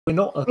we're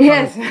not a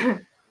Yes.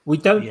 we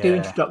don't do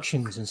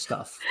introductions and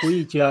stuff.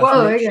 We just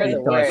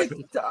Literally dive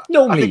straight.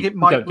 Normally, we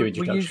don't do introductions.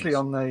 We usually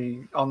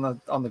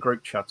on the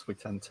group chats we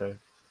tend to.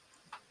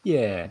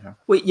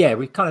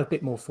 We're kind of a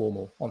bit more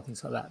formal on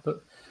things like that,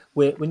 but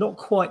we're not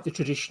quite the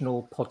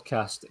traditional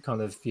podcast that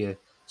kind of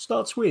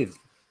starts with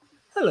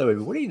 "Hello,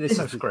 everybody." This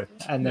is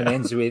script, and then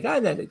ends with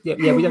and then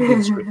we don't do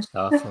the script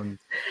stuff. And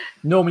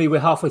normally, we're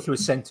halfway through a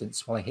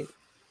sentence when I hit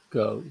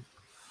go,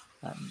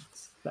 and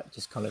that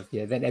just kind of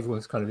then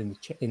everyone's kind of in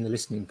the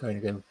listening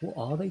going, what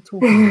are they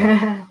talking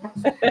about?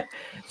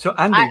 So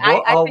Andy,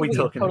 what are we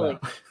talking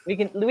about? We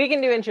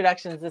can do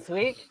introductions this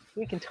week.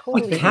 We can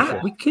totally.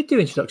 We could do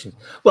introductions.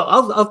 Well,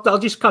 I'll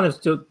just kind of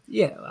do.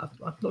 Yeah,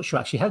 I'm not sure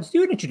actually how to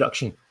do an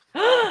introduction.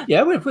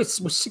 Yeah, we're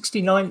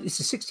 69.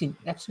 This is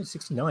episode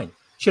 69.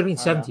 Should have been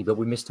 70, but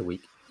we missed a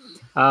week.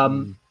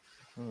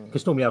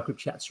 Because normally our group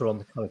chats are on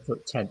the kind of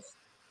 10th.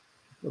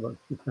 Well,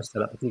 we pressed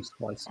that up at least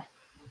twice.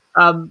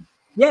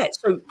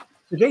 So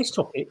today's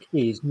topic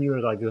is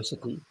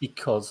neurodiversity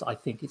because I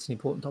think it's an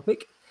important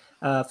topic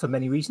for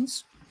many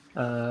reasons.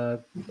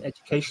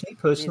 Educationally,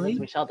 personally,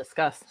 we shall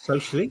discuss,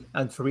 socially,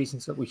 and for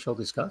reasons that we shall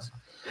discuss.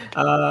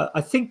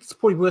 I think it's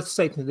probably worth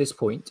stating at this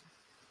point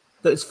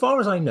that as far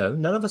as I know,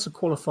 none of us are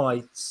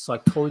qualified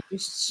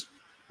psychologists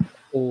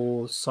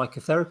or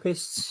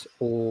psychotherapists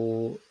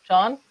or...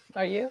 Shawn,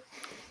 are you?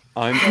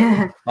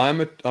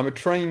 I'm a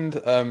trained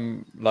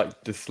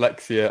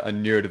dyslexia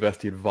and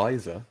neurodiversity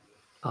advisor.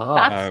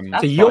 So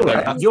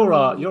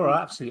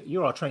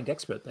you're our trained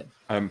expert then.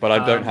 But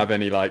I don't have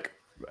any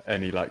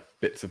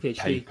bits of PhD.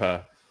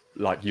 paper,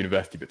 like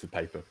university bits of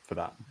paper for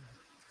that.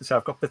 So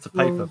I've got bits of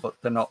paper, but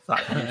they're not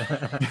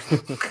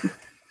that.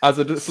 As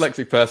a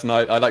dyslexic person,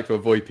 I like to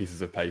avoid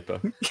pieces of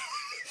paper.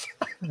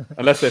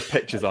 Unless there's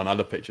pictures on, I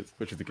love pictures,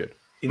 which is good.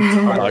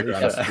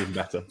 Diagrams is even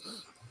better.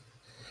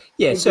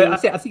 Yeah, so I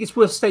think it's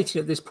worth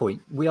stating at this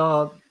point, we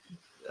are...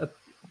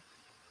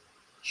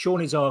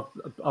 Shawn is our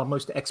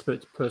most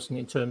expert person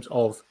in terms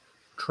of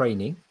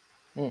training.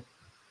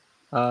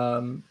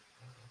 I'm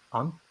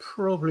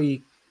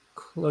probably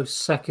close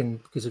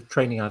second because of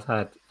training I've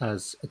had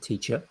as a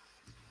teacher.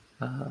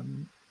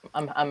 I'm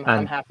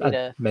happy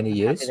to many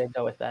years. Happy to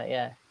go with that.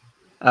 Yeah.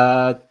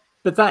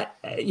 But that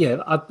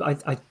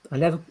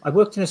I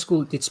worked in a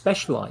school that did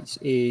specialize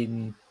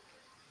in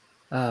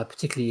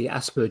particularly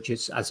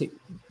Asperger's as it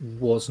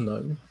was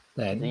known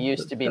then. It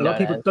used to be. A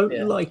lot of people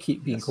don't like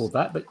it being called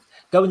that, but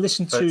go and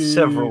listen to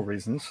several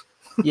reasons.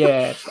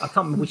 I can't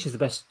remember which is the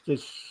best.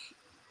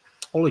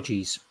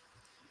 Ologies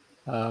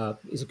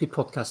is a good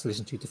podcast to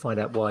listen to find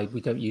out why we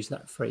don't use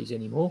that phrase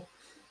anymore,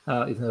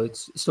 even though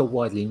it's still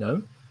widely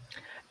known.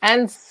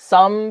 And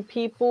some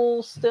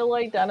people still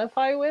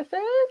identify with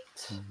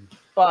it,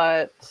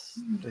 but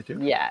they do.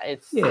 Yeah,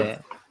 it's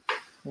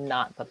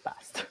not the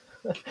best.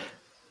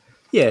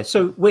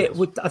 So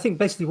I think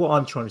basically what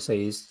I'm trying to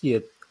say is,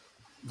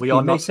 we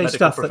are not say medical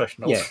stuff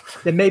professionals.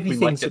 There may be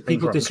things that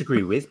people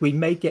disagree with. We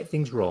may get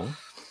things wrong,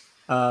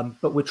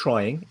 but we're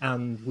trying,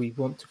 and we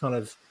want to kind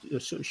of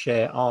sort of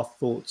share our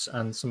thoughts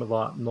and some of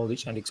our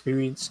knowledge and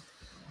experience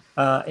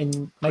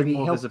in maybe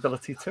more help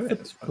visibility to it.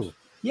 I suppose.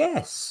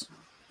 Yes.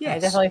 I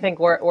definitely think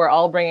we're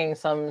all bringing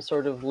some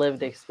sort of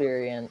lived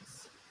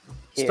experience.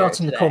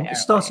 Starting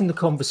the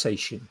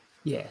conversation.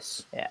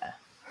 Yes. Yeah.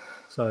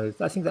 So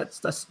I think that's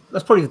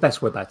probably the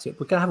best way about it.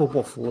 We're going to have a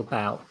waffle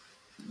about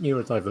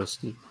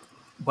neurodiversity.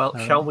 Well,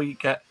 shall we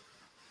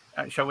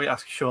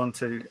ask Shawn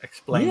to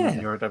explain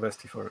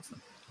neurodiversity for us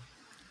then?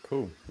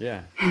 Cool.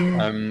 Yeah.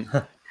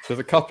 There's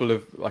a couple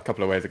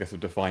of ways, I guess, of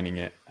defining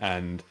it,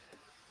 and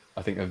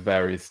I think there are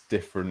various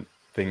different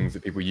things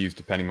that people use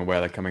depending on where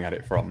they're coming at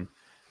it from.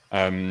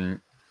 I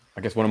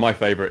guess one of my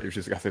favorite, which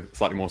is I guess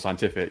slightly more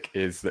scientific,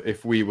 is that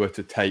if we were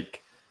to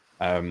take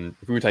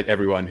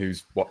everyone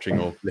who's watching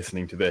or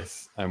listening to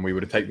this, and we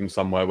were to take them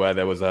somewhere where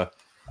there was an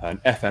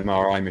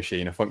fMRI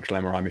machine, a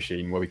functional MRI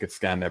machine, where we could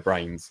scan their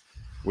brains,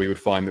 we would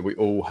find that we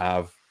all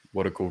have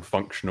what are called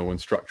functional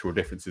and structural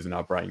differences in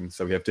our brains.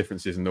 So we have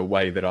differences in the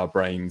way that our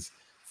brains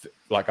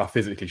are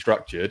physically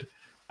structured,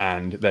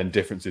 and then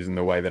differences in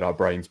the way that our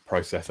brains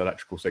process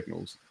electrical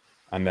signals.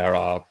 And there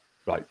are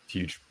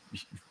huge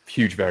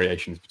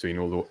variations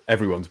between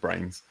everyone's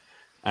brains.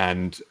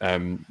 And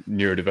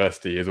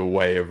neurodiversity is a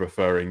way of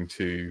referring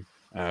to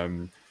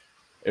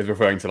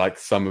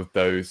some of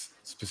those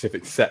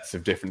specific sets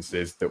of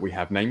differences that we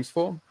have names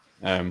for.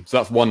 So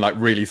that's one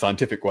really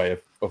scientific way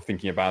of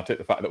thinking about it.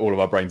 The fact that all of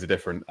our brains are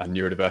different, and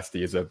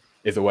neurodiversity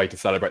is a way to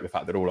celebrate the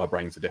fact that all our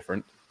brains are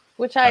different.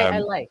 Which I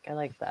like. I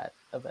like that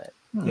a bit.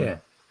 Yeah.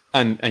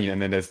 And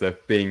then there's the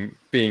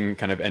being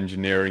kind of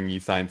engineering-y,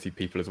 sciencey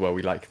people as well.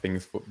 We like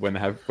things when they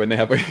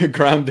have a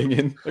grounding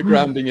in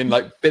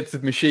bits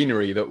of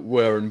machinery that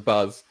whir and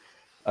buzz.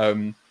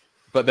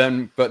 But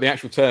the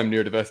actual term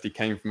neurodiversity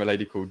came from a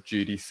lady called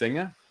Judy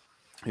Singer,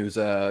 she was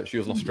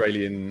an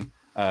Australian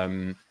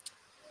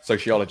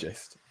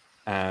sociologist,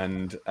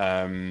 and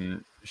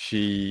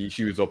she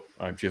was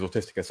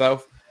autistic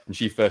herself, and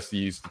she first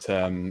used the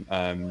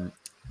term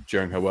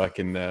during her work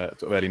in the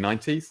sort of early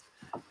 90s.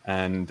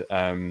 and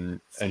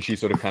she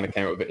sort of kind of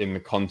came up with it in the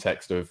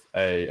context of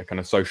a kind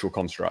of social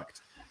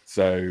construct.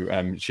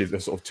 So she's the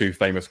sort of two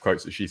famous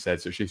quotes that she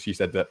said. So she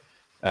said that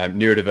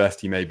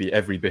neurodiversity may be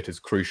every bit as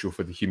crucial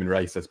for the human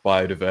race as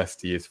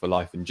biodiversity is for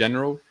life in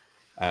general.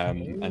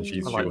 And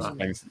she also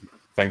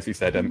famously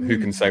said, who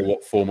can say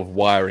what form of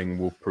wiring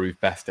will prove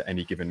best at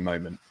any given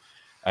moment?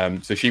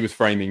 So she was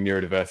framing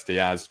neurodiversity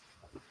as,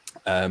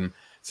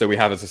 so we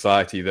have a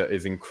society that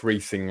is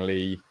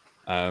increasingly,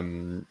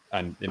 and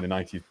in the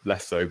 90s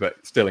less so, but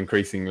still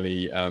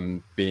increasingly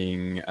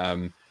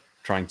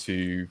trying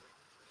to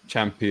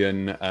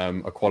champion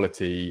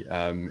equality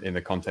in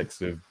the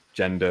context of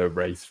gender,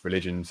 race,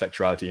 religion,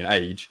 sexuality, and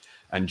age.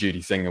 And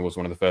Judy Singer was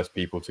one of the first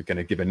people to kind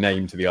of give a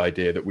name to the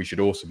idea that we should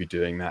also be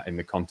doing that in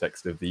the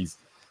context of these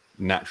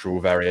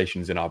natural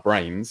variations in our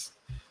brains,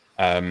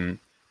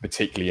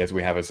 particularly as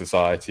we have a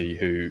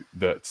society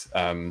that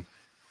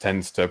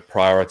tends to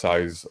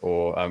prioritize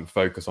or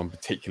focus on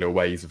particular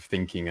ways of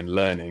thinking and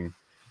learning.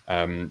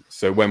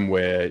 So when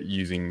we're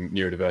using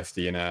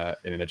neurodiversity in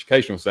an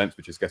educational sense,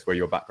 which is, I guess, where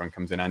your background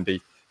comes in,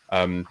 Andy,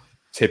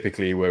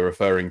 typically we're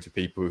referring to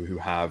people who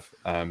have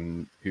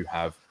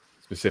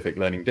specific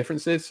learning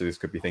differences. So this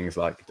could be things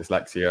like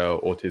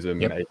dyslexia,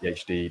 autism,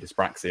 ADHD,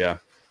 dyspraxia.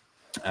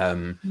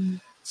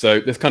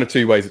 So there's kind of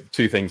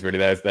two things really.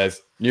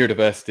 There's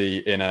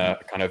neurodiversity in a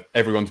kind of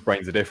everyone's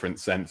brains are different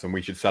sense, and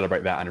we should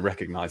celebrate that and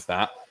recognize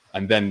that.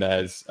 And then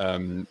there's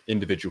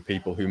individual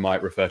people who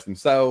might refer to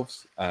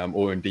themselves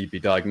or indeed be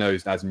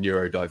diagnosed as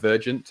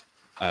neurodivergent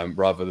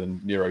rather than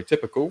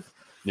neurotypical.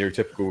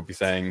 Neurotypical would be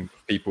saying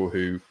people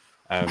who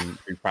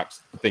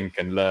perhaps think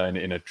and learn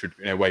in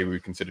a way we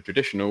would consider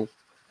traditional.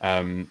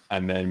 And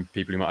then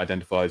people who might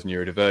identify as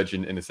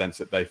neurodivergent in the sense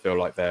that they feel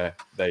like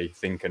they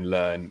think and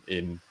learn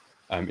in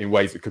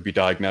ways that could be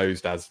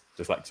diagnosed as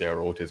dyslexia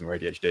or autism or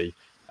ADHD.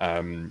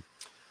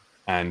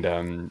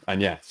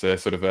 So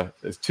there's sort of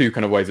there's two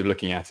kind of ways of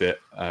looking at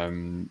it,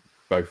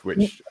 both which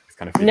is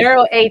kind of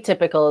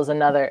neuroatypical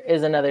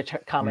is another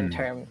common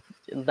term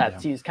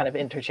that's used kind of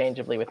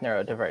interchangeably with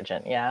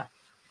neurodivergent. Yeah.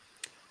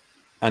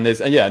 And it's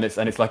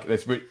like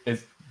it's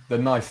the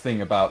nice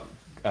thing about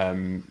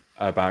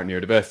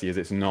neurodiversity is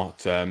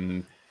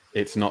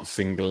it's not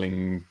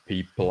singling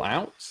people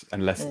out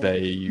unless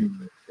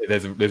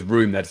there's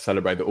room there to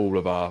celebrate the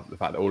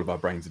fact that all of our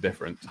brains are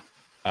different.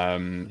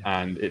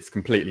 And it's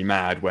completely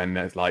mad when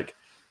the fact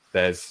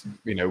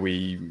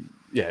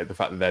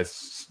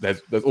that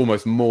there's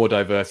almost more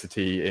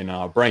diversity in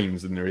our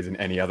brains than there is in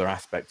any other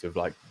aspect of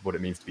like what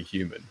it means to be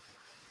human.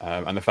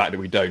 And the fact that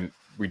we don't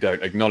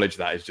acknowledge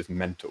that is just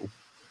mental.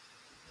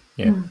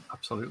 Yeah,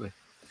 absolutely.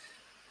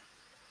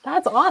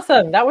 That's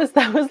awesome. That was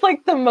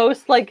like the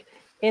most like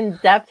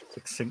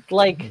in-depth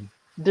like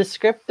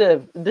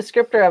descriptor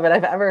of it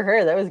I've ever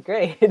heard. That was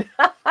great.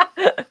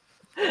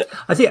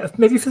 I think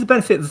maybe for the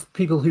benefit of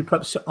people who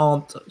perhaps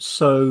aren't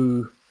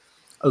so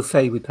au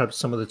fait with perhaps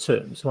some of the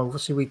terms. Well,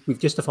 obviously we've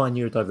just defined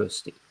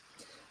neurodiversity.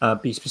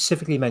 But you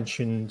specifically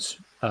mentioned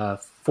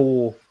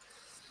 4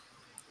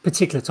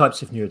 particular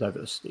types of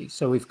neurodiversity.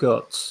 So we've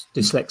got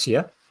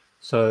dyslexia.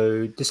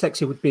 So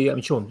dyslexia would be, I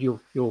mean, Shawn, your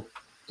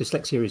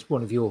dyslexia is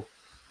one of your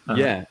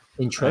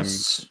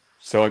interests.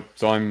 So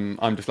I'm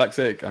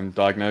dyslexic. I'm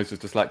diagnosed as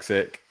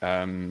dyslexic.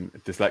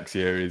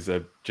 Dyslexia is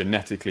a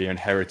genetically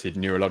inherited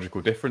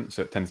neurological difference,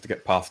 so it tends to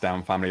get passed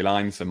down family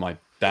lines. So my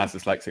dad's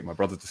dyslexic, my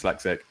brother's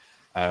dyslexic.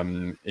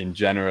 In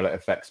general, it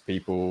affects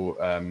people.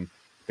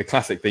 The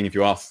classic thing, if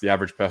you ask the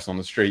average person on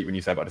the street when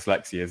you say about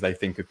dyslexia, is they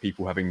think of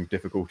people having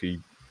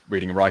difficulty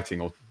reading and writing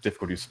or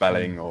difficulty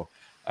spelling or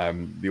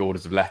the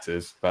orders of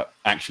letters. But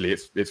actually,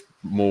 it's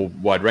more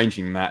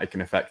wide-ranging than that. It can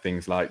affect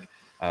things like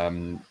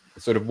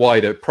sort of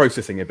wider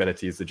processing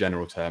ability is the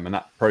general term, and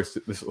that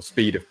the sort of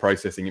speed of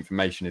processing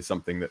information is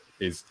something that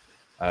is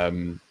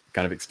kind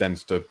of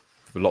extends to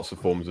lots of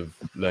forms of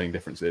learning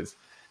differences.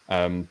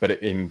 But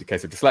in the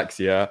case of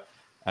dyslexia,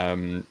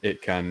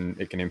 it can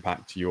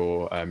impact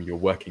your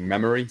working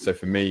memory. So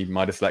for me,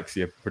 my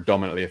dyslexia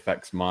predominantly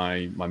affects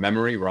my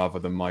memory rather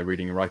than my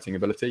reading and writing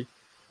ability.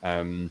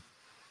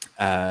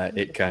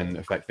 It can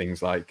affect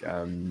things like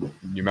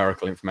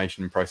numerical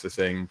information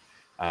processing.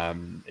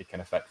 It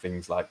can affect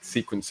things like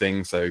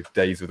sequencing, so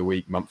days of the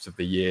week, months of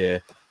the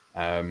year.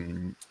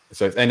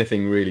 So it's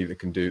anything really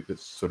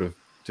that's sort of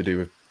to do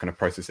with kind of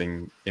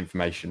processing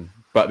information.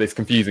 But it's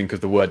confusing because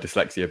the word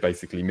dyslexia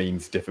basically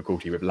means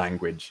difficulty with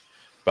language,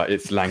 but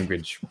it's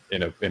language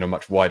in a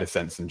much wider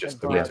sense than just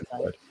the written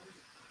word.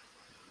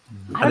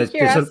 Out of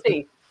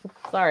curiosity,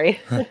 sorry.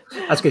 I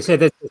was going to say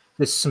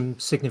there's some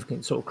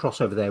significant sort of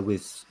crossover there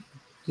with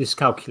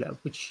dyscalculia,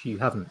 which you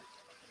haven't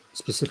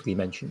specifically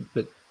mentioned,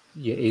 but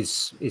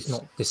is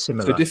not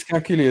dissimilar. So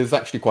dyscalculia is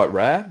actually quite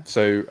rare.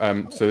 So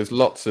there's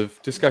lots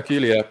of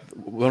dyscalculia.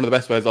 One of the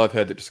best ways I've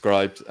heard it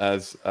described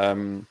as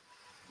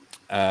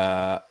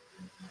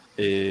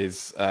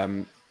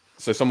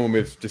so someone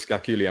with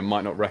dyscalculia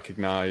might not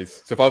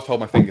recognize. So if I was to hold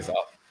my fingers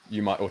up,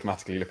 you might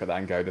automatically look at that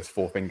and go, "There's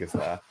 4 fingers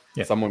there."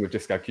 Yeah. Someone with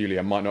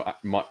dyscalculia might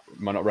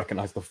not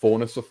recognize the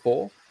 4ness of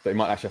 4. So you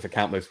might actually have to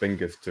count those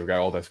fingers to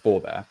go, "Oh, there's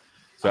 4 there."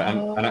 So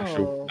an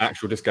actual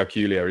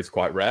dyscalculia is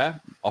quite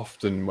rare.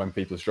 Often when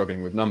people are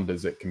struggling with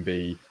numbers, it can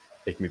be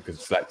because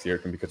of dyslexia,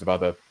 it can be because of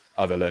other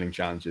learning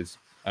challenges.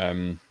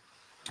 But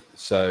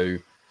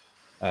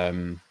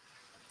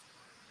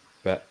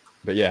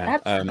yeah,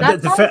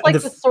 that sounds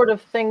like the sort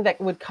of thing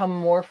that would come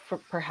more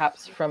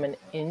perhaps from an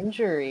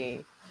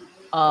injury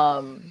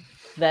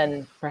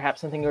than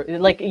perhaps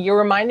something like you're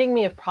reminding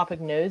me of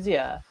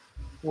propagnosia,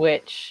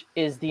 which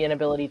is the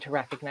inability to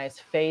recognize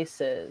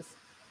faces.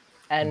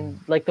 And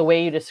like the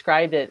way you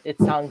described it, it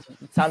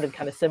sounded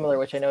kind of similar,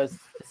 which I know is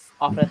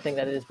often a thing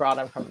that is brought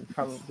on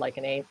from like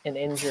an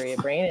injury, a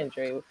brain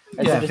injury.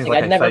 That's interesting.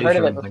 Like I'd never heard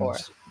of it before.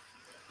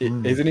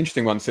 It is an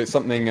interesting one. So it's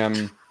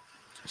something.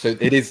 So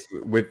it is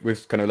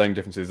with kind of learning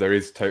differences. There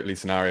is totally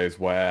scenarios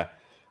where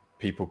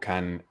people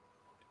can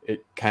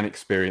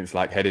experience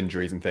like head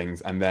injuries and things,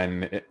 and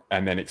then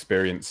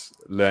experience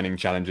learning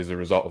challenges as a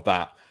result of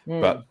that.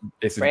 But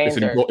it's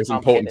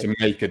important to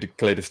make a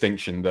clear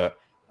distinction that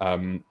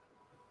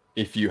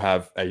if you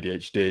have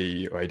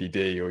ADHD or ADD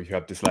or you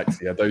have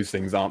dyslexia, those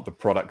things aren't the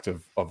product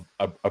of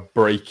a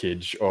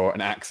breakage or an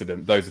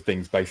accident. Those are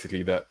things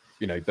basically that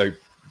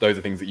those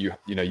are things that you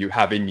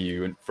have in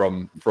you, and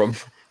from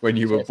when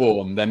you were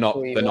born. They're not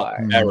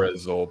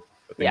errors or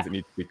things that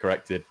need to be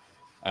corrected.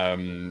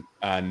 And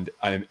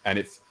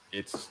it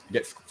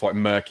gets quite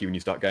murky when you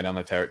start going down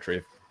the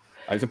territory.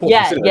 It's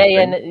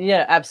important.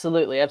 Yeah,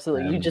 absolutely.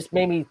 You just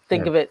made me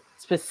think of it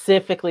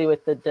specifically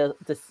with the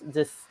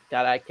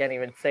God, I can't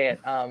even say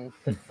it.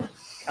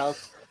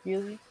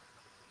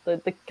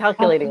 The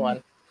calculating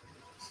one.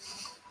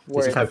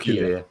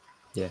 Dyscalculia.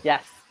 Yeah.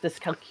 Yes,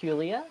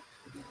 dyscalculia.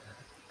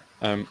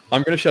 I'm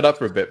going to shut up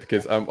for a bit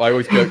because I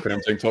always joke when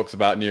I'm doing talks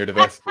about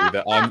neurodiversity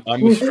that I'm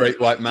the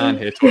straight white man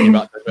here talking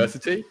about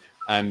diversity,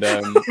 and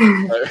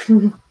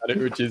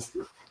which is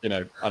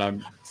and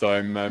I'm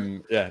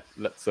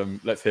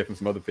let's hear from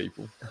some other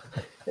people.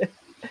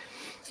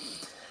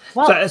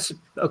 Well, so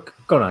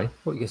go on, Allie.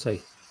 What are you going to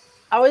say?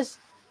 I was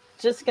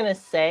just going to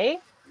say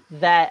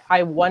that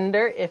I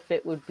wonder if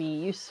it would be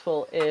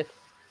useful if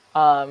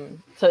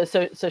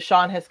so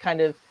Shawn has kind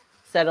of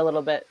said a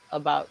little bit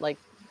about like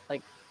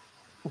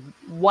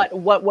what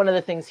one of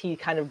the things he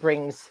kind of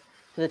brings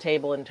to the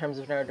table in terms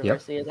of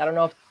neurodiversity is. I don't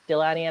know if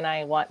Dilani and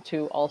I want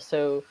to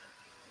also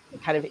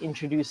kind of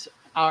introduce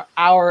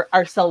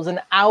ourselves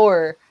and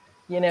our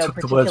took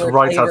the words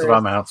right out of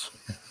our mouths.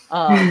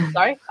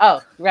 Sorry?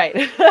 Oh, right.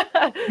 Yeah,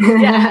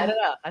 I don't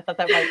know. I thought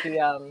that might be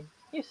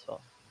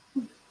useful.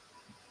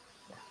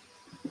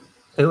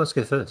 Who wants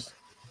to go first?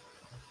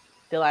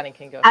 Dilani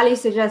can go. Allie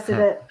suggested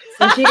it,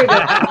 so she could go.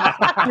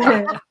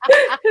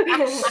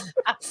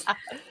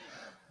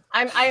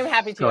 I am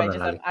happy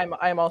to.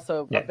 I'm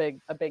also a big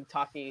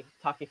talky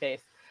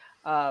face,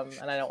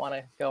 and I don't want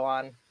to go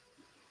on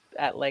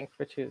at length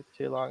for too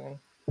long.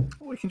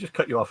 We can just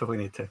cut you off if we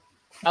need to.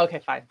 Okay,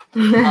 fine.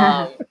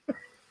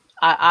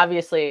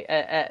 Obviously,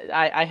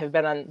 I have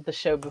been on the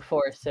show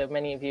before, so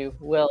many of you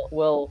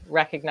will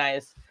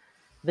recognize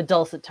the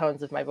dulcet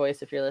tones of my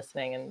voice if you're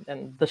listening,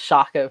 and the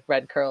shock of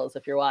red curls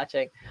if you're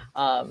watching.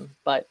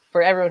 But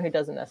for everyone who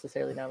doesn't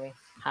necessarily know me,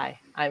 hi,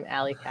 I'm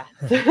Allie Katz.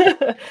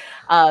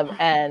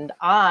 And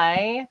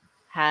I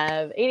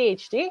have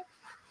ADHD,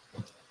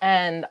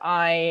 and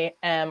I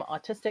am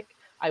autistic.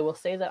 I will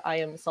say that I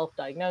am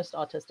self-diagnosed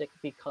autistic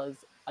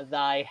because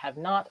I have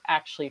not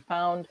actually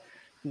found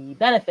the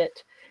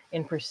benefit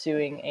in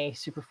pursuing a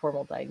super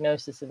formal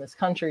diagnosis in this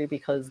country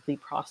because the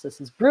process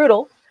is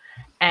brutal.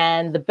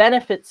 And the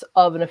benefits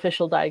of an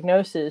official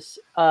diagnosis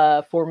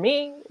for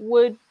me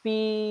would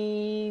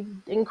be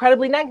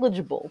incredibly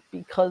negligible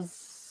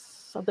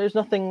because there's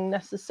nothing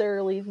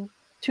necessarily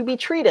to be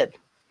treated.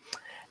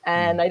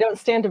 And I don't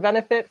stand to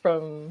benefit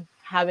from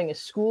having a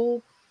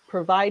school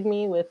provide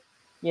me with,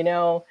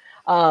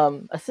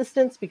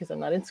 assistance because I'm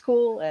not in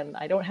school and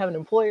I don't have an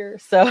employer.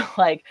 So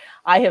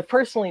I have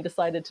personally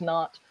decided to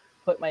not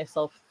put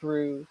myself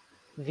through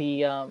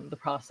the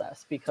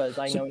process because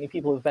I know many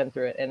people who've been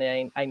through it,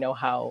 and I know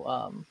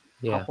how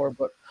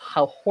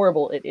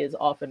horrible it is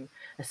often,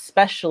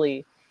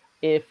 especially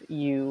if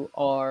you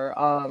are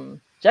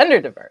gender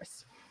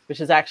diverse, which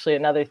is actually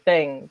another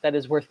thing that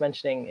is worth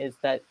mentioning, is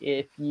that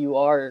if you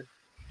are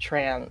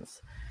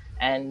trans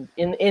and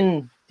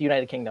in the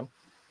United Kingdom,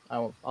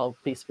 I'll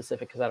be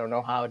specific because I don't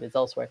know how it is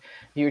elsewhere.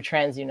 If you're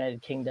trans in the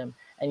United Kingdom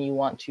and you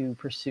want to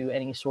pursue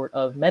any sort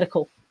of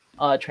medical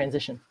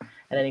transition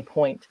at any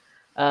point,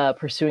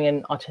 pursuing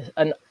an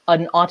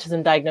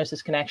autism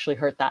diagnosis can actually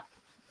hurt that,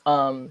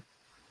 and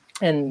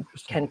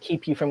can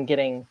keep you from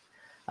getting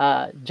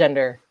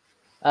gender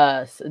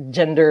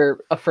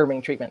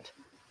affirming treatment,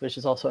 which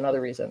is also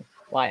another reason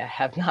why I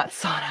have not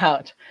sought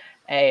out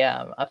a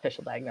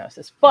official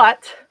diagnosis.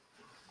 But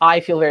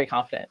I feel very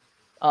confident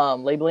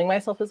labeling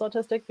myself as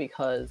autistic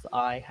because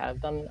I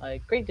have done a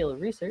great deal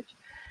of research,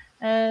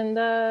 and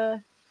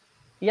I'm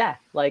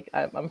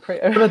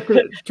pretty. Do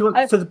you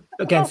want so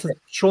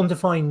Shawn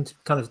defined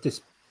kind of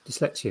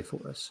dyslexia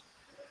for us?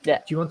 Yeah.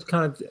 Do you want to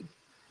kind of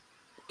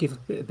give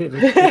a bit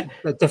of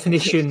a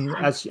definition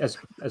as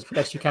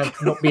best you can,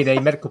 not being a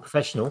medical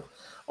professional,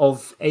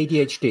 of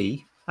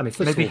ADHD? I mean,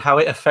 first Maybe of all, how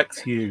it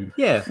affects you.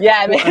 yeah,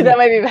 Yeah, that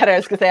might be better. I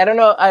was gonna say I don't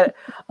know. Yeah,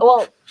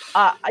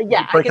 I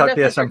Break can out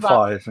definitely talk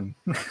about, DSM-5 and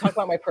talk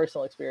about my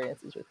personal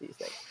experiences with these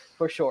things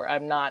for sure.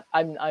 I'm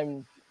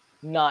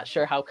not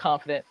sure how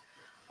confident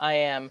I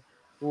am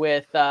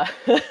with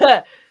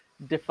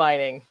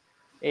defining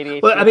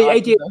ADHD. well, I mean,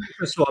 and ADHD. autism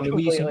First of all, I mean,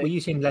 we're completely.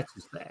 using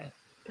letters there,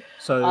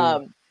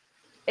 so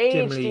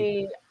generally,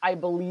 ADHD, I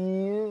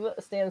believe,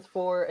 stands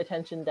for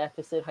Attention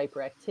Deficit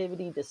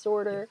Hyperactivity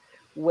Disorder,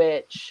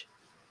 which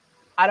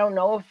I don't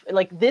know if,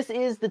 like, this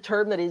is the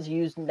term that is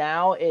used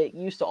now. It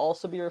used to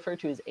also be referred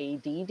to as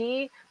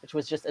ADD, which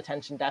was just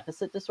Attention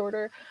Deficit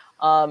Disorder.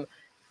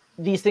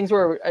 These things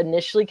were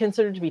initially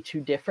considered to be two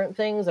different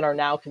things and are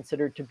now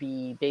considered to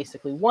be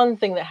basically one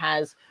thing that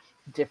has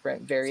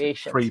different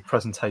variations. 3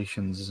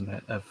 presentations, isn't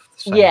it? Of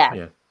the same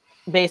Yeah,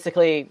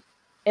 basically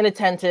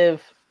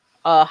inattentive,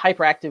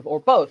 hyperactive, or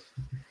both.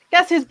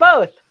 Guess who's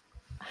both?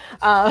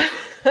 Yeah,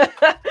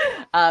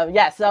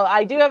 so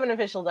I do have an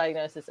official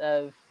diagnosis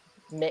of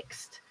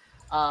mixed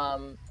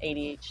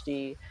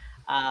ADHD.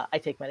 I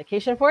take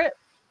medication for it.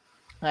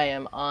 I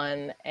am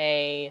on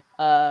a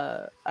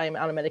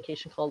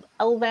medication called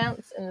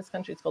Elvance in this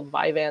country. It's called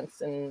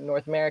Vyvanse in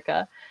North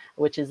America,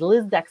 which is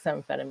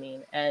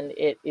lisdexamfetamine, and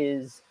it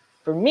is,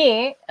 for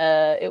me,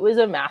 it was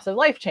a massive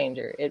life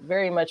changer. It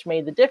very much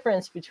made the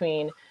difference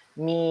between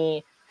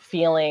me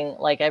feeling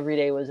like every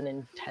day was an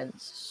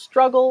intense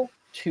struggle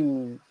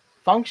to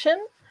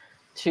function,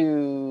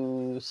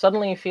 to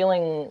suddenly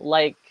feeling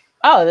like,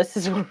 oh, this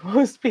is what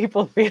most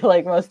people feel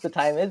like most of the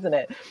time, isn't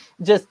it?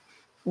 Just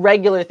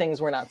regular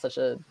things were not such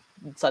a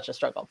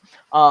struggle,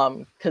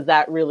 because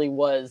that really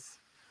was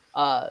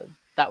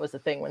that was the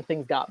thing. When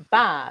things got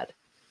bad,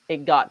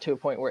 it got to a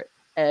point where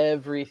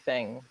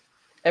everything,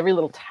 every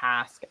little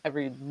task,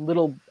 every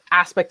little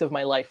aspect of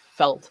my life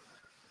felt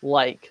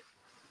like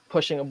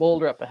pushing a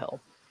boulder up a hill.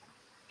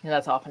 And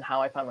that's often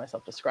how I found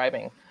myself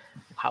describing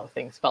how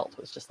things felt,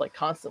 was just like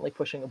constantly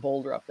pushing a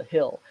boulder up the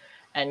hill.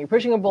 And you're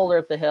pushing a boulder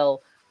up the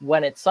hill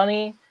when it's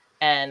sunny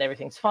and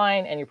everything's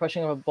fine, and you're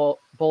pushing a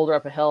boulder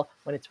up a hill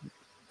when it's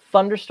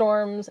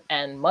thunderstorms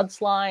and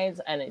mudslides,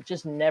 and it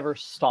just never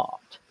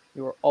stopped.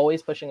 You were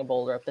always pushing a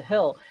boulder up the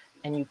hill,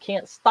 and you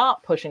can't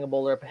stop pushing a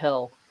boulder up a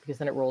hill because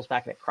then it rolls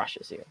back and it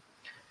crushes you.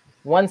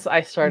 Once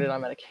I started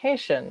on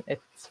medication,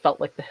 it felt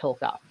like the hill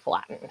got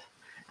flattened,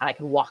 and I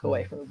could walk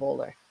away from the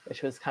boulder,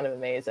 which was kind of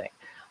amazing.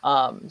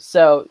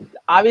 So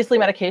obviously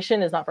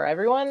medication is not for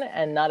everyone,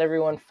 and not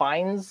everyone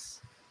finds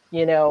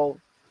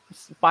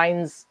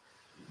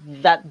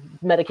that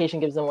medication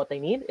gives them what they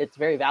need. It's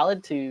very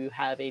valid to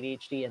have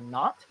ADHD and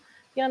not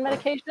be on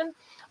medication.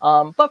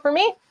 But for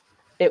me,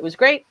 it was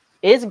great,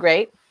 is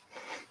great,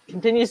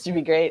 continues to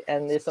be great,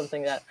 and is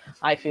something that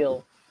I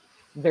feel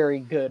very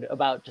good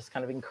about, just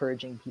kind of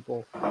encouraging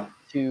people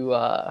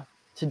to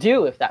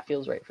do if that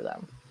feels right for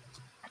them.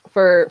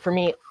 For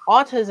me,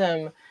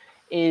 autism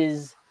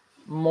is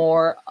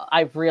more,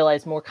 I've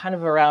realized, more kind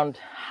of around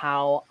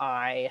how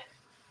I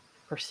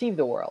perceive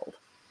the world,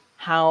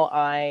 how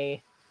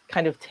I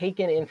kind of take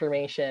in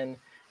information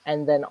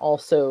and then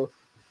also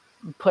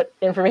put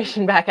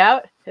information back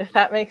out, if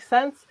that makes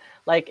sense.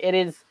 Like it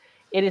is,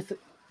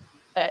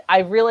 I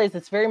realize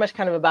it's very much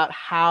kind of about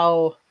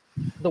how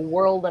the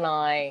world and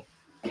I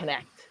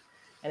connect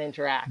and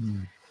interact.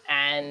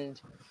 And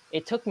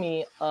it took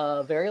me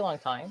a very long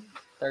time,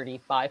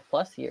 35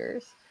 plus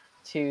years,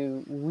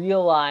 to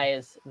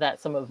realize that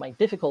some of my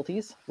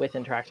difficulties with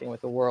interacting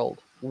with the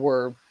world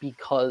were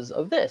because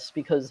of this,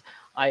 because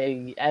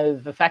I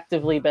have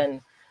effectively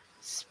been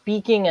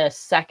speaking a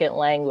second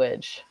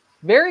language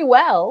very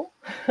well,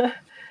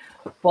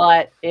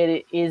 but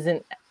it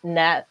isn't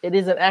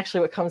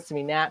actually what comes to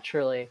me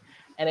naturally.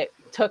 And it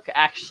took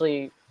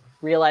actually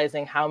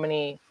realizing how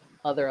many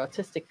other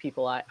autistic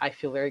people I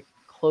feel very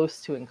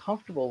close to and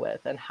comfortable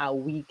with, and how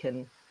we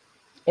can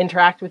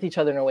interact with each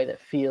other in a way that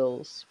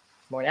feels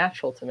more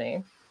natural to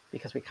me,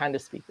 because we kind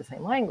of speak the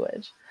same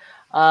language,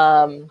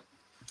 to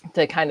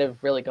kind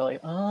of really go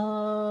like,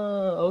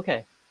 oh,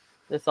 okay,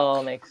 this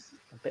all makes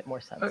a bit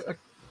more sense. A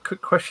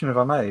quick question, if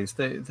I may, is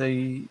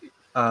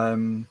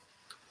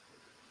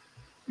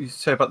you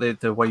say about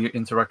the way you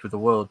interact with the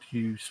world, do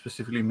you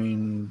specifically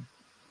mean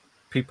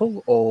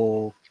people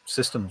or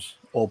systems,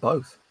 or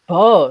both?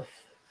 Both.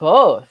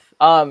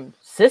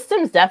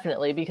 Systems,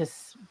 definitely,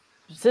 because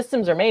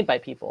systems are made by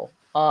people.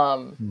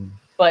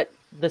 But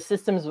the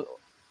systems,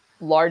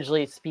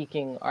 largely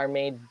speaking, are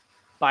made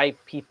by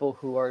people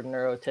who are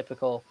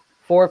neurotypical,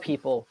 for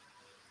people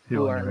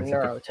who are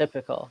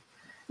neurotypical.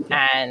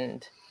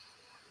 And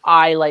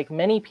I, like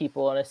many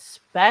people, and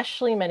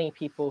especially many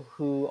people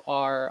who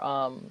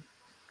are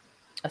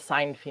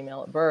assigned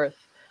female at birth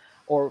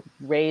or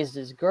raised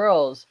as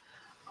girls,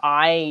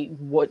 I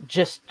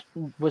just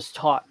was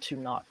taught to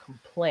not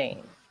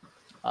complain.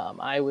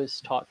 I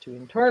was taught to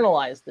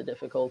internalize the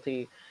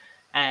difficulty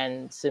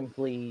and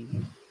simply,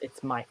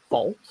 it's my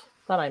fault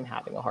that I'm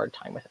having a hard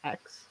time with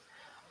X.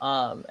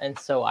 And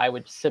so I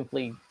would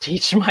simply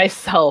teach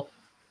myself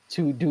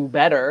to do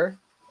better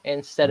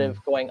instead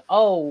of going,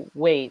 oh,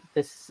 wait,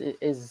 this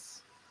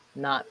is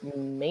not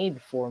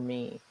made for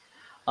me.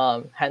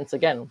 Hence,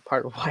 again,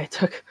 part of why it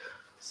took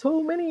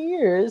so many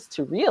years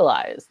to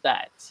realize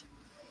that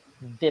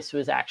this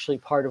was actually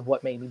part of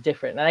what made me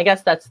different. And I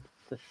guess that's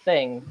the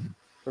thing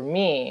for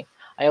me.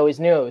 I always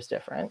knew it was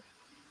different.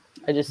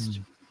 I just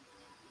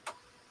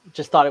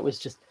thought it was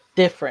just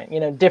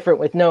different, different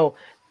with no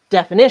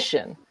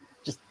definition,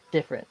 just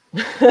different.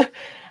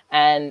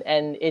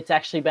 and it's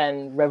actually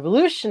been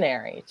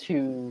revolutionary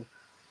to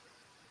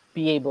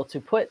be able to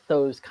put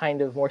those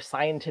kind of more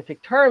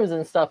scientific terms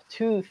and stuff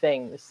to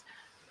things.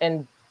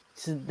 And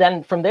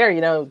then from there,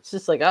 it's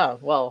just like, oh,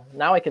 well,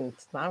 now I've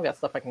got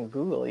stuff I can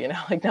Google,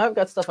 like now I've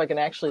got stuff I can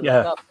actually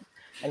look up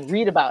and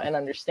read about and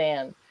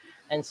understand.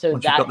 And so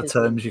once you've got the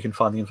terms, you can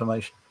find the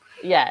information.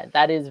 Yeah,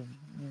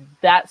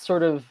 that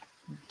sort of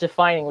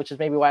defining, which is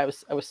maybe why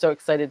I was so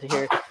excited to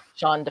hear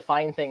Shawn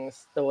define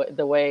things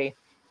the way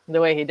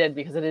he did,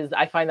 because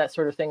I find that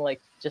sort of thing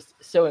like just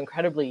so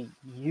incredibly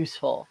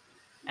useful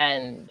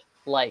and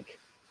like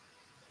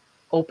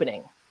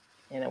opening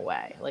in a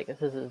way. Like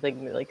this is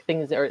like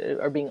things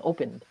are being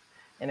opened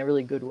in a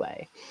really good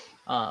way.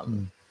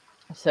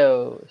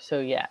 So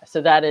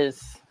that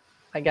is,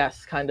 I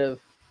guess, kind of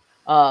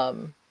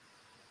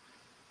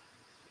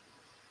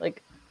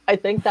like I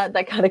think that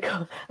kind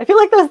of I feel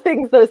like those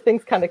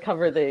things kind of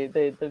cover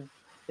the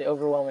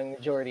overwhelming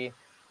majority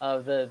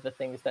of the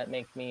things that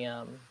make me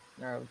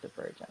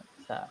neurodivergent.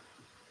 So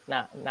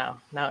now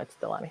it's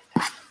Dilani's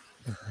turn.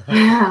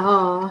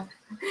 Oh,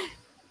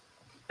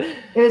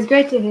 it was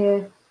great to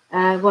hear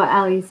what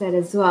Allie said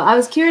as well. I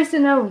was curious to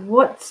know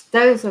what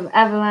dose of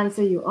Avalanche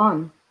are you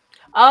on?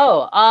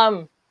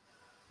 Oh,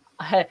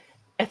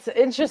 it's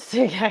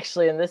interesting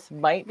actually, and this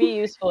might be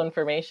useful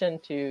information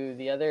to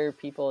the other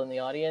people in the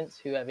audience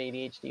who have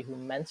ADHD who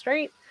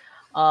menstruate.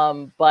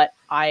 But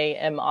I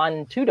am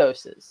on 2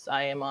 doses.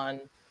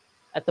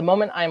 At the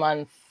moment, I'm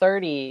on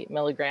 30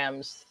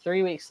 milligrams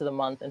 3 weeks of the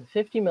month and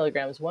 50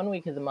 milligrams 1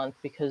 week of the month,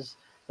 because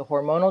the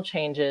hormonal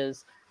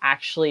changes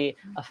actually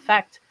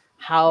affect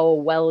how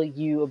well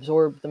you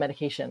absorb the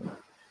medication.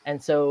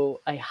 And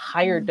so a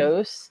higher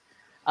dose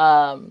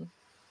for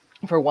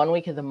 1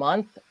 week of the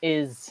month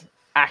is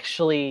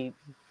actually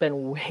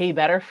been way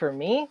better for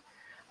me.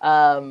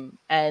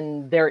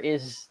 And there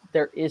is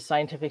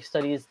scientific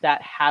studies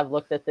that have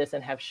looked at this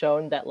and have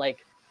shown that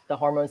like the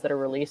hormones that are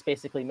released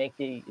basically make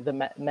the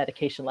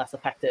medication less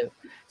effective.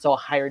 So a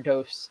higher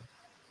dose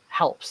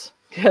helps,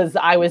 because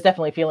I was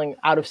definitely feeling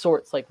out of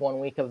sorts like 1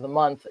 week of the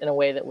month in a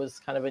way that was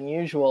kind of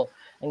unusual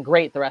and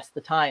great the rest of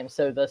the time.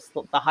 So the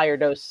higher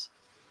dose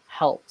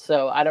helped.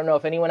 So I don't know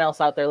if anyone else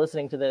out there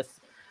listening to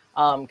this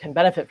can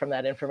benefit from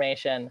that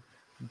information,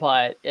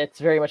 but it's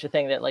very much a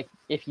thing that like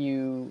if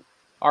you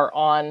are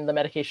on the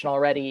medication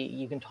already,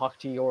 you can talk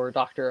to your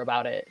doctor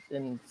about it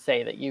and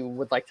say that you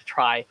would like to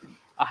try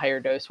a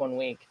higher dose 1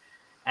 week,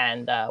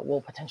 and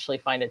we'll potentially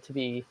find it to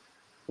be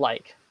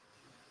like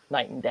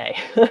night and day,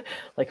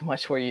 like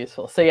much more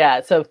useful. So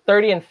yeah, so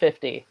 30 and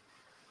 50.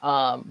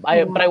 But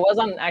I was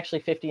on actually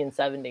 50 and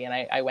 70,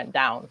 and I went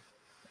down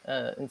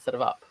instead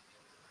of up.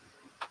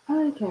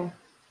 Oh, okay.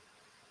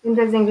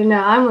 Interesting to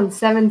know. I'm on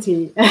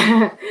 70.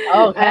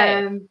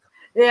 Okay.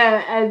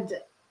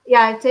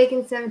 I've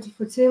taken 70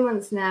 for 2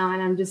 months now,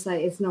 and I'm just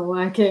like, it's not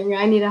working.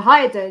 I need a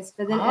higher dose,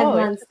 but then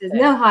Avalanche, there's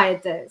no higher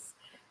dose.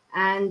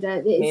 And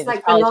it's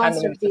like the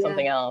last of the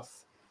something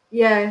else.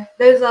 Yeah,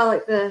 those are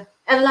like the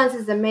Avalanche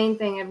is the main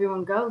thing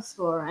everyone goes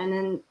for, and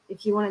then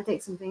if you want to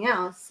take something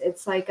else,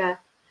 it's like I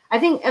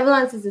think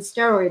Avalanche is a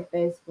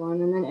steroid-based one,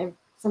 and then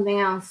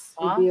something else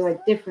would be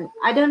like different.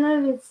 I don't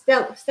know if it's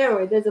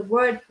steroid. There's a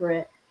word for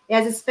it. It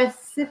has a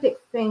specific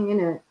thing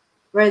in it,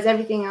 whereas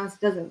everything else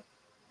doesn't.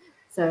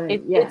 So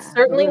it's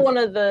certainly one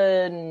of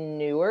the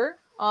newer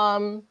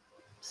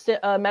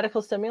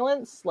medical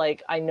stimulants.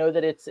 Like I know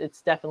that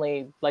it's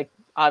definitely like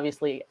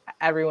obviously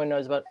everyone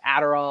knows about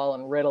Adderall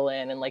and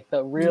Ritalin and like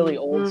the really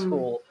old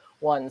school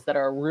ones that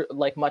are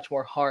like much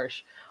more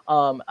harsh.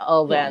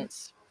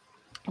 Elvance,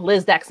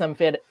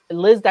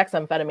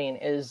 lisdexamphetamine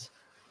is,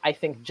 I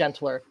think,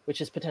 gentler,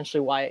 which is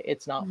potentially why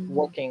it's not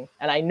working.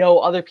 And I know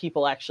other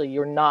people actually,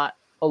 you're not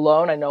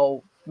alone. I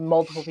know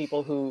multiple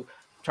people who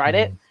tried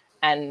it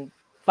and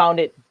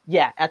found it,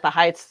 at the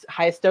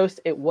highest dose,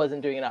 it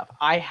wasn't doing enough.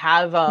 I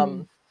have,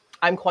 I'm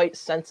quite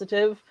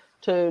sensitive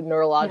to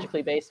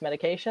neurologically based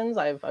medications.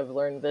 I've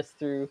learned this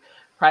through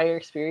prior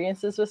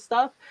experiences with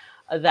stuff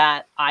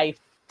that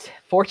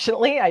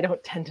fortunately, I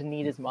don't tend to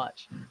need as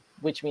much,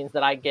 which means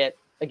that I get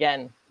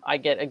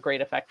a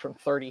great effect from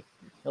 30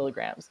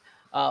 milligrams.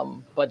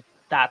 But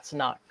that's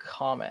not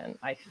common,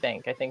 I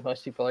think. I think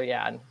most people are,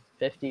 on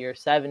 50 or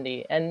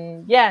 70.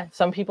 And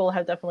some people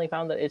have definitely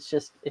found that it's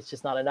just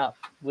not enough,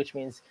 which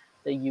means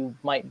that you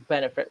might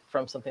benefit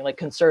from something like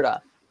Concerta,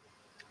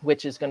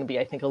 which is going to be,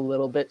 I think, a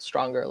little bit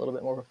stronger, a little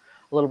bit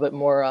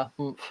more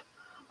oomph.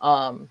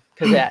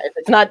 Because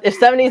if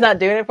 70 is not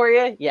doing it for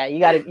you, you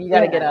gotta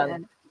get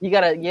on. You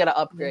gotta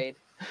upgrade.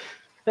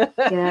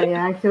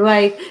 Yeah. I feel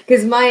like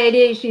because my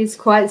ADHD is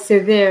quite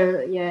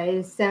severe. Yeah,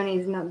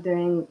 Sony's not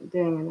doing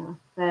enough.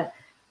 But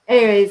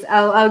anyways,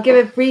 I'll give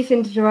a brief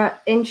intro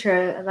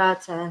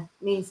about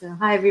me. So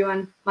hi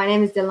everyone, my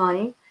name is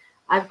Dilani.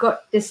 I've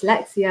got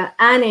dyslexia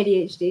and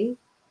ADHD,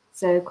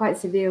 so quite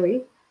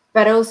severely.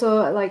 But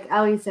also, like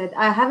Allie said,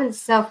 I haven't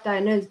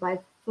self-diagnosed,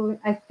 but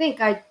I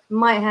think I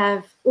might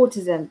have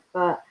autism,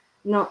 but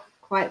not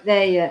quite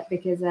there yet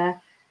because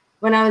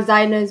when I was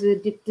diagnosed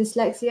with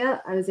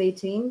dyslexia, I was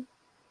 18.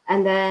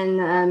 And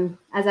then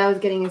as I was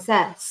getting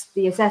assessed,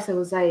 the assessor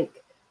was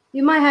like,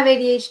 you might have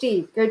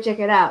ADHD, go check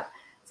it out.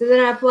 So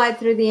then I applied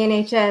through the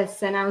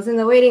NHS and I was in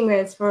the waiting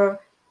list for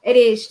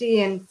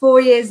ADHD. And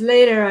 4 years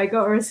later, I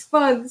got a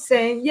response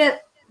saying,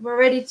 yep, we're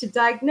ready to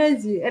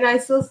diagnose you. And I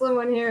saw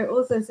someone here who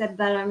also said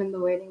that I'm in the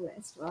waiting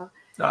list. Well,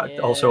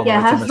 also on the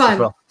yeah, waiting have list as fun.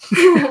 well.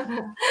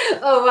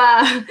 Oh,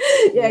 wow.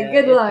 Yeah,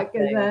 good it's luck.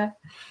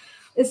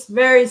 It's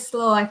very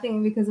slow, I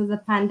think, because of the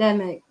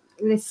pandemic.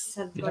 Lists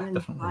have gone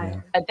in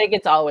fire. I think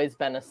it's always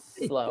been a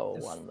slow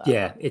one, though.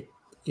 Yeah, it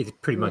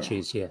pretty much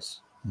is. Yes.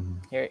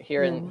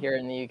 Here in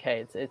the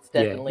UK, it's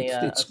definitely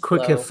it's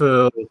quicker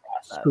for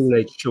school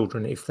age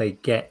children if they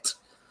get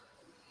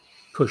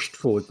pushed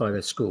forward by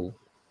their school.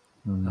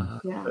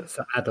 But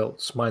for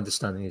adults, my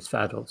understanding is for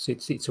adults,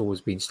 it's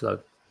always been slow.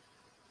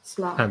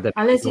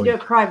 Unless you do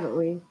it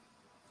privately,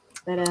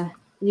 but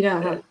you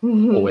don't have.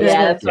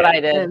 Yeah, that's what I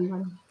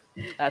did.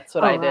 That's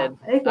what I did.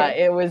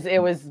 Okay.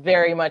 It was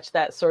very much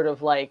that sort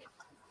of like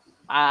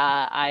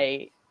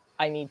I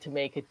need to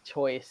make a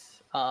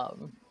choice.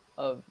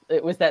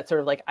 It was that sort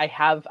of like I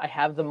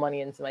have the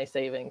money into my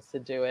savings to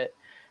do it,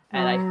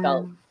 and I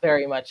felt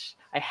very much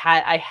I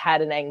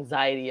had an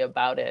anxiety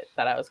about it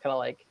that I was kind of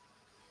like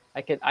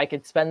I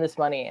could spend this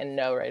money and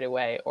know right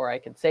away, or I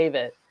could save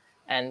it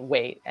and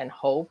wait and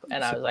hope.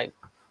 And I was like,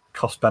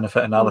 cost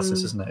benefit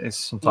analysis, isn't it? It's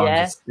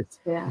sometimes it's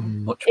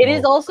much. It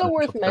is also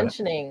worth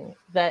mentioning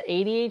that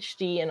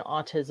ADHD and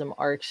autism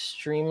are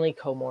extremely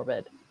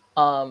comorbid.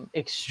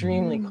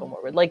 Extremely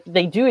comorbid. Like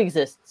they do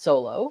exist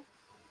solo,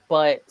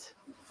 but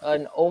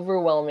an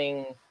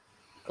overwhelming,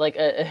 like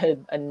a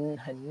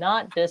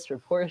not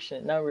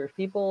disproportionate number of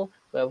people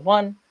who have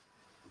one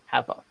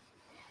have both.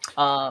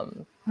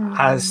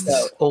 As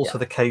also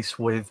the case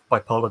with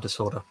bipolar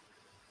disorder.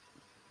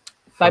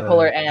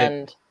 Bipolar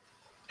and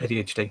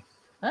ADHD.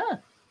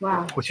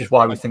 Wow. Which is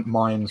why we think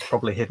mine's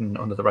probably hidden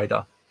under the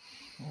radar.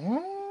 I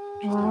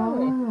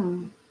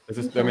mean, I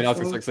was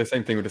going to say the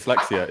same thing with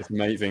dyslexia. It's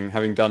amazing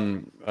having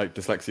done like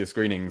dyslexia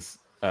screenings.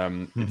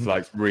 It's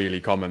like really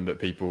common that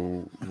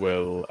people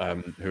will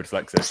who are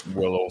dyslexic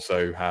will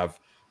also have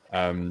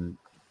ADD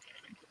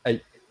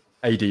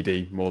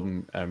more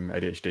than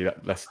ADHD.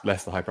 That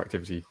less the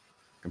hyperactivity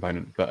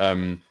component. But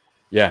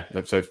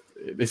so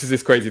this is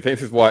this crazy thing.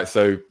 This is why it's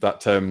so that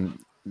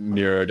term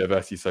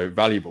neurodiversity is so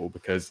valuable,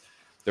 because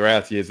the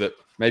reality is that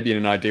maybe in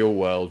an ideal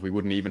world we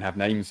wouldn't even have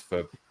names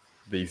for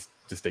these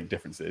distinct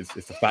differences.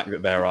 It's the fact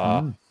that there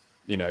are,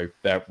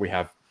 we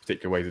have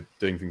particular ways of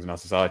doing things in our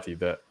society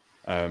that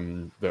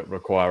that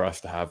require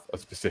us to have a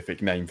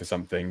specific name for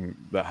something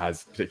that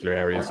has particular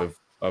areas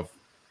of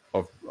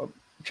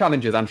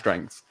challenges and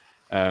strengths.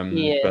 But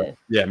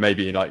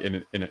maybe like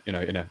in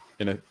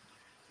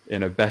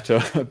a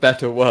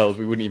better world,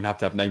 we wouldn't even have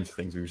to have names for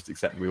things. We would just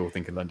accept we all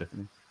think and learn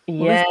differently.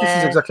 Well, this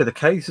is exactly the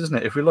case, isn't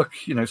it? If we look,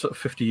 sort of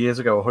 50 years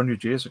ago,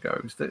 100 years ago,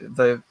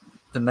 the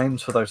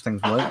names for those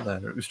things weren't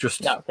there. It was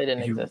just they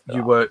didn't exist.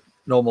 You were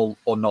normal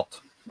or not,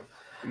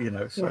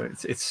 So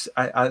it's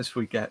as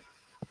we get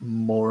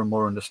more and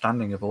more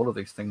understanding of all of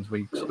these things,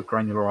 we sort of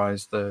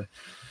granularize the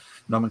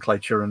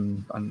nomenclature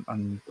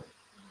and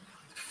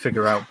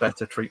figure out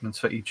better treatments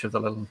for each of the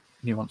little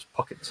nuanced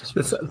pockets.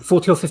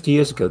 40 or 50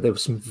 years ago,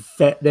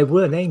 there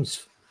were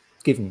names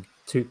given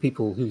to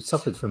people who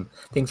suffered from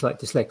things like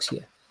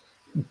dyslexia,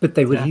 but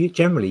they were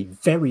generally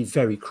very,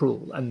 very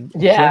cruel and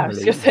I was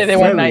going to say they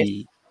weren't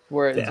nice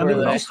words.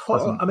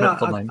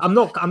 I'm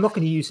not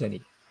going to use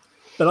any,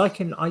 but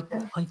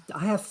I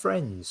have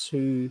friends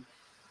who,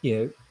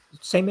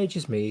 same age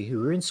as me, who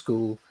were in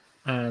school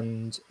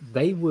and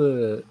they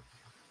were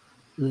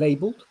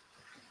labeled,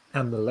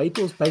 and the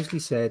labels basically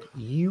said,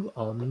 you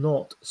are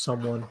not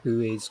someone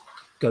who is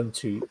going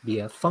to be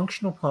a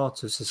functional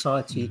part of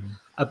society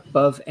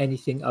above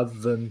anything other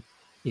than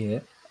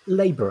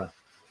labourer,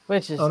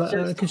 which is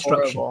just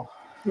construction. Horrible.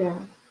 Yeah.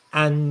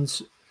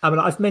 And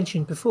I've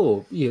mentioned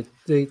before, the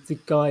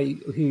guy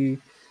who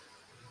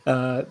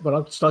when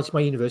I started my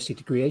university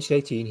degree, age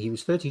 18, he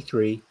was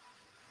 33,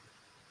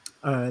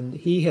 and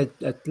he had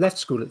left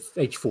school at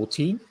age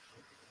 14.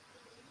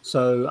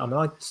 So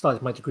I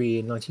started my degree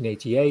in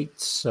 1988,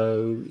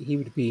 so he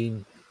would have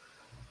been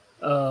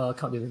I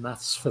can't do the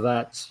maths for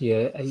that.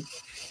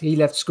 He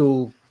left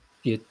school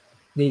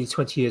nearly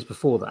 20 years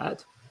before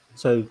that.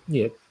 So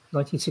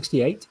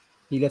 1968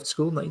 he left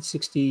school.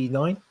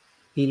 1969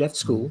 he left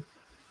school,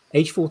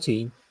 age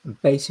 14,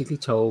 and basically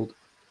told,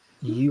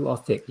 you are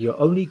thick. You're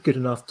only good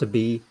enough to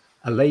be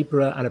a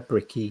labourer and a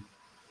brickie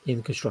in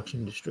the construction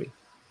industry.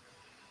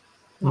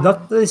 Wow.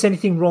 Not that there's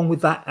anything wrong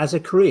with that as a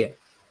career,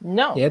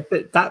 No. Yeah,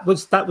 but that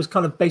was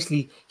kind of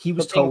basically he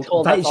was But being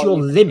told that that's is all your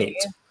you can limit.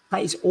 do.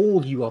 That is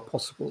all you are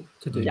possible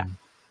to do. Yeah.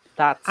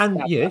 That's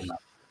yeah, messed up.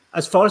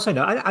 as far as I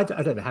know, I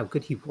don't know how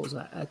good he was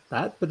at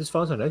that, but as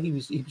far as I know, he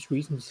was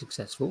reasonably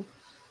successful.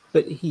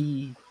 But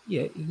he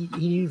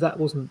knew that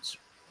wasn't.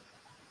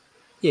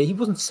 Yeah, he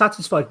wasn't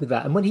satisfied with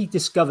that, and when he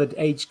discovered,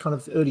 age kind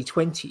of early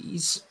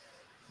 20s,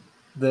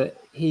 that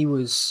he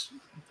was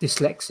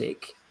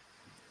dyslexic,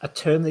 a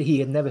term that he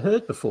had never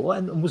heard before,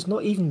 and was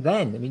not even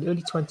then. I mean,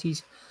 early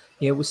 20s.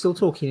 We're still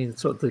talking in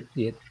sort of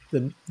the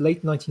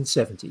late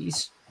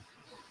 1970s.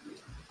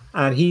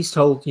 And he's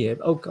told,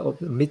 mid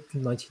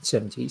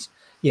 1970s,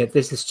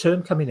 there's this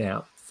term coming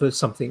out for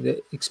something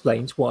that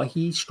explains why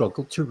he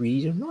struggled to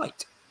read and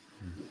write.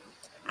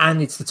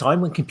 And it's the time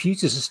when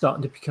computers are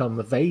starting to become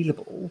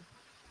available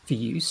for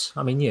use.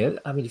 I mean,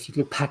 if you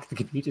look back at the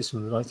computers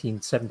from the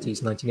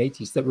 1970s,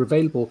 1980s that were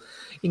available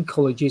in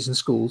colleges and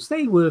schools,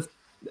 they were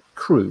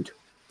crude,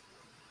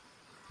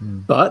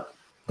 but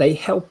they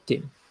helped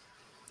him.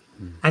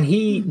 And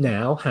he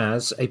now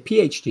has a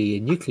PhD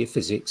in nuclear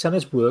physics and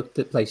has worked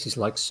at places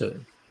like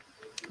CERN.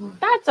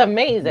 That's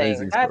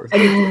amazing.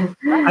 And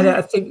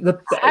I think that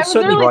I was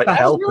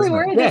really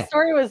worried this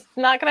story was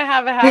not going to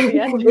have a happy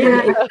ending.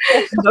 In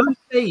those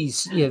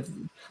days,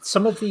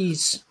 some of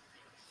these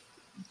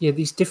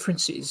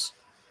differences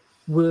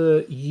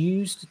were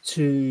used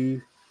to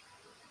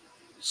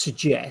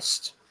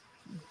suggest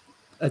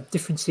a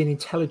difference in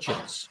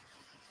intelligence,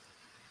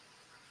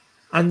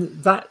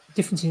 and that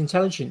difference in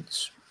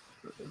intelligence,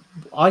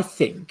 I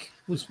think,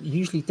 was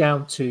usually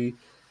down to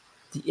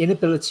the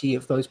inability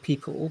of those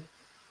people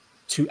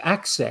to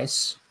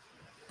access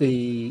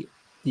the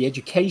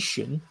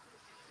education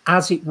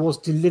as it was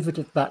delivered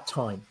at that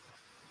time.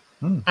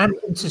 And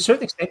to a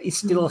certain extent, it's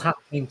still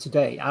happening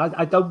today.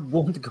 I don't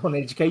want to go on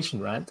an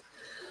education rant,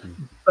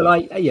 but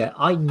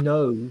I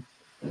know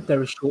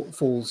there are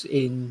shortfalls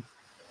in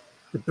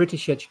the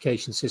British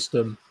education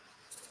system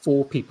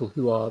for people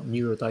who are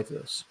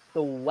neurodiverse.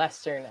 The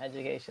Western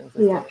education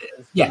system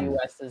is the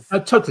US is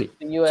totally.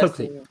 The US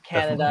totally. and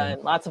Canada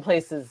and lots of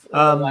places in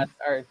the West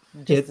are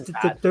just as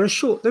bad. There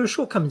are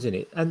shortcomings in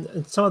it,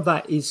 and some of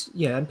that is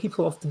and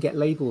people often get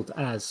labelled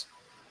as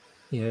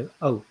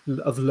of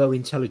low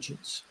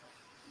intelligence.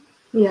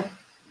 Yeah,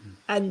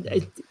 and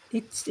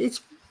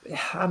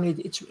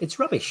it's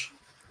rubbish.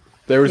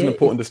 There is an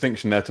important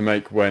distinction there to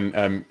make when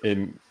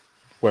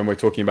we're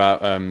talking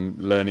about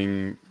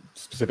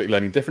specific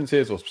learning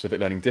differences or specific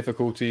learning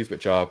difficulties,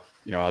 which are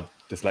our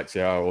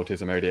dyslexia,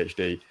 autism,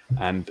 ADHD,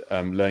 and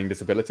learning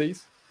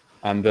disabilities,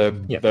 and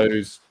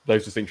those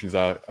distinctions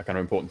are kind of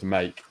important to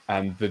make.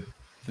 And the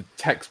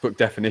textbook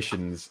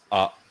definitions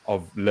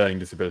of learning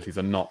disabilities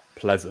are not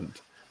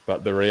pleasant,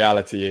 but the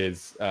reality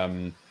is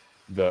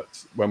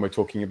that when we're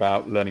talking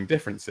about learning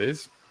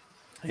differences,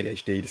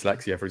 ADHD,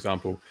 dyslexia, for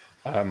example,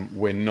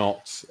 we're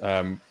not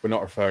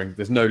referring.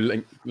 There's no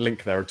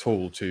link there at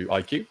all to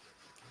IQ,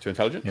 to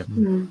intelligence.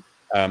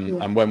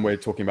 And when we're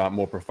talking about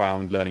more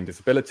profound learning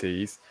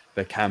disabilities,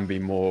 there can be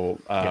more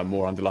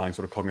underlying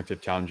sort of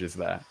cognitive challenges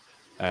there,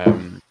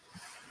 and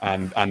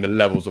the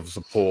levels of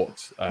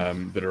support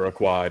that are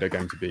required are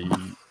going to be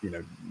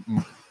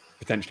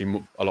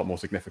potentially a lot more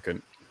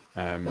significant.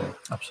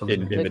 Absolutely.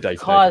 In the day-to-day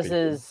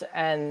causes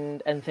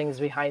and things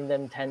behind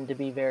them tend to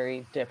be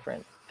very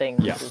different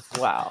things as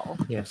well.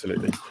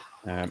 Absolutely.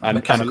 And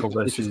mechanical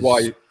versus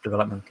why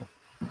developmental.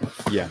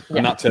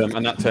 And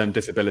that term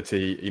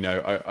disability,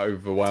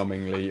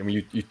 overwhelmingly. I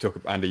mean, you talk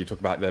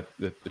about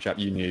the chap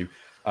you knew.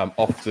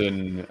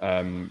 Often,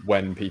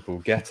 when people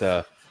get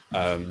a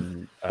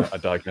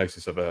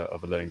diagnosis of a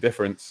learning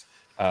difference,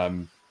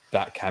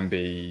 that can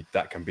be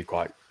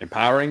quite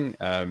empowering.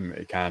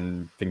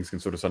 Things can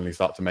sort of suddenly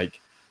start to make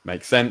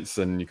sense,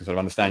 and you can sort of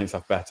understand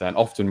yourself better. And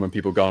often, when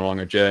people go along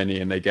a journey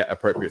and they get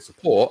appropriate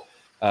support,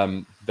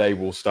 they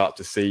will start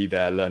to see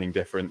their learning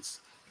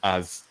difference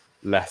as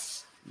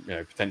less.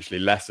 Potentially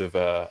less of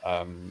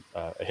a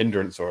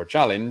hindrance or a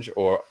challenge,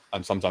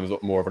 and sometimes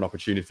more of an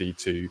opportunity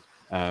to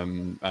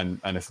and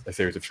a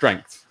series of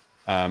strengths.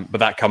 But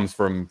that comes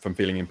from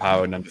feeling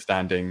empowered and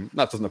understanding.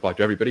 That doesn't apply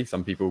to everybody.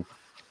 Some people,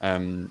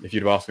 if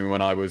you'd have asked me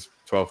when I was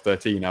 12,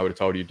 13, I would have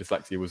told you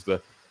dyslexia was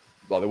the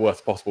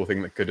worst possible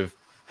thing that could have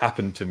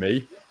happened to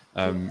me.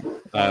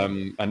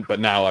 But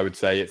now I would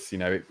say it's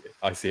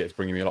I see it's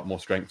bringing me a lot more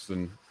strengths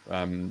than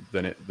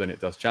it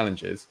does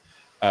challenges.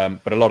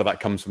 But a lot of that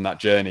comes from that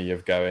journey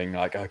of going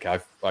like, okay,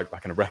 I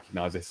kind of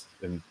recognize this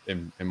in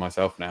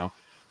myself now.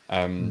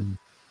 And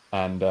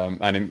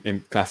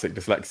in classic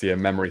dyslexia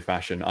memory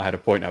fashion, I had a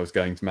point I was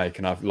going to make,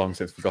 and I've long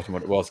since forgotten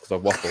what it was because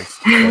I've waffled.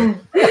 So,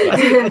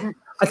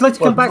 I'd like to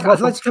come back.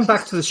 I'd like to come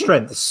back to the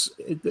strengths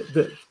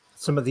that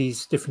some of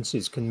these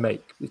differences can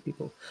make with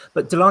people.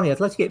 But Dilani, I'd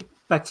like to get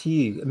back to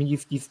you. I mean,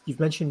 you've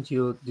mentioned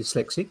you're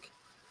dyslexic,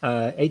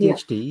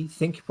 ADHD,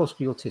 think you're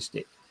possibly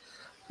autistic,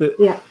 but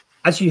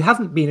as you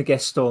haven't been a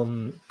guest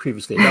on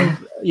previously,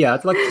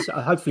 I'd like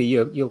to. Hopefully,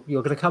 you're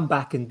going to come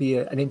back and be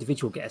an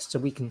individual guest, so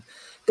we can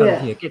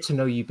kind of get to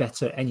know you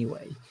better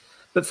anyway.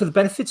 But for the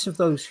benefits of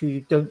those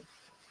who don't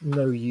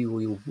know you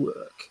or your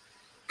work,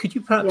 could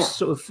you perhaps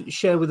sort of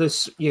share with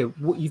us,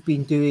 what you've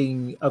been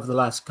doing over the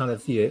last kind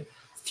of few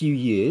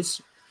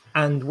years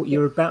and what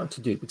you're about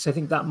to do? Because I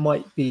think that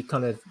might be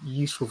kind of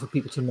useful for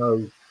people to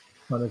know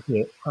kind of,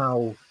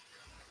 how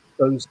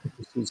those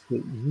differences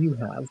that you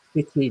have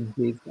fit in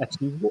with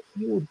actually what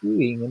you're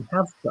doing and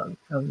have done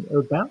and are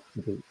about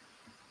to do.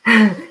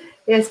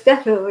 Yes,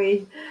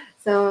 definitely.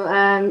 So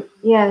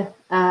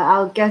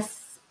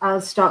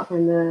I'll start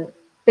from the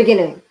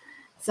beginning.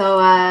 So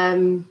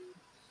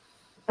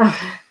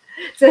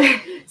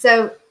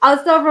so I'll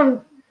start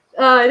from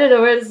I don't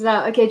know where to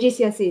start. Okay,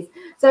 GCSEs.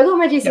 So I got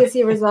my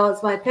GCSE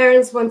results. My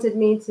parents wanted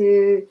me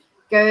to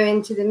go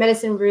into the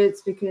medicine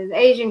routes because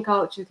Asian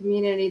culture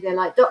community, they're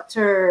like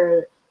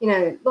doctor,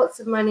 lots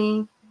of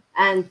money,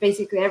 and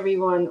basically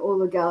everyone, all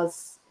the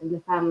girls in the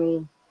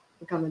family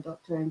become a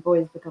doctor and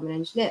boys become an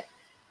engineer.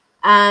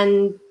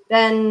 And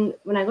then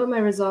when I got my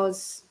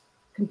results,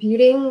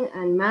 computing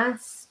and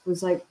maths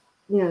was like,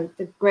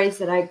 the grades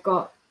that I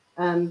got,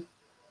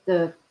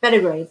 the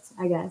better grades,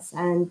 I guess.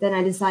 And then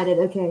I decided,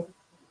 okay,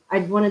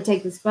 I'd want to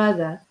take this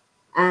further.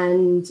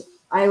 And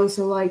I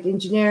also liked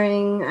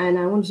engineering and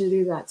I wanted to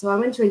do that. So I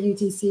went to a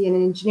UTC, an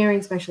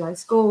engineering specialized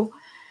school.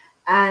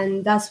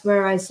 And that's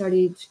where I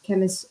studied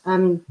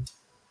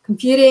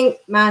computing,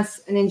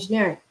 maths, and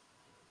engineering.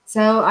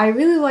 So I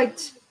really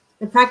liked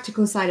the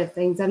practical side of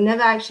things. I've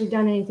never actually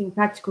done anything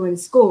practical in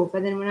school,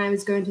 but then when I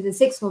was going to the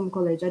sixth form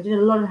college, I did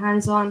a lot of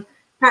hands-on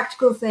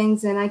practical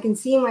things, and I can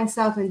see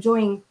myself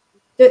enjoying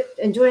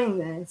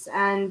this.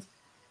 And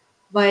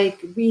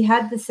like we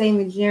had the same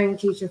engineering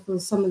teacher for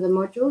some of the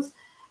modules,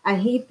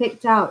 and he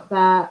picked out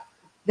that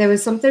there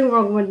was something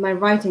wrong with my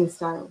writing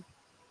style,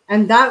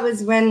 and that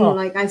was when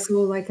like I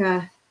saw like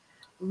a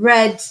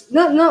red,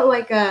 not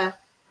like a.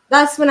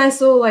 That's when I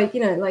saw like,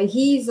 like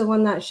he's the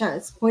one that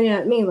pointed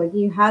at me, like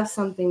you have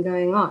something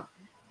going on.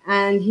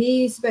 And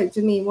he spoke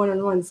to me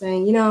one-on-one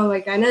saying,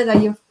 like, I know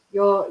that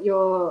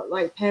your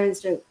like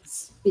parents don't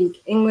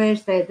speak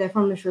English. They're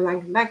from the Sri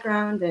Lankan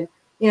background. And,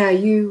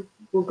 you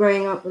were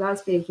growing up without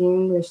speaking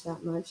English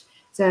that much.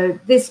 So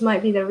this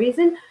might be the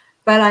reason.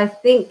 But I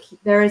think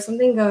there is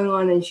something going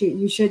on and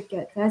you should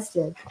get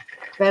tested.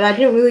 But I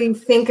didn't really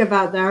think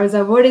about that. I was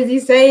like, what is he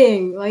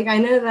saying? Like, I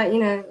know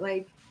that,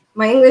 like,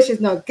 my English is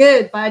not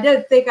good, but I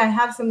don't think I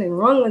have something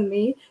wrong with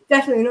me.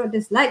 Definitely not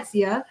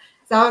dyslexia.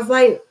 So I was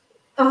like,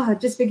 oh,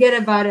 just forget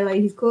about it.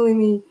 Like he's calling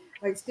me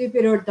like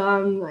stupid or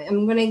dumb. Like,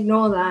 I'm going to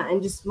ignore that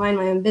and just mind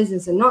my own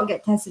business and not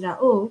get tested at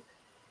all.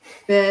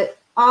 But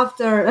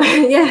after,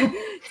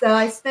 so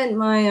I spent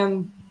my,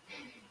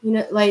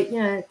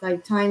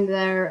 time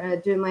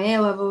there doing my A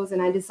levels,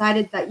 and I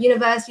decided that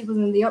university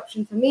wasn't the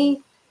option for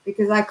me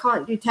because I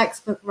can't do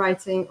textbook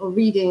writing or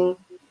reading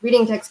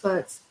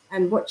textbooks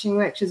and watching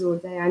lectures all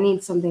day. I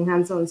need something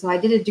hands-on. So I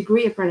did a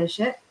degree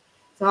apprenticeship.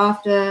 So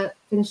after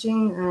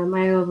finishing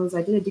my A levels,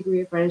 I did a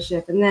degree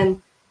apprenticeship. And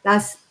then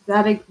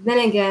then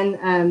again,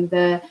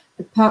 the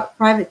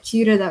private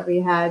tutor that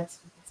we had,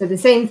 so the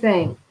same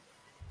thing.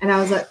 And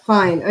I was like,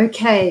 fine,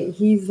 okay.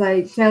 He's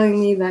like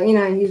telling me that,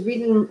 he's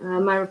reading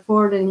my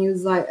report and he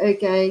was like,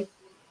 okay,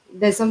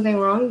 there's something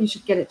wrong. You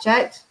should get it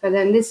checked. But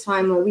then this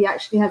time we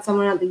actually had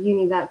someone at the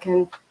uni that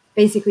can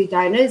basically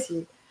diagnose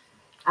you.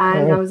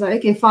 And I was like,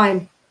 okay,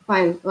 fine.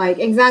 Like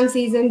exam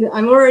season,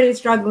 I'm already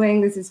struggling.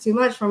 This is too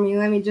much for me.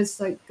 Let me just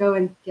like go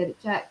and get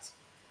it checked.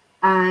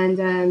 And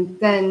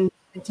then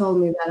they told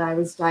me that I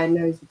was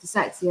diagnosed with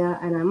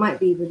dyslexia and I might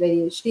be with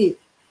ADHD.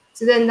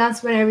 So then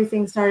that's when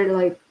everything started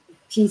like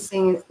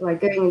piecing,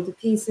 like going into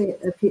piecing,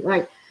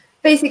 like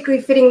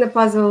basically fitting the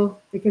puzzle,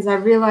 because I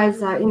realized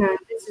that,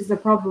 this is the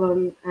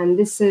problem and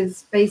this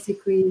is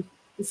basically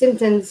the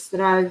symptoms that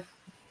I've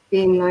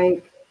been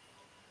like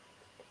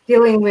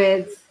dealing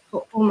with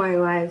for all my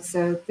life.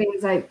 So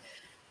things like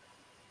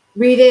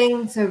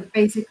reading. So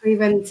basically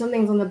when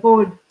something's on the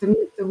board, the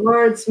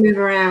words move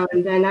around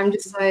and I'm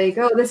just like,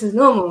 oh, this is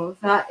normal.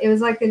 So it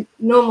was like a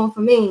normal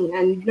for me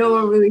and no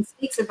one really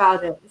speaks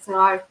about it. So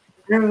I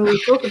don't really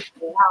talk about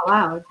it out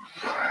loud.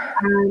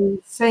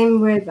 And same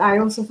with, I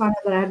also found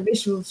out that I had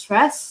visual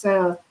stress.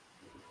 So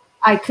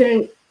I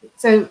couldn't,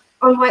 so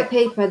on white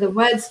paper, the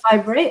words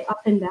vibrate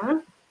up and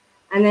down.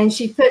 And then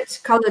she put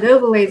colored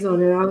overlays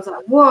on it. And I was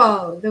like,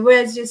 whoa, the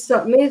words just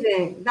stopped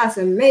moving. That's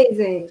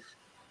amazing.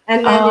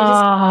 And then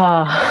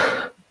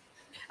I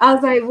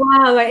was like,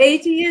 wow, like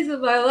 80 years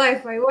of my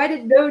life, like why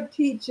did no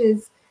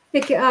teachers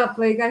pick it up?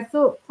 Like I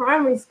thought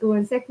primary school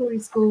and secondary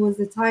school was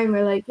the time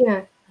where like,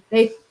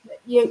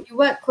 you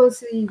work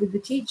closely with the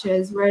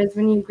teachers, whereas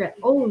when you get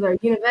older,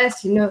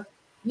 university,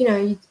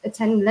 you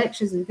attend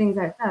lectures and things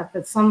like that,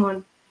 but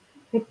someone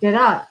picked it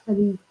up.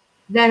 And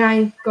then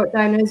I got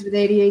diagnosed with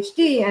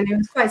ADHD and it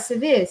was quite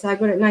severe. So I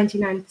got it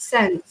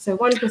 99%. So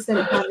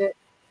 1% have it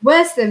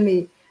worse than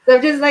me. So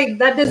I'm just like,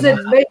 that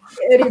doesn't make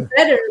it any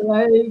better.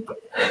 Like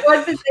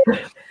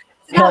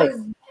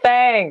 1%.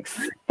 Thanks.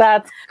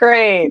 That's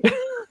great.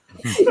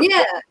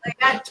 Yeah, like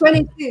at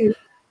 22,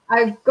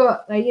 I've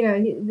got like,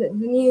 the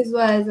news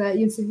was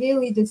you're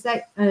severely you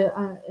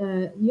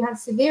have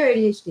severe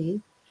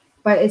ADHD,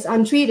 but it's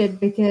untreated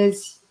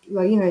because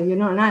well, you know,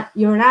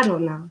 you're an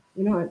adult now.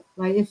 You know,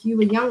 like if you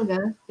were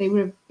younger, they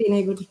would have been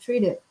able to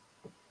treat it,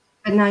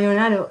 but now you're an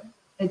adult.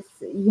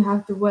 You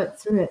have to work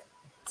through it.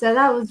 So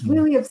that was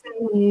really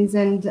upsetting news,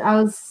 and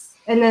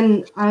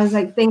then I was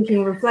like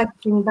thinking,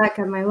 reflecting back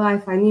at my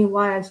life. I knew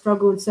why I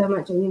struggled so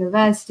much at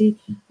university,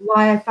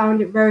 why I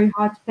found it very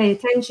hard to pay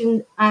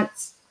attention at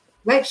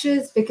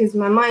lectures, because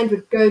my mind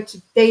would go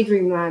to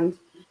daydream land.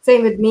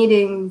 Same with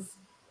meetings.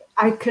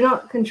 I could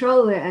not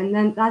control it. And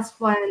then that's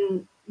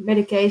when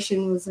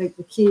medication was like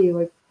the key,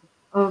 like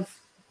of,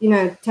 you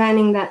know,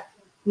 turning that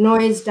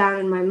noise down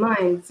in my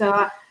mind.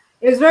 So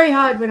it was very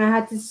hard when I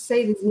had to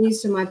say this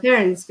news to my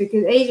parents,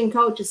 because Asian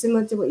culture,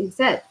 similar to what you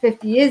said,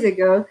 50 years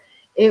ago,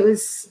 it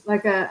was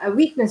like a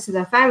weakness to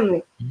their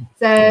family.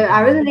 So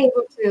I wasn't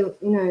able to,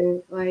 you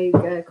know,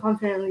 like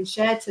confidently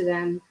share to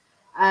them.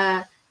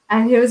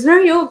 And it was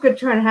very awkward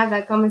trying to have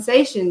that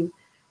conversation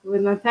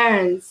with my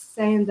parents,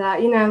 saying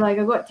that, you know, like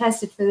I got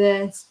tested for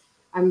this.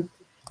 I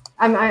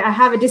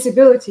have a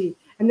disability.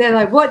 And they're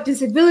like, what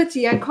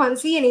disability? I can't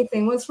see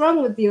anything. What's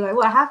wrong with you? Like,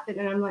 what happened?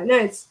 And I'm like, no,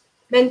 it's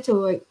mental.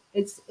 Like,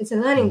 it's a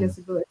learning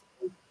disability.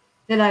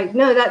 They're like,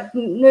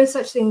 no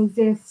such thing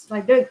exists.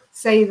 Like, don't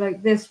say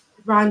like this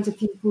around to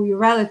people, your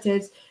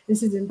relatives.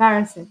 This is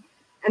embarrassing.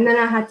 And then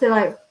I had to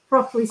like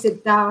properly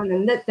sit down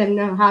and let them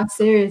know how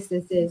serious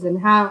this is,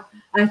 and how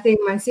I think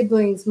my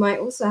siblings might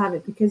also have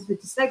it, because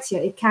with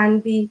dyslexia, it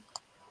can be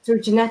through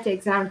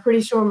genetics. And I'm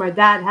pretty sure my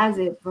dad has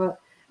it, but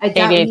I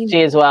doubt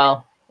ADHD as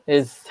well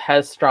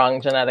has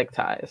strong genetic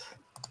ties.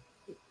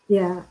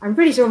 Yeah, I'm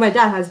pretty sure my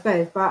dad has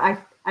both, but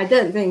I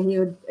don't think he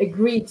would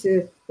agree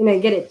to, you know,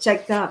 get it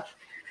checked up.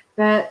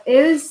 But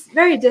it was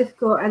very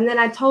difficult. And then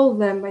I told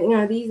them, like, you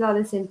know, these are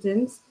the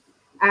symptoms.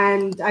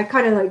 And I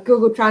kind of like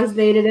Google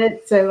translated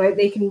it so like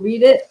they can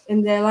read it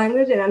in their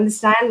language and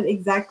understand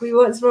exactly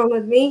what's wrong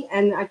with me.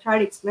 And I tried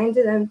to explain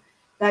to them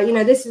that, you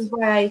know, this is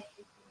why I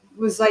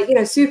was like, you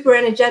know, super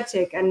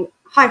energetic and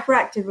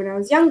hyperactive when I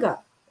was younger.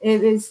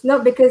 It is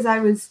not because I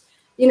was,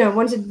 you know,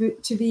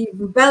 wanted to be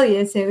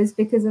rebellious. It was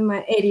because of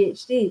my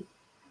ADHD.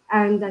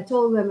 And I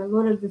told them a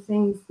lot of the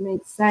things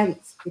make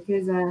sense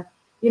because,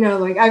 you know,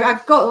 like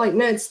I've got like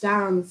notes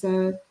down.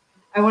 So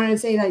I wanted to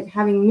say like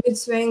having mood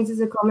swings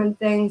is a common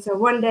thing. So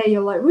one day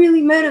you're like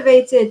really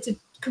motivated to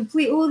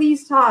complete all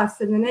these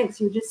tasks, and the next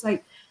you're just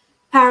like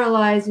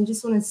paralyzed and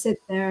just want to sit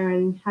there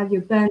and have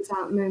your burnt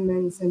out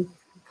moments and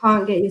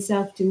can't get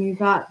yourself to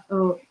move up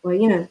or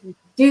you know,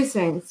 do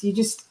things. You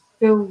just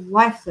feel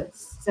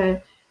lifeless.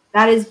 So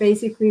that is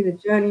basically the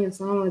journey of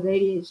someone with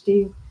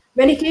ADHD.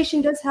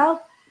 Medication does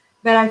help,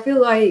 but I feel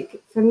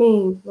like for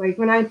me, like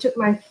when I took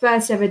my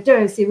first ever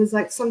dose, it was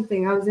like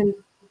something I was in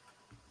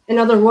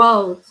another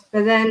world.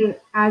 But then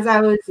as I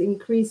was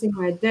increasing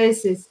my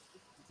doses,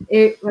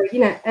 it like, you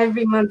know,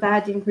 every month I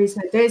had to increase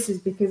my doses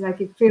because I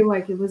could feel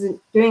like it wasn't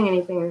doing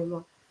anything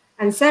anymore.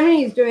 And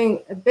 70 is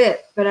doing a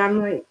bit, but I'm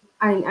like,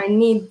 I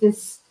need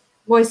this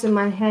voice in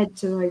my head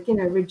to like, you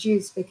know,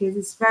 reduce, because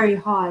it's very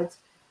hard.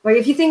 Like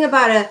if you think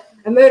about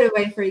a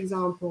motorway, for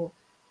example,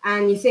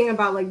 and you think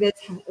about like there's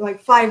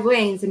like 5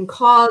 lanes and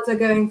cars are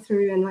going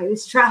through and like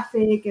this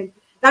traffic, and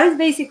that is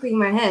basically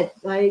my head.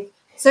 Like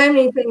so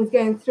many things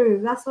going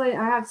through. That's why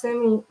I have so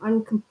many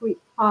incomplete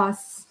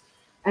tasks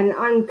and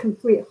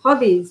incomplete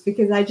hobbies,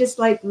 because I just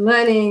like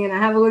learning and I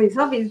have all these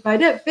hobbies, but I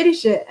don't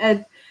finish it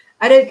and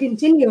I don't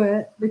continue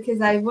it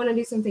because I want to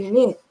do something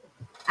new.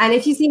 And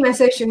if you see my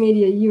social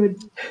media, you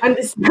would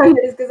understand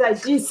this, because I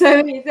do so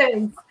many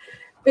things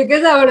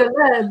because I want to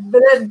learn.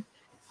 But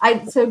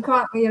then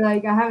currently,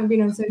 like, I haven't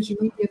been on social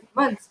media for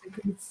months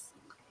because,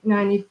 you know,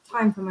 I need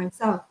time for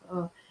myself.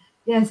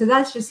 Yeah, so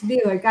that's just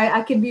me. Like,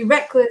 I can be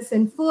reckless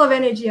and full of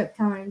energy at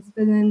times,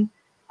 but then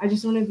I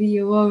just want to be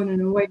alone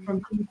and away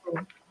from people.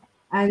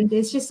 And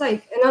it's just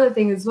like another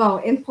thing as well,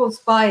 impulse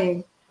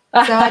buying.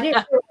 So I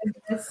didn't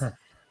realize this,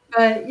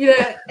 but, you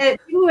know,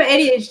 people with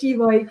ADHD,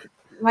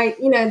 like,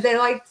 you know, they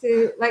like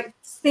to, like,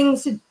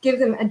 things to give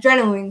them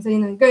adrenaline. So, you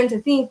know, going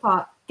to theme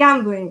park,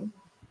 gambling,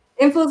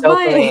 impulse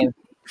buying.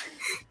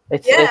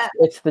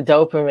 It's the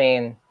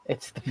dopamine.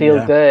 It's the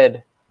feel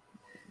good,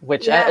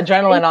 which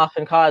adrenaline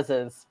often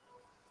causes.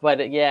 But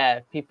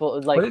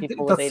people like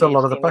people with ADHD. That's a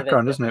lot of the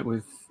background, isn't it?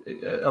 With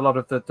a lot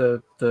of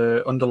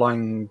the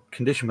underlying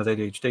condition with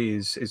ADHD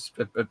is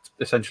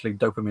essentially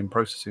dopamine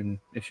processing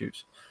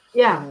issues.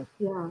 Yeah.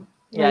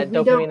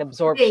 Dopamine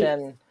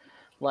absorption,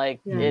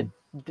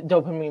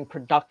 dopamine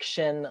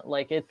production.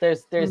 Like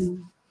there's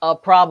a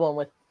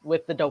problem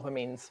with the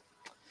dopamines.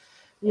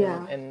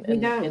 In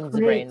the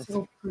brains.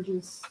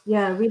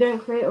 We don't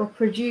create or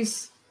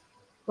produce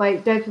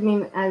like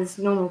dopamine as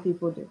normal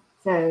people do.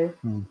 So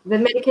the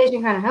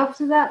medication kind of helps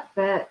with that,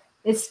 but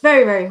it's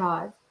very, very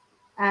hard.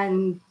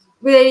 And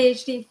with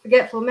ADHD,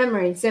 forgetful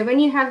memory. So when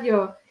you have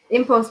your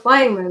impulse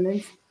buying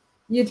moments,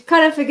 you'd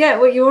kind of forget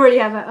what you already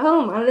have at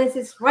home, unless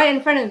it's right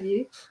in front of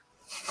you.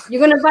 You're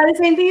going to buy the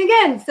same thing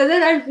again. So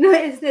then I've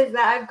noticed that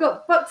I've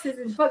got boxes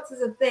and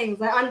boxes of things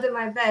like under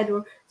my bed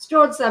or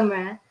stored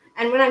somewhere.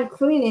 And when I'm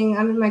cleaning,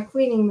 I'm in my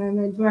cleaning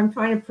moment where I'm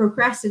trying to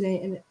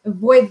procrastinate and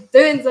avoid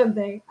doing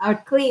something. I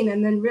would clean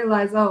and then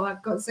realize, oh,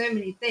 I've got so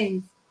many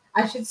things.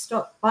 I should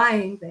stop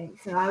buying things.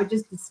 So I would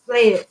just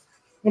display it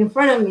in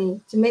front of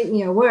me to make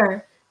me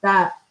aware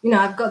that,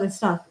 I've got this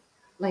stuff.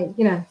 Like,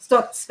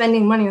 stop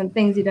spending money on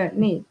things you don't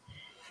need.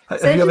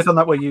 Have you ever done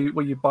that where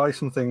you buy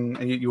something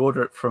and you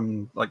order it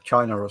from like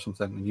China or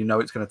something, and you know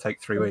it's going to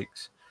take 3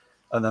 weeks,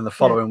 and then the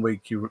following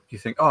week you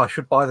think, oh, I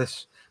should buy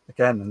this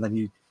again, and then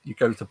you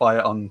go to buy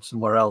it on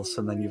somewhere else,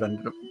 and then you've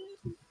ended up.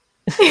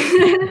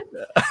 Yeah,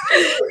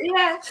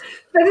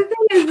 but the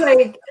thing is,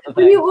 like,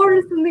 when you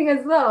order something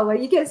as well, like,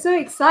 you get so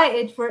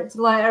excited for it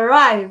to like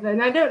arrive,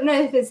 and I don't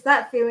know if it's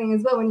that feeling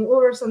as well when you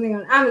order something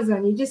on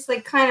Amazon. You just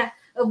like kind of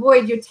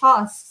avoid your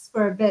tasks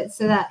for a bit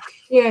so that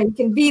you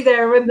can be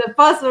there when the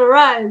parcel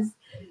arrives.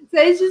 So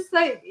it's just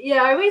like,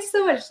 I waste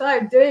so much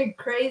time doing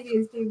crazy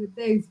and stupid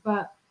things,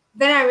 but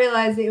then I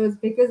realized it was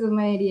because of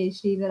my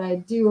ADHD that I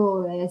do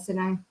all this,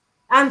 and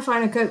I'm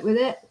trying to cope with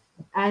it.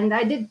 And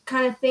I did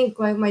kind of think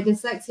like my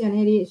dyslexia and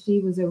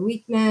ADHD was a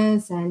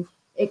weakness, and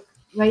it,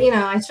 like,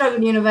 I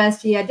struggled in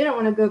university. I didn't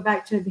want to go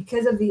back to it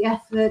because of the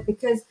effort,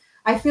 because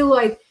I feel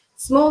like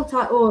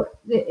for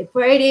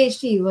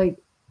ADHD, like,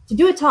 to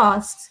do a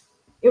task,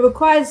 it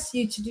requires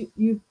you to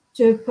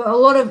put a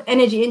lot of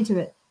energy into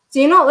it. So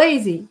you're not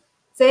lazy.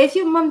 So if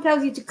your mom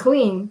tells you to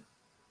clean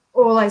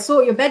or like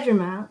sort your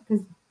bedroom out,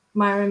 because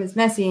my room is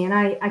messy, and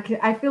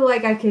I feel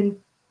like I can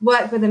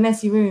work with a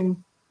messy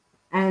room,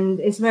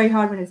 and it's very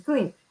hard when it's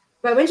clean.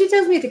 But when she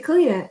tells me to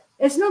clean it,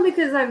 it's not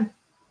because I'm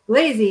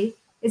lazy.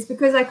 It's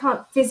because I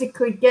can't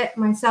physically get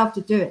myself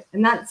to do it.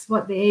 And that's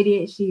what the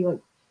ADHD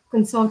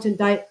consultant,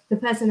 the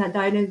person that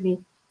diagnosed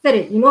me, said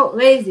it. You're not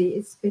lazy.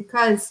 It's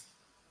because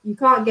you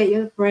can't get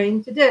your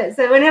brain to do it.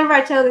 So whenever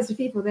I tell this to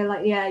people, they're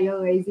like, yeah, you're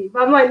lazy.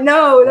 But I'm like,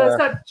 no, that's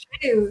not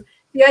true.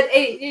 If you had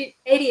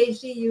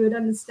ADHD, you would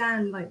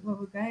understand like what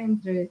we're going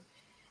through.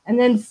 And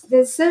then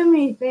there's so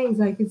many things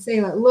I could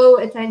say, like low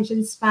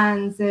attention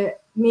spans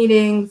at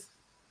meetings,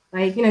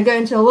 like,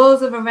 going to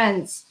loads of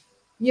events.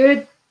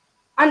 You'll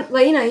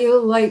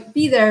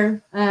be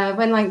there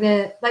when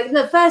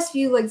the first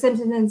few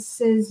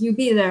sentences you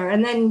be there,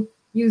 and then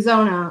you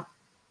zone out.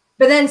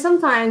 But then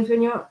sometimes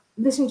when you're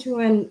listening to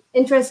an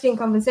interesting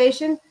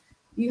conversation,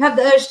 you have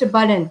the urge to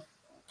butt in.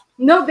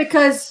 Not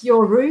because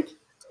you're rude,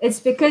 it's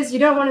because you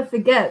don't want to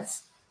forget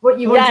what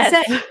you want to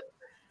say.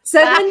 So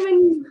then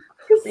when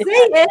you say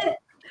it,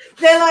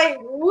 they're like,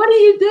 what are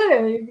you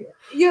doing?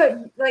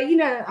 You're like,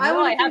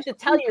 I have to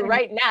tell you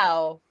right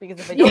now, because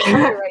if I don't tell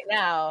you right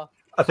now,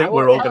 I think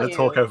we're all going to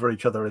talk over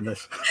each other in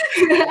this.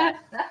 Yeah,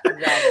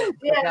 exactly.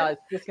 Yeah. No,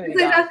 it's just going to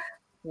be gone.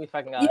 We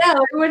fucking got it.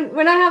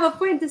 When I have a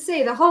point to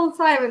say, the whole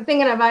time I'm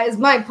thinking about is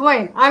my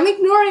point. I'm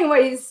ignoring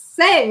what he's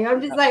saying.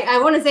 I'm just like, I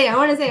want to say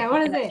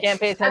it. Can't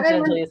pay attention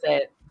until you say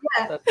it.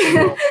 Yeah.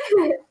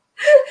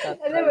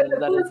 And then when the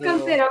pause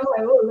comes in, I'm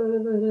like,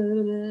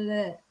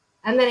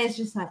 and then it's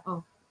just like,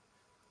 oh,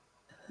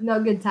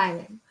 not good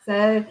timing.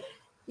 So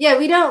yeah,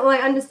 we don't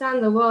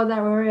understand the world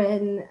that we're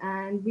in,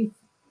 and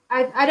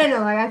I don't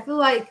know, I feel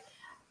like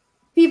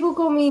people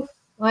call me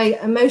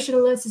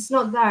emotionless. It's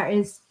not that.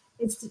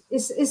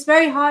 It's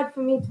very hard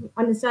for me to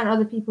understand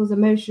other people's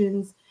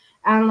emotions,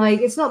 and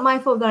it's not my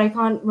fault that I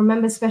can't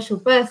remember special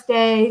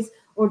birthdays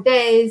or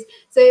days.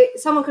 So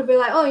someone could be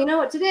like, oh, you know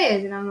what today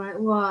is, and I'm like,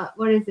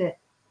 what is it?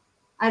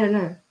 I don't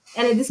know.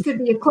 And this could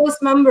be a close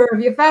member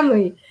of your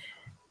family,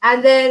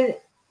 and then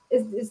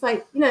it's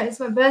like, it's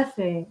my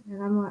birthday,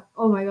 and I'm like,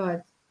 oh my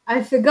god,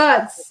 I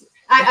forgot.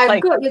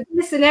 I've got your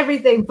list and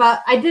everything,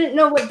 but I didn't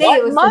know what day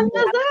it was. What month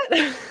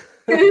is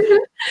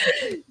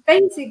it?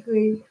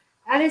 Basically.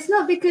 And it's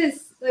not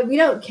because we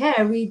don't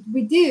care. We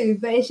do,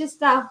 but it's just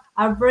that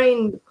our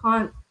brain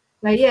can't.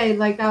 Our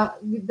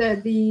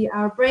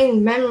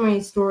brain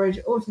memory storage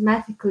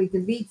automatically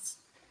deletes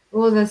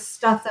all the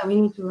stuff that we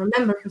need to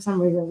remember for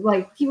some reason.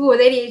 Like people with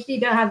ADHD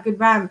don't have good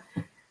RAM.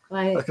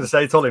 I was gonna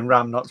say it's all in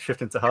RAM, not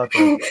shifting to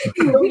hardware.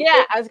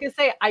 Yeah, I was gonna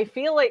say I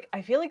feel like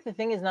the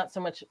thing is not so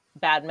much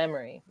bad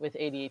memory with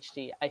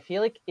ADHD. I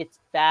feel like it's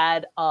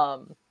bad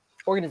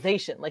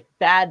organization, like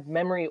bad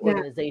memory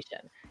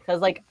organization.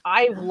 Because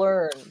I've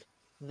learned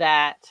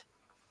that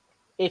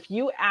if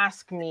you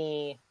ask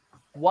me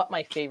what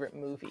my favorite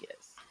movie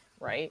is,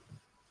 right?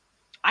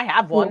 I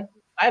have one.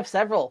 I have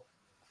several.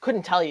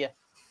 Couldn't tell you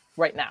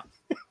right now.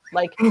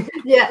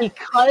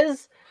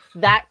 Because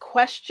that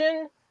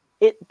question,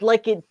 it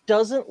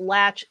doesn't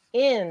latch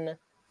in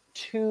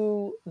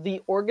to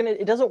the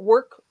it doesn't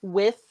work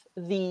with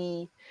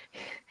the.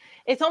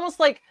 It's almost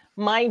like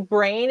my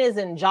brain is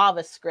in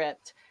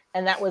JavaScript,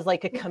 and that was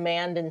like a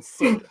command in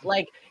C.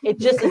 It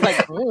just is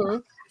like,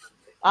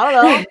 I don't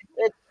know.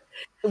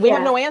 We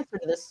have no answer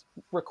to this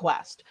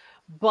request.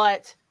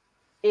 But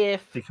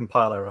if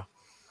decompile error,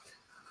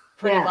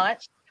 pretty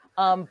much.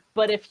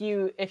 But if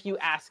you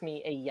ask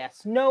me a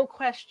yes/no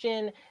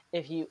question,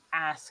 if you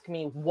ask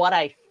me what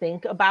I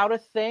think about a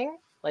thing,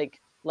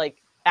 like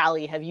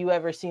Allie, have you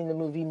ever seen the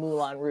movie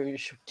Moulin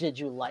Rouge? Did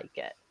you like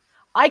it?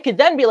 I could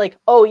then be like,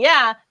 oh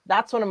yeah,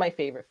 that's one of my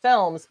favorite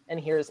films, and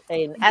here's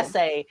an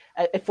essay,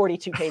 a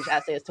 42-page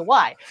essay as to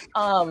why.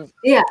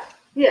 Yeah.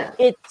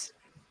 It's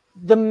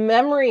the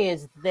memory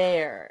is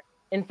there.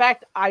 In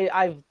fact,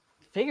 I've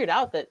figured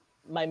out that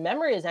my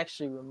memory is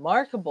actually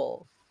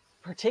remarkable,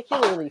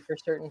 particularly for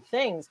certain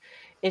things.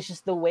 It's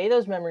just the way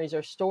those memories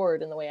are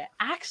stored and the way I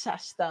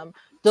access them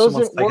doesn't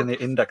Someone's taken work.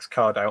 the index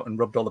card out and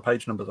rubbed all the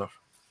page numbers off.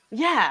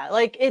 Yeah,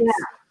 like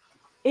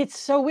it's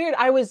so weird.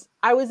 I was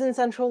in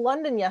central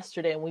London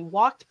yesterday and we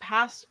walked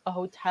past a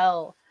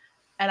hotel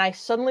and I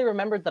suddenly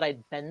remembered that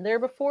I'd been there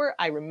before.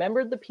 I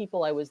remembered the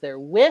people I was there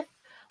with.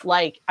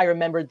 Like, I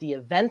remembered the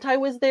event I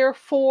was there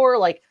for.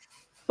 Like,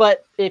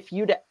 but if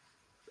you'd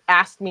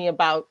asked me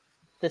about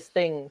this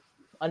thing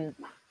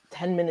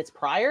 10 minutes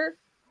prior,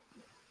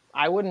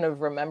 I wouldn't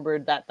have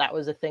remembered that that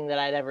was a thing that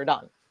I'd ever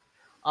done.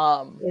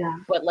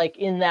 But like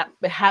in that,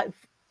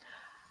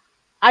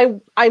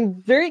 I'm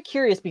very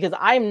curious because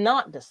I'm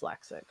not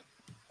dyslexic.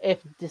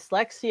 If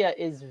dyslexia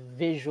is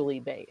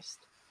visually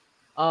based,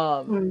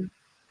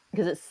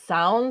 because it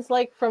sounds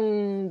like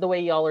from the way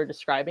y'all are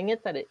describing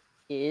it that it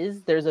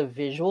is. There's a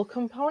visual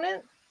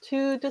component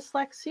to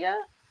dyslexia.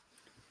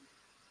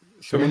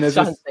 So I mean, there's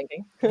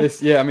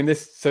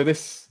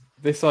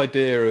this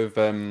idea of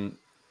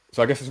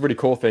so I guess it's a really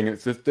core thing.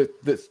 It's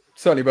that's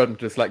certainly relevant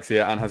to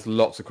dyslexia and has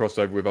lots of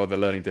crossover with other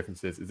learning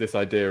differences. Is this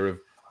idea of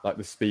like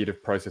the speed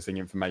of processing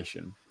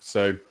information?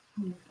 So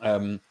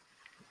so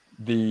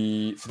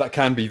that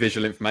can be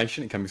visual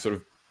information. It can be sort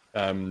of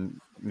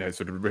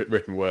sort of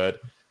written word.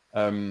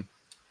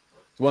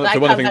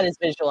 That is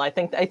visual. I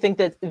think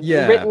that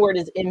written word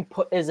is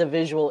input, is a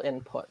visual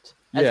input.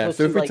 So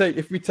if we take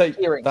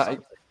that,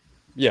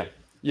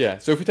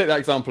 so if we take that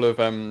example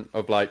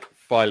of like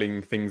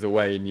filing things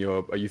away in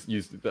your, I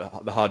use the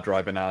hard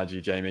drive analogy,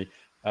 Jamie.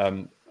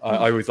 I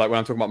always like when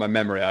I'm talking about my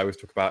memory, I always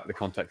talk about the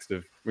context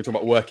of we're talking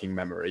about working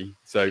memory.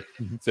 So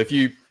if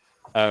you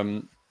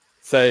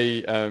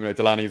say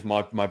Dilani is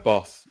my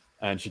boss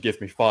and she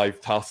gives me 5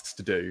 tasks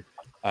to do.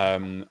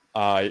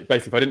 I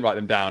basically, if I didn't write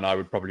them down, I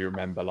would probably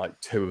remember like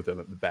 2 of them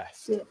at the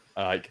best.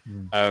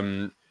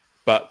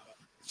 But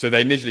so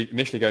they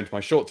initially go into my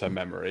short-term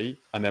memory,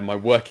 and then my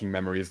working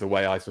memory is the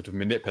way I sort of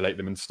manipulate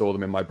them and store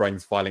them in my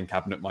brain's filing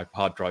cabinet, my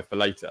hard drive for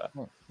later.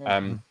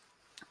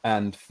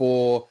 And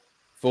for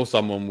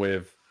someone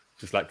with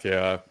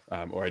dyslexia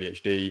or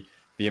ADHD,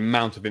 the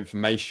amount of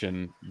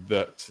information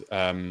that,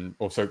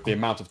 also the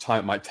amount of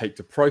time it might take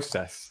to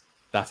process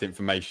that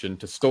information,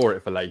 to store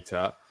it for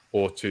later,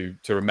 or to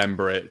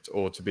remember it,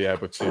 or to be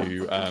able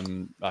to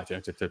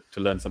to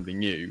learn something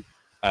new,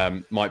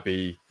 might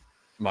be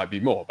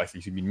more.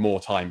 Basically, you need more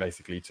time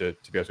basically to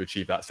be able to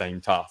achieve that same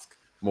task,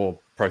 more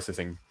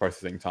processing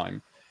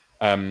time.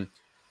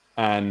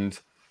 And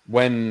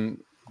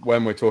when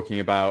we're talking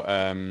about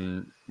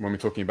kind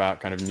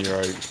of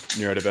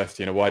neurodiversity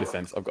in a wider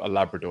sense, I've got a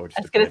Labrador.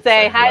 I was going to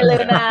say hi,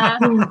 Luna.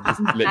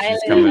 Hi,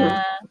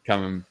 Luna.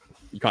 Come.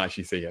 You can't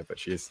actually see her, but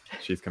she's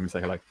coming to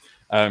say hello.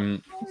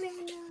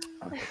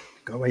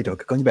 Go away,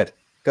 dog. Go in your bed.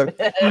 Go.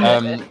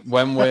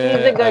 When we're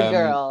She's a good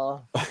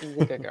girl. She's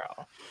a good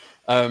girl.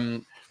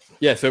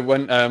 So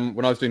when I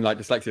was doing like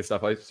dyslexia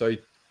stuff,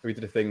 we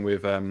did a thing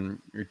with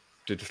we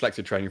did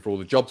dyslexia training for all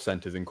the job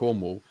centres in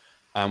Cornwall,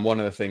 and one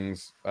of the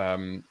things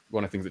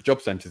that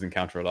job centres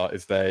encounter a lot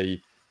is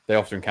they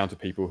often encounter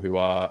people who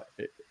are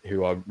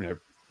maybe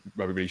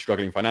really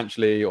struggling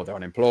financially, or they're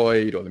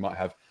unemployed, or they might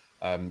have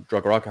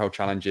drug or alcohol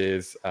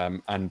challenges,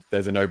 and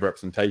there's an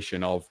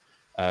overrepresentation of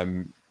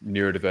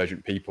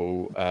neurodivergent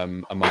people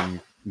among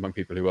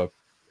people who are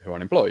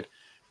unemployed.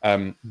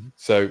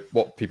 So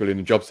what people in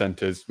the job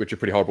centres, which are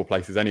pretty horrible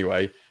places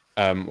anyway,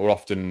 will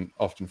often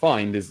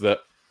find is that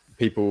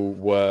people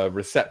were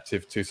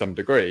receptive to some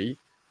degree,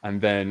 and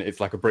then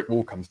it's like a brick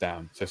wall comes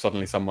down. So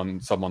suddenly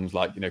someone's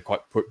like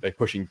they're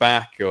pushing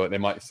back, or they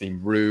might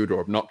seem rude or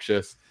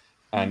obnoxious,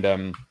 and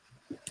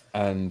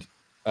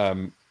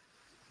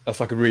that's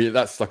like a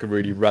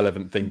really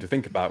relevant thing to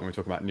think about when we're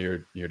talking about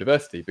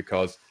neurodiversity,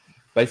 because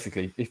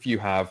basically if you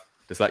have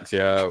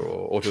dyslexia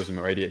or autism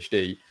or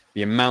ADHD,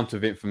 the amount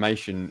of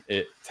information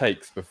it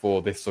takes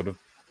before this sort of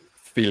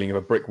feeling of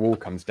a brick wall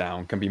comes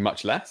down can be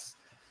much less.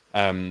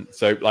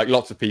 So like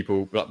lots of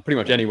people, pretty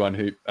much anyone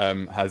who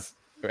has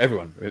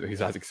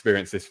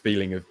experienced this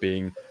feeling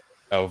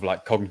of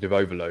like cognitive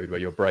overload, where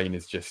your brain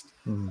is just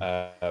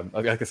I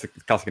guess the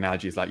classic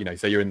analogy is like,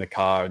 so you're in the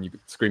car and you've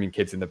got screaming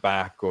kids in the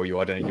back, or you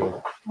had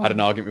an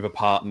argument with a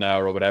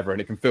partner or whatever, and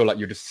it can feel like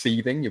you're just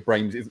seething, your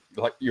brain is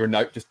like you're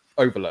just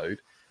overload.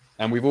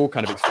 And we've all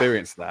kind of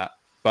experienced that,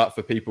 but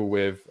for people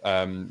with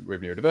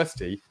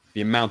neurodiversity,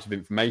 the amount of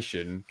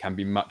information can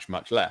be much,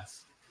 much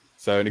less.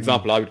 So an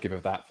example I would give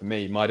of that, for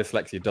me, my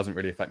dyslexia doesn't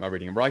really affect my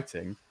reading and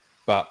writing,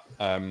 but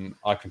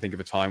I can think of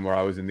a time where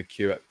I was in the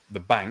queue at the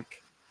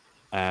bank,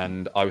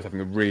 and I was having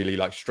a really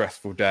like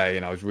stressful day,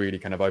 and I was really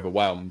kind of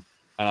overwhelmed.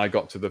 And I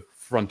got to the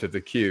front of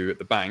the queue at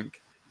the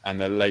bank, and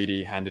the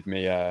lady handed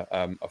me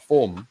a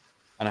form,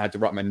 and I had to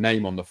write my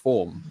name on the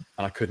form,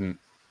 and I couldn't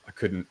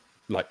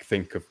like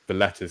think of the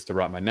letters to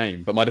write my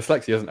name. But my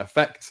dyslexia doesn't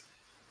affect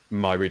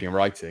my reading and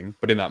writing.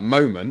 But in that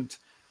moment,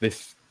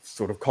 this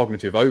sort of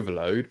cognitive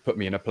overload put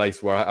me in a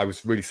place where I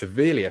was really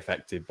severely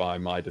affected by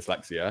my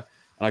dyslexia,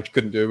 and I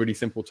couldn't do a really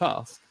simple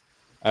task.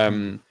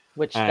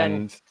 Which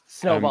then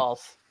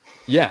snowballs.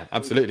 Yeah,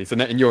 absolutely. So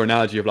in your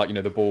analogy of like, you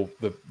know, the ball,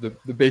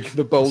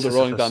 the boulder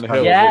rolling down the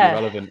hill is Yeah. really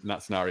relevant in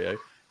that scenario.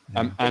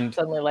 And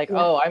Suddenly like,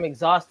 oh, I'm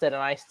exhausted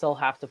and I still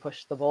have to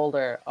push the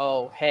boulder.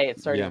 Oh, hey,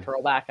 it's starting to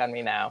roll back on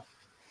me now.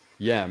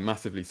 Yeah,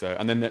 massively so.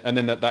 And then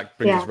that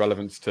brings us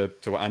relevance to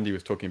what Andy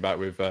was talking about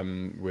with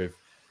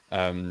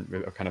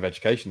kind of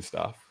education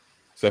stuff.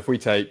 So if we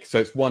take, so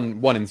it's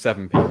one in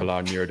 7 people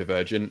are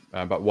neurodivergent,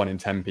 but 1 in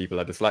 10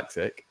 people are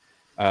dyslexic.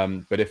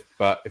 But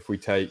if we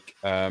take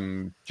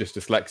just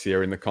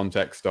dyslexia in the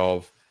context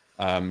of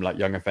like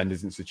young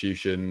offenders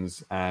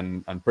institutions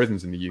and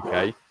prisons in the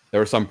UK,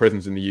 there are some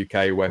prisons in the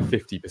UK where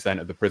 50%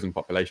 of the prison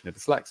population are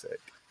dyslexic.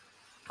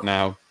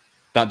 Now,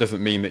 that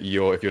doesn't mean that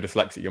if you're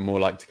dyslexic, you're more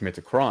likely to commit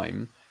a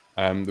crime.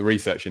 The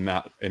research in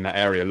that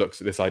area looks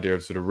at this idea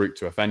of sort of route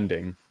to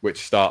offending,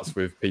 which starts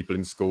with people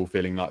in school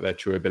feeling like their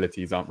true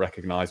abilities aren't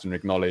recognised and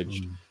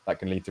acknowledged. That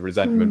can lead to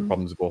resentment,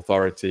 problems of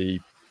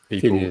authority,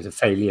 feeling as a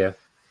failure.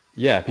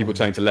 Yeah, people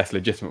turning to less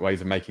legitimate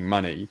ways of making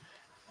money,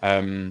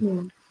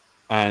 and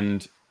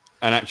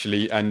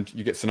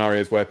you get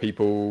scenarios where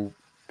people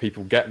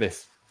get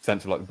this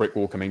sense of like the brick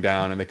wall coming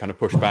down, and they kind of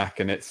push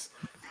back, and it's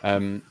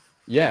so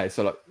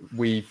like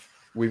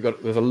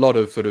there's a lot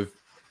of sort of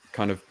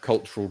kind of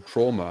cultural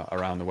trauma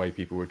around the way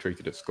people were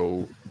treated at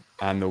school,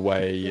 and the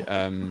way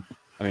I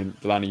mean,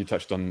 Dilani, you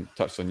touched on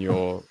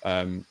your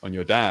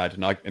dad,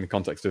 and in the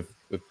context of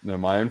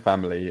my own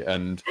family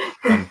and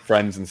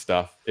friends and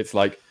stuff, it's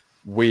like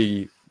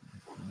we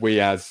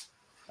as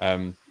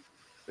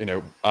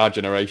our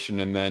generation,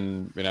 and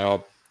then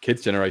our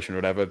kids' generation or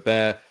whatever,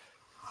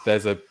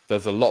 there's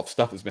a lot of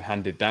stuff that's been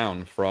handed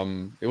down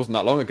from, it wasn't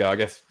that long ago, I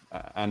guess,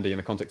 Andy, in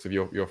the context of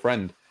your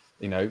friend,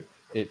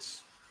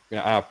 it's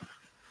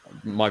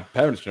my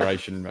parents'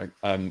 generation,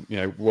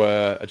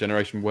 were a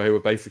generation where we were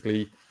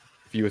basically,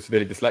 if you were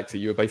severely dyslexic,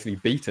 you were basically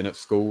beaten at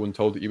school and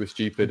told that you were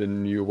stupid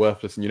and you were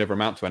worthless and you never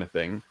amount to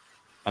anything.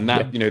 And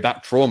that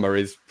that trauma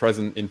is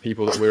present in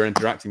people that we're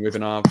interacting with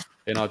in our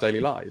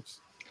daily lives.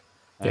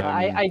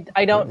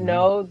 I don't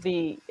know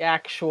the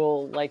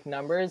actual like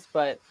numbers,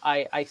 but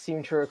I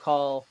seem to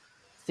recall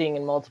seeing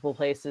in multiple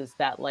places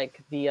that like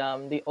the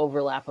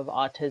overlap of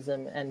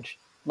autism and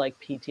like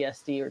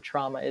PTSD or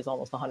trauma is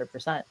almost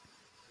 100%,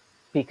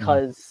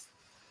 because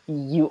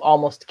you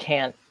almost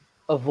can't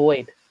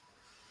avoid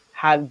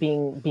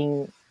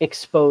being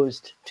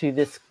exposed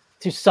to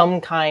some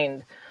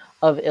kind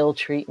of ill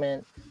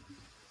treatment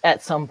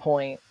at some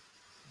point,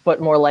 but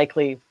more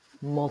likely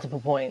multiple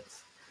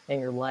points in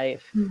your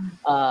life,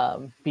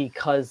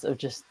 because of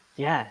just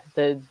I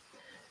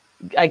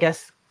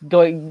guess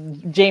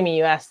Jamie,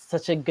 you asked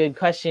such a good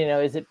question,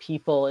 is it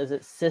people, is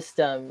it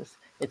systems?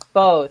 It's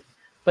both,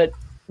 but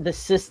the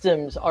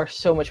systems are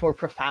so much more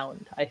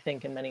profound, I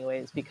think, in many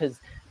ways, because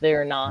they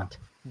are not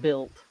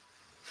built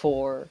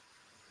for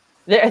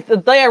the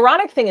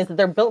ironic thing is that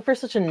they're built for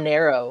such a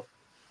narrow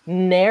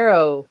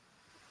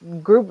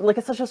group, like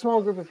it's such a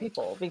small group of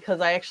people,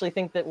 because I actually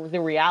think that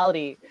the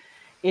reality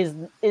is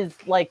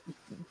like,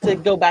 to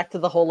go back to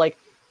the whole, like,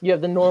 you have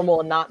the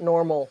normal and not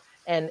normal,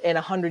 and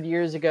 100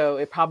 years ago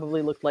it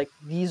probably looked like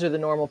these are the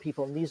normal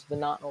people and these are the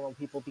not normal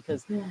people,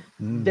 because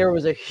there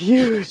was a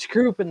huge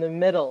group in the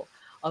middle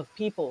of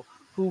people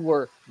who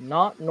were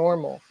not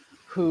normal,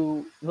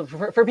 who,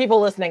 for people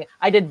listening,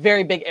 I did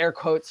very big air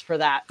quotes for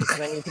that, because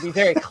I need to be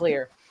very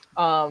clear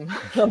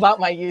about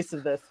my use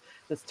of this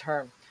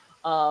term,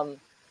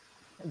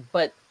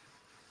 but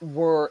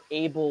we're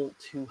able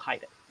to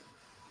hide it.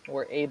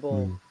 We're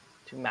able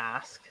to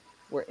mask,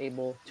 we're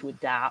able to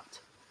adapt,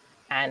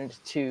 and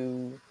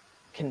to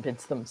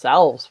convince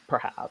themselves,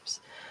 perhaps,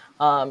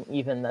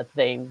 even that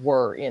they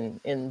were in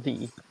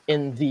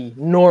the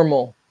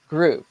normal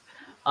group.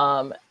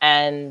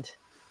 And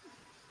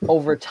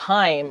over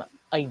time,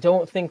 I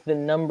don't think the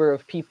number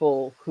of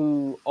people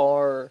who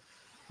are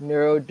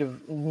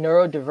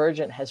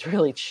neurodivergent has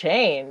really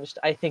changed.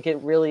 I think it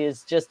really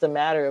is just a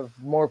matter of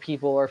more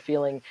people are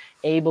feeling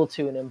able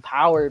to and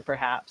empowered,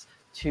 perhaps,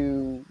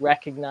 to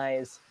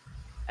recognize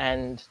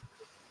and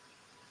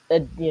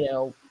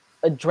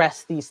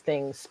address these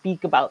things,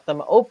 speak about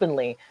them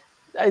openly.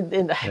 I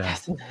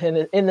guess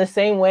in the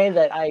same way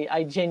that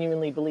I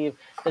genuinely believe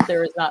that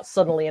there is not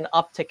suddenly an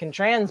uptick in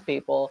trans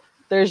people,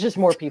 there's just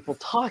more people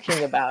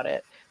talking about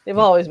it. They've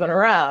always been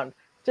around,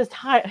 just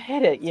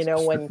hit it,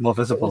 when more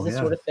visible, it was the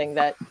sort of thing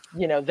that,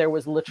 there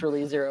was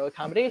literally zero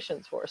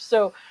accommodations for.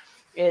 So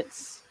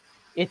it's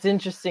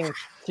interesting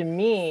to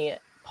me,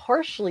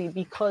 partially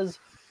because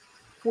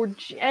for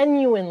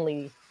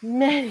genuinely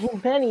many,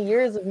 many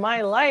years of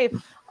my life,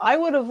 I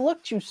would have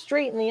looked you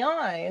straight in the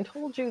eye and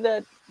told you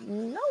that,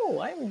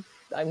 no, I'm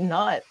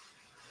not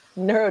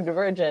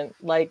neurodivergent.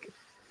 Like,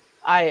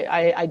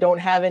 I don't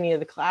have any of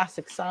the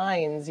classic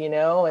signs,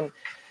 and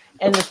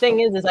the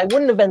thing is I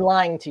wouldn't have been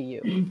lying to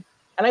you.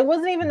 And I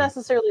wasn't even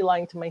necessarily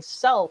lying to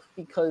myself,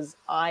 because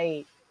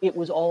it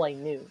was all I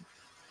knew.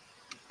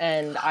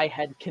 And I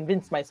had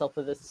convinced myself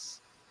of this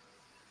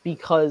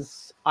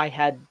because I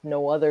had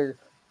no other,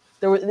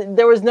 there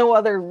was no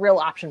other real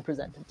option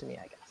presented to me,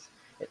 I guess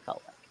it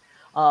felt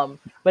like.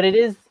 But it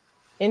is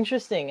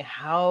interesting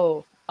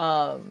how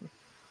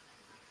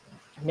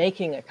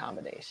making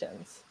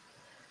accommodations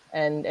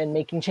and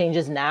making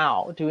changes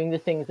now, doing the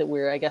things that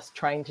we're, I guess,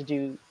 trying to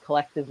do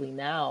collectively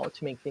now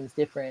to make things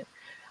different,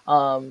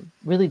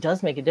 really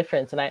does make a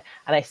difference. And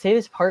I say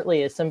this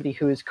partly as somebody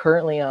who is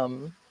currently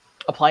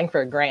applying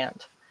for a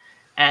grant,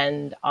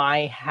 and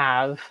I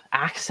have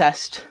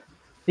accessed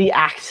the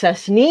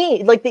access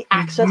need, like the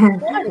access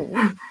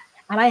button.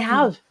 And I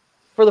have,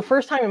 for the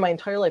first time in my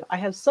entire life, I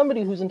have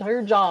somebody whose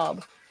entire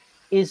job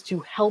is to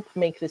help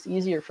make this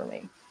easier for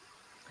me.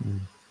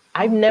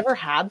 I've never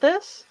had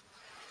this.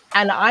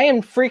 And I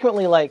am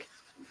frequently like,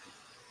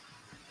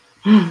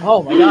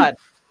 oh my God.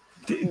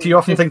 Do you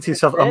often think to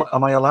yourself,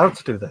 am I allowed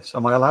to do this?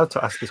 Am I allowed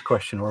to ask this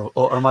question?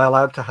 Or am I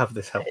allowed to have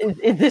this help?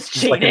 Is this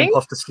cheating? Like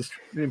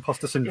an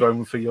imposter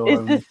syndrome for your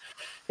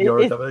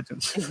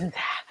neurodivergence.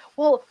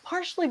 Well,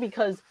 partially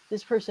because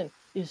this person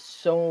is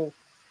so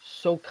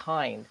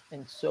kind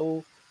and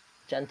so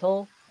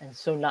gentle and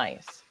so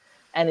nice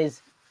and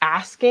is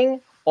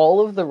asking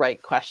all of the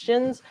right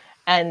questions.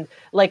 And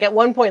like at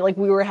one point, like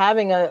we were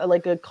having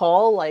a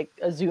call, like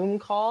a Zoom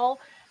call,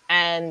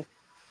 and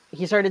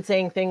he started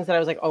saying things that I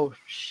was like, oh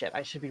shit,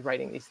 I should be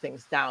writing these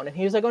things down. And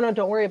he was like, oh no,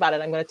 don't worry about it.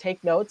 I'm going to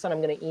take notes and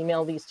I'm going to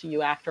email these to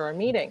you after our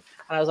meeting.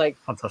 And I was like,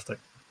 fantastic.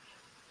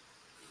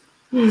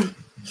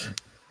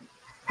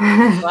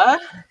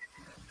 What?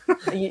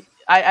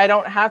 I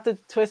don't have to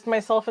twist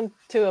myself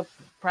into a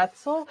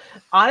pretzel.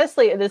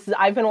 Honestly,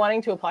 I've been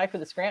wanting to apply for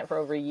this grant for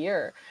over a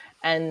year.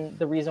 And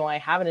the reason why I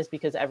haven't is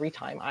because every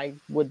time I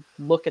would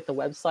look at the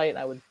website,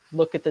 I would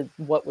look at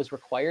what was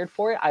required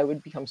for it, I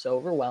would become so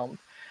overwhelmed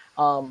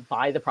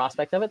by the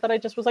prospect of it that I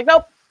just was like,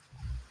 nope,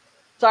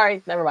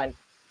 sorry, never mind.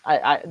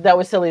 That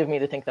was silly of me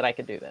to think that I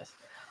could do this.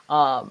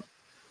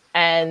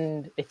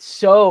 And it's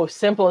so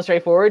simple and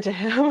straightforward to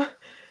him,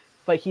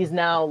 but he's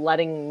now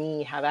letting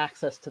me have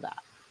access to that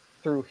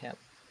through him.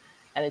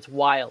 And it's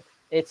wild.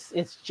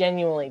 It's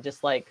genuinely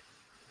just like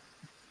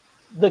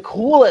the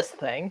coolest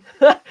thing.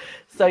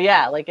 So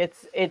yeah, like it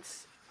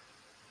is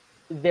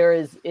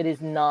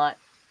not,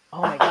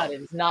 oh my God, it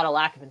is not a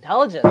lack of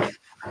intelligence.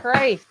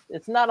 Christ,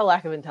 it's not a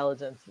lack of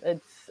intelligence.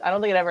 I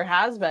don't think it ever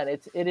has been.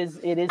 It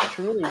is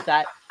truly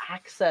that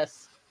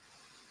access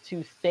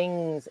to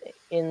things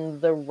in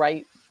the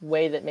right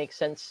way that makes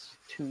sense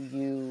to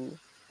you,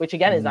 which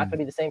again is not going to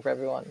be the same for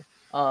everyone.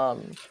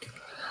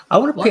 I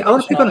want to pick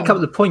on a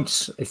couple of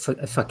points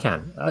if I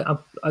can.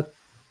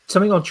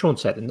 Something on Shawn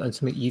said and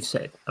something you've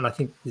said, and I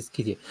think this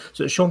kid here.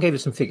 So Shawn gave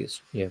us some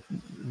figures.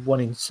 1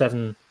 in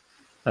 7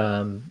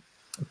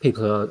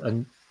 people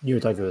are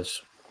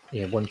neurodiverse.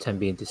 1 in 10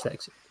 being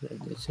dyslexic.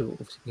 So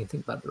obviously we can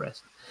think about the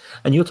rest.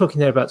 And you're talking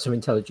there about some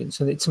intelligence,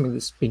 and it's something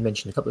that's been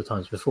mentioned a couple of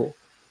times before.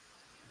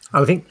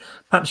 I think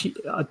perhaps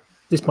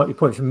this might be a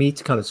point for me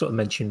to kind of sort of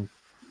mention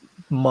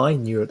my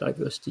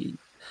neurodiversity.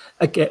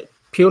 Again,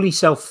 purely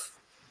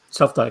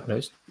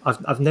self-diagnosed.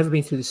 I've never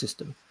been through the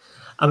system.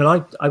 I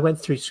mean, I went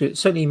through,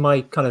 certainly in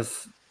my kind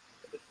of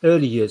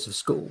early years of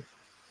school,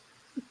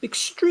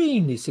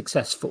 extremely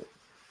successful.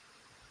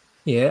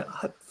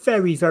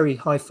 Very, very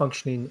high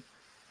functioning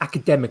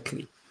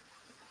academically.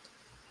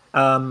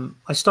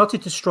 I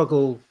started to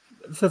struggle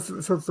for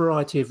a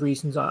variety of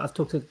reasons. I've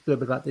talked a little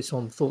bit about this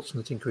on Thoughts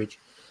on the Tinkerage,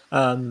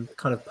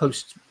 kind of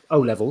post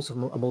O-levels.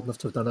 I'm old enough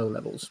to have done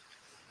O-levels.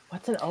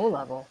 What's an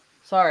O-level?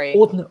 Sorry.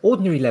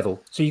 Ordinary level.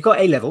 So you've got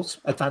A-levels,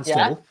 advanced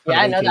level.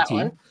 Yeah, I know that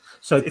one.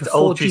 So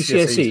before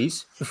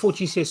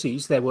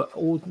GCSEs, there were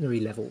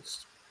ordinary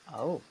levels.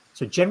 Oh.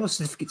 So general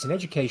certificates in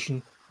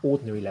education,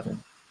 ordinary level.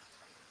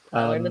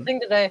 I learned the thing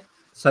today.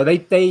 So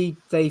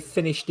they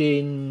finished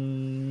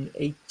in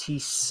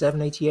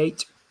 87,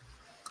 88,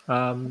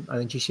 and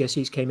then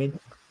GCSEs came in.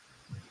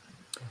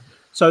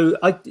 So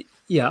I'm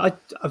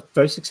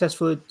very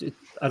successful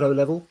at O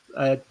level.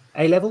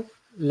 A level,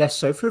 less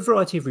so for a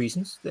variety of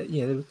reasons.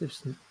 There's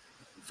some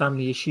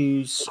family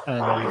issues,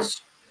 and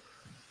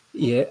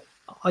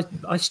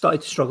I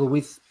started to struggle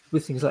with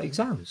things like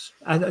exams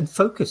and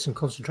focus and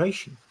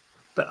concentration.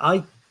 But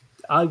I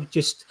mean,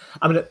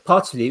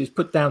 part of it was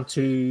put down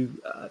to,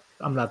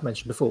 I've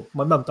mentioned before,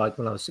 my mum died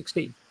when I was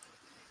 16.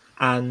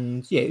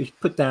 And it was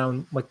put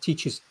down, my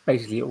teachers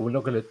basically, we're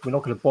not going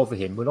to bother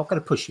him. We're not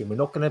going to push him. We're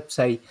not going to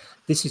say,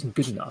 this isn't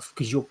good enough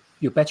because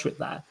you're better at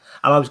that.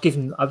 And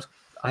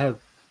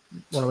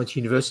when I went to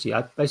university,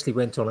 I basically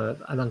went on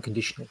an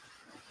unconditional.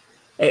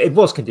 It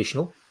was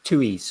conditional,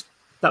 2 E's.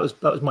 That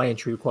was my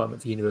entry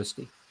requirement for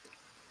university,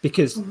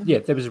 because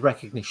there was a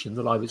recognition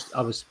that I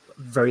was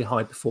very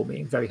high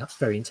performing and very,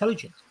 very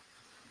intelligent.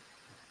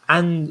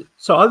 And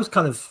so I was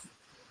kind of,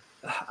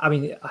 I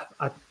mean,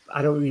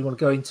 I don't really want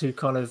to go into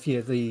kind of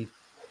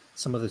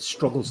some of the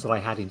struggles that I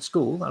had in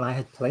school, and I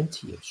had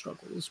plenty of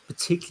struggles,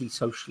 particularly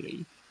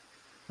socially.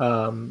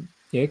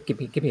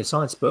 Give me a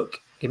science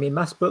book, give me a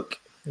maths book,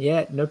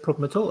 no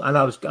problem at all. And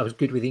I was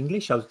good with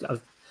English. I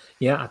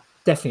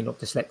definitely not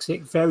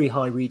dyslexic. Very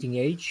high reading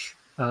age.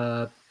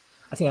 I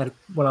think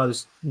when I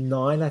was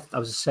 9, I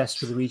was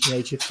assessed with a reading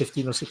age of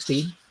 15 or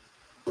 16.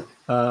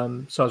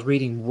 So I was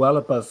reading well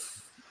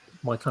above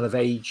my kind of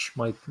age,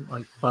 my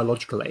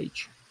biological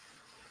age.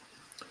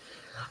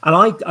 And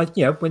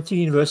I went to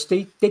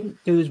university. Didn't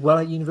do as well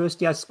at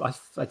university.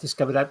 I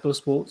discovered outdoor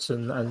sports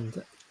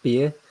and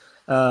beer.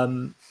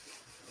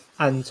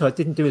 And so I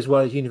didn't do as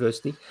well at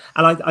university.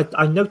 And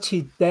I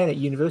noted then at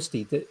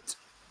university that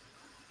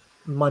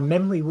my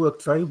memory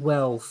worked very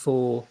well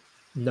for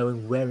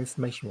knowing where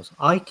information was.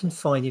 I can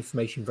find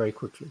information very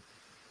quickly.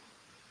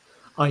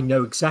 I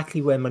know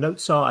exactly where my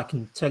notes are. I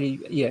can tell you,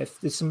 if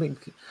there's something.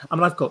 I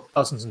mean, I've got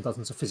dozens and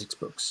dozens of physics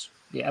books.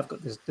 Yeah, I've got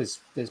there's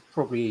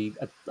probably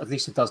at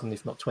least a dozen,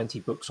 if not 20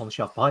 books on the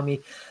shelf behind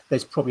me.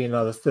 There's probably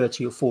another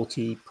 30 or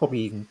 40, probably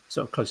even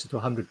sort of closer to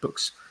 100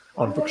 books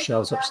on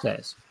bookshelves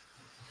upstairs.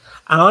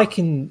 And I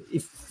can,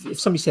 if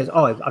somebody says,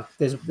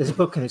 there's a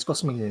book and it's got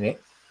something in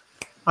it,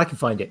 I can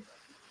find it.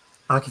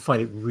 I can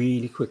find it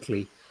really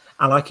quickly.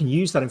 And I can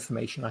use that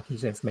information. I can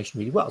use that information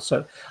really well.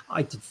 So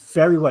I did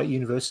very well at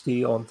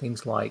university on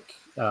things like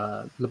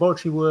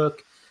laboratory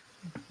work,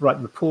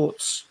 writing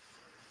reports,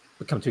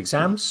 we come to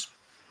exams.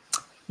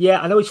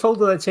 Yeah, I know which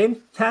folder that's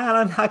in.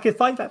 And I can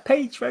find that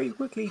page very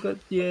quickly, but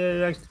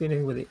yeah, I can't do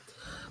anything with it.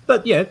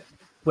 But yeah,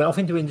 went off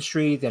into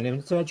industry, then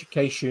into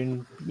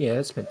education. Yeah,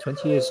 I spent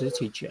 20 years as a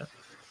teacher.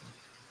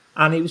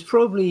 And it was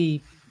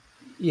probably,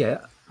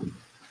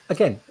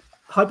 again,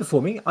 high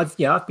performing.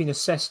 I've been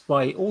assessed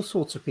by all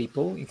sorts of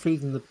people,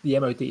 including the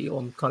MOD,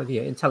 on kind of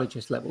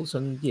intelligence levels.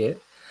 And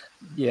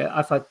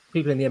I've had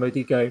people in the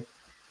MOD go,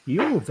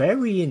 "You're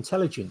very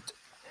intelligent."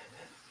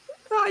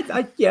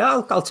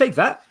 I'll take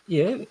that.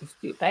 Yeah,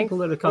 people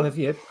that are kind of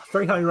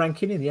very high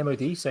ranking in the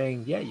MOD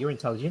saying, "Yeah, you're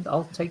intelligent."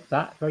 I'll take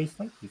that.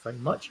 Thank you very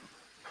much.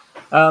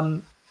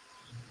 But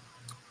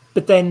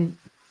then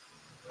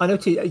I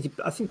noticed,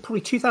 I think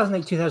probably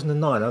 2008,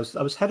 2009, I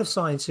was head of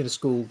science in a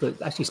school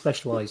that actually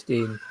specialised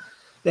in.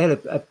 They had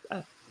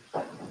a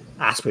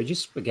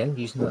Asperger's, again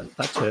using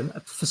that term, a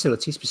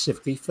facility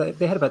specifically.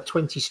 They had about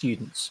 20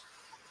 students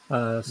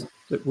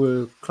that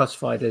were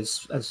classified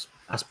as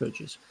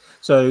Asperger's.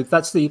 So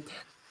that's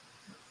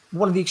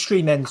one of the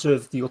extreme ends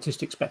of the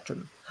autistic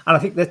spectrum. And I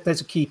think that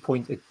there's a key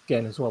point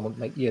again as well. I want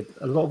to make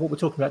a lot of what we're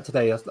talking about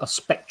today are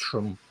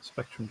spectrum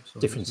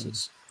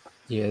differences.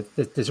 Yeah,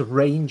 there's a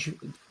range.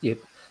 Yeah,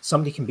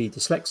 somebody can be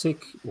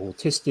dyslexic,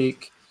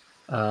 autistic,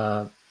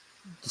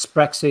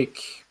 dyspraxic,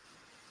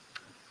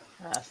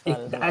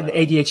 and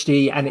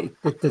ADHD, and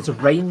there's a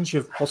range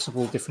of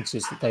possible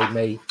differences that they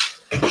may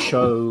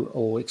show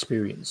or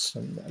experience,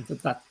 and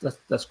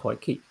that's quite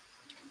key.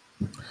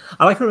 And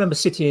I can remember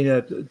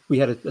sitting we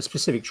had a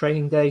specific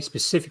training day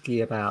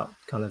specifically about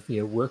kind of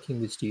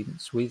working with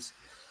students with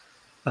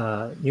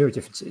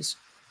neurodifferences.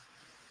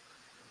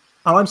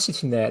 And I'm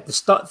sitting there at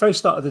the very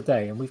start of the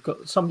day, and we've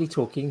got somebody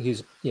talking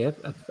who's a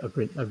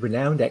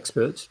renowned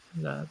expert,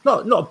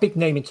 not a big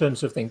name in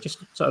terms of things, just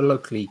sort of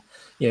locally,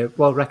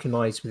 well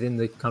recognised within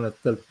the kind of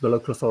the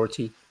local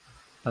authority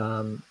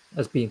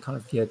as being kind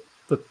of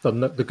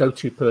the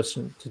go-to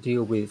person to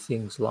deal with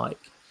things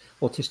like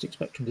autistic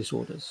spectrum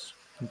disorders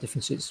and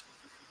differences.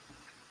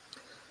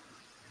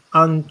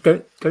 And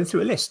going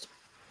through a list,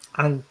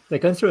 and they're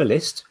going through a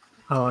list,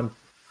 and I'm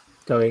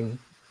going,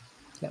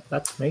 "Yep,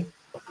 that's me.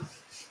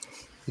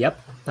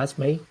 Yep, that's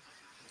me."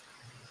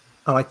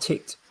 And I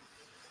ticked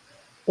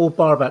all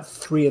bar about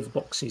 3 of the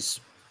boxes.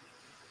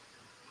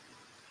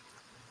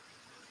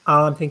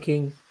 And I'm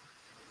thinking,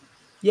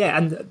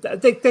 and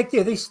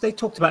they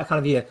talked about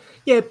kind of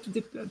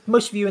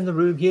most of you in the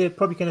room here are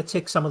probably going to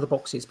tick some of the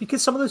boxes,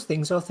 because some of those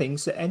things are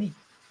things that any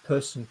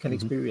person can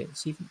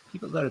experience, even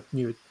people that are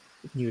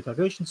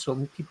neurodivergent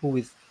or people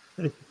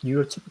that are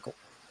neurotypical.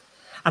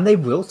 And they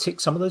will tick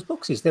some of those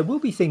boxes. There will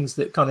be things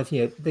that kind of,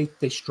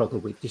 they struggle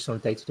with just on a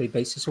day-to-day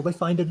basis, or they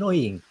find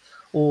annoying,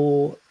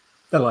 or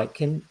the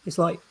like. And it's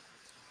like,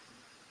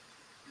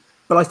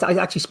 but I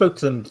actually spoke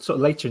to them sort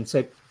of later and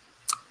said,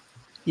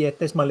 "Yeah,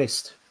 there's my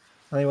list."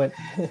 And they went,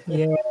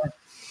 "Yeah,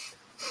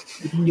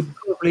 you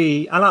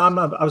probably," and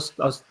I was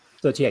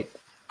 38.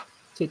 I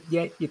said,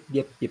 "Yeah,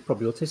 you're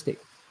probably autistic."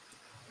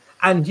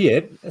 And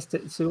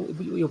so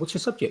what's your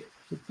subject?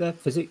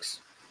 Physics.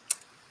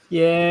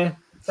 Yeah.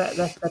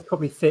 That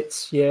probably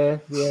fits, yeah.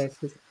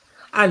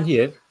 And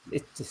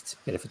it's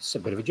a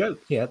bit of a joke.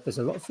 Yeah, there's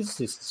a lot of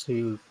physicists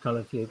who kind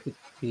of would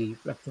be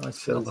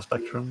recognised on the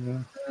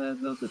spectrum. Yeah,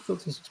 the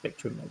autistic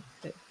spectrum.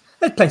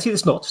 There's plenty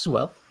that's not as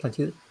well.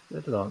 Plenty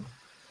that aren't.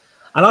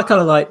 And I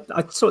kind of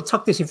I sort of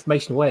tuck this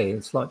information away. And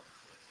it's like,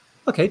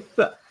 okay,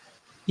 but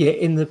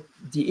in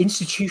the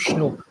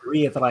institutional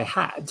career that I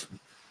had,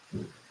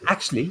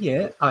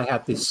 actually, I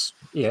had this.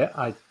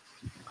 I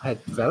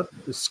had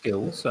developed the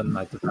skills and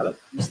I developed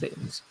these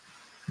things.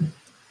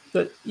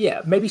 But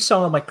maybe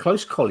some of my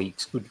close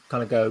colleagues would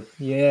kind of go,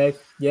 yeah,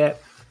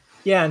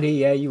 Andy,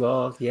 you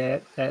are,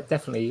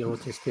 definitely you're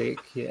autistic.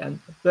 Yeah,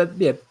 but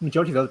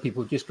majority of other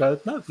people just go,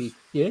 no, he's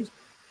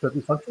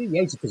perfectly functioning.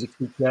 Yeah, he's a physics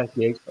teacher.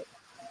 Yeah,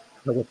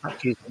 the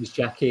patches on his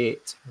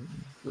jacket,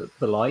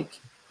 the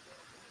like.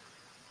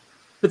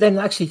 But then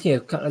actually,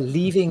 kind of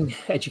leaving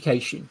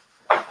education,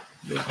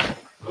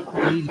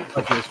 nearly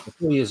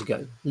 4 years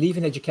ago,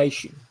 leaving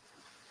education,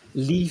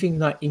 leaving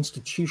that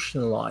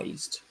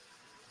institutionalized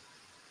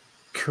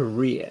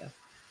career,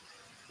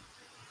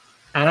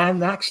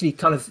 and actually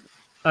kind of,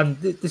 and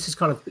this is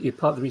kind of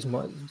part of the reason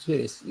why I do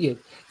this,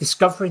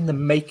 discovering the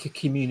maker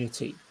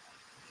community.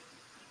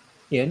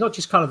 Not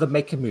just kind of the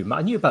maker movement.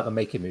 I knew about the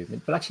maker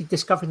movement, but actually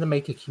discovering the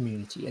maker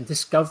community and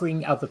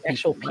discovering other people.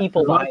 Actual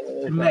people behind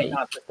the movement,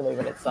 not just the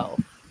movement itself.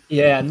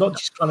 Yeah, not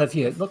just kind of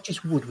not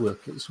just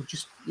woodworkers, or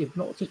just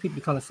not just people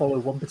who kind of follow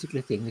one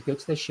particular thing. They go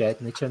to their shed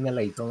and they turn their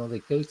lathe on, or they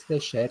go to their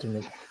shed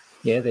and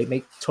they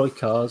make toy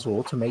cars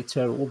or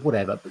automator or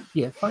whatever. But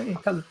finding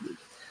kind of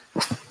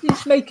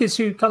these makers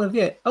who kind of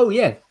I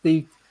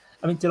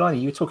mean,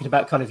 Dilani, you were talking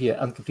about kind of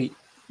incomplete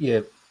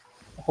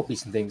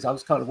hobbies and things. I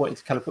was kind of wanting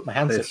to kind of put my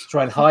hands up to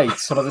try and hide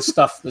some of the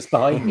stuff that's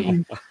behind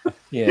me.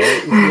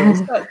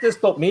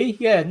 That's not me.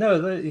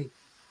 No.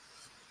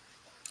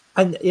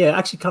 And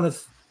actually kind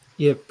of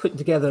putting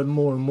together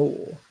more and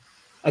more.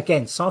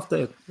 Again,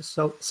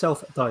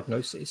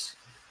 self-diagnosis.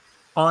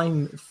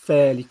 I'm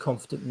fairly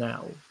confident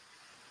now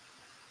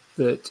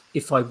that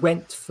if I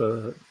went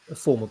for a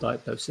formal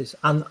diagnosis,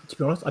 and to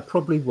be honest, I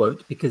probably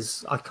won't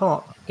because I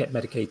can't get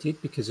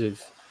medicated because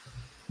of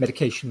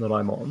medication that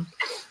I'm on.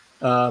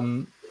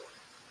 I'm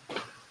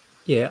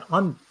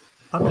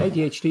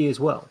ADHD as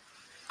well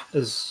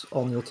as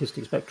on the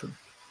autistic spectrum.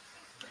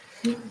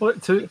 Well,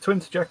 to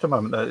interject a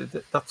moment there,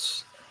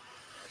 that's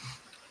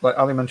like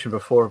Ali mentioned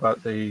before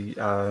about the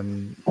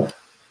the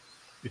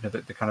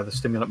kind of the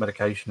stimulant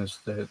medication as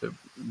the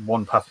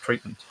one path of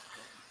treatment,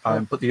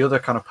 but the other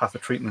kind of path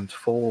of treatment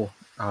for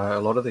a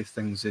lot of these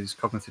things is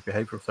cognitive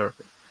behavioral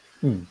therapy,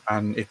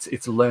 and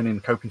it's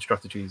learning coping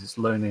strategies, it's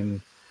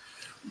learning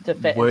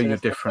where you're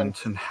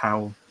different and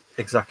how.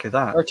 Exactly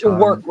that, or to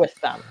work with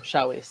them,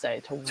 shall we say?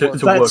 To work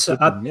with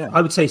them,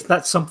 I would say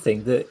that's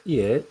something that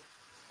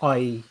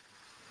I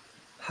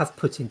have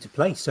put into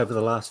place over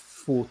the last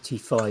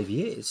 45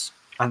 years,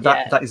 and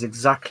that is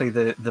exactly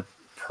the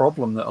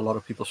problem that a lot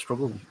of people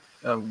struggle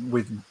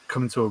with,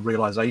 coming to a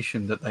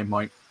realization that they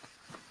might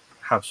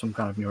have some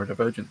kind of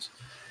neurodivergence,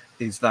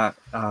 is that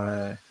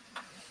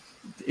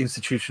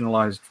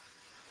institutionalized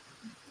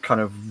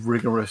kind of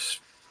rigorous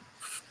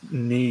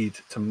need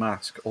to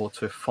mask or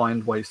to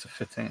find ways to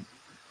fit in.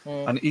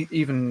 And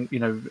even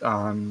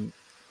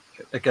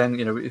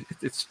again,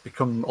 it's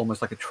become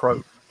almost like a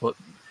trope, but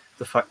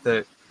the fact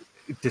that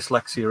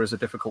dyslexia is a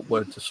difficult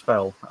word to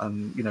spell,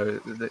 and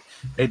the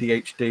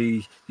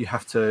ADHD, you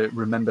have to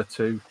remember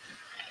to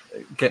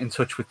get in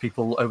touch with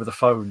people over the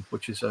phone,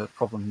 which is a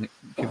problem that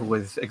people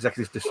with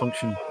executive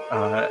dysfunction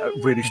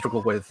really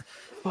struggle with,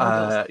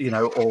 or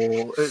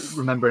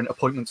remembering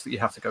appointments that you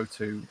have to go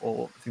to,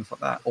 or things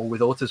like that, or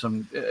with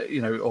autism,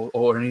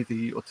 or any of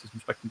the autism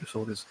spectrum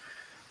disorders,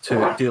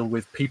 to deal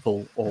with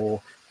people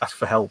or ask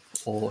for help,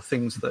 or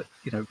things that,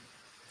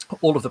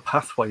 all of the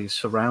pathways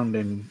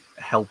surrounding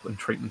help and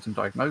treatment and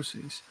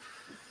diagnoses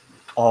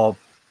are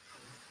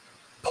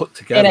put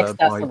together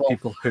by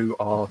people who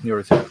are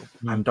neurotypical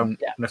and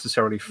don't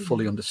necessarily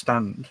fully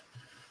understand.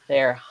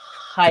 They're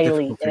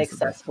highly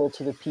inaccessible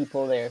to the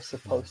people they're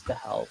supposed to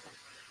help.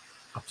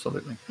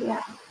 Absolutely.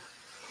 Yeah.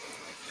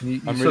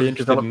 I'm really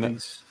interested in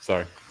these.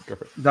 Sorry, go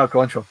for it. No,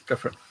 go on, Shawn. Go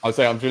for it. I would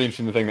say I'm really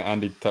interested in the thing that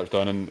Andy touched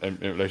on, and in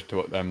relation to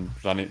what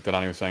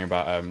Dilani was saying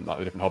about like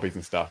the different hobbies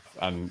and stuff,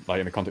 and like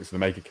in the context of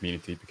the maker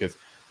community, because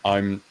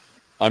I'm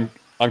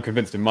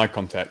convinced in my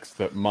context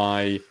that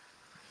my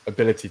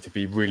ability to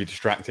be really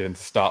distracted and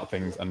to start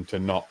things and to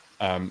not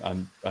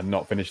and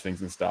not finish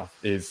things and stuff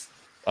is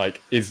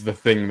the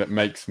thing that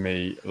makes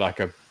me like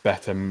a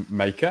better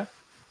maker,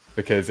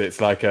 because it's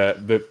like I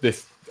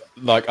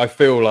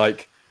feel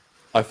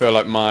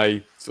like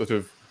my sort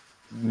of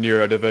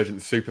neurodivergent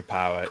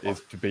superpower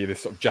is to be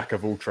this sort of jack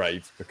of all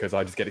trades, because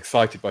I just get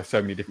excited by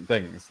so many different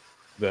things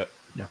that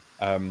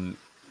for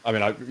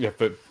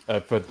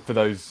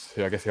those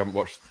who I guess who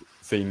haven't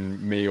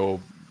seen me or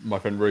my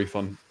friend Ruth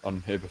on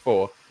here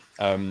before,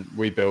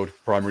 we build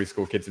primary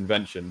school kids'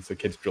 inventions. So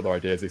kids draw their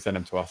ideas, they send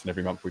them to us, and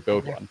every month we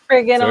build one.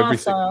 Friggin'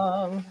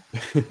 awesome!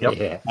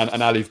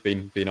 And Allie's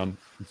been on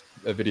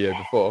a video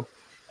before.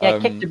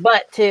 Kicked your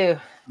butt too.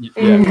 We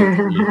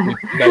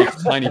made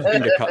tiny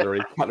finger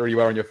cutlery you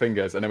wear on your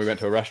fingers, and then we went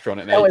to a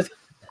restaurant and it was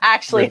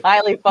actually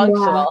highly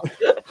functional.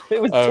 It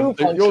was too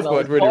functional. Yours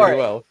worked really, really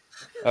well.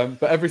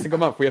 But every single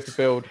month we have to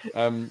build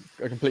a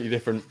completely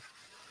different,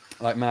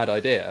 like, mad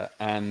idea,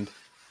 and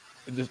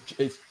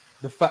it's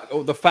the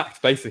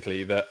fact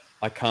basically that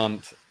I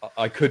couldn't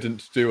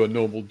do a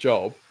normal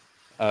job,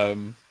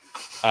 and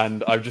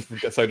I just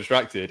get so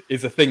distracted,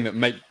 is a thing that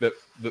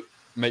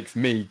makes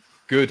me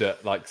good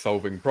at like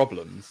solving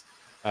problems.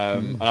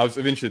 And I was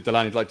interested,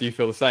 Dilani, like, do you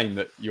feel the same,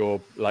 that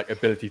your like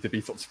ability to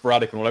be sort of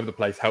sporadic and all over the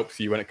place helps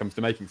you when it comes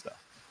to making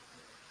stuff?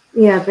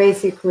 Yeah,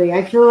 basically,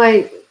 I feel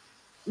like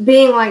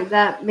being like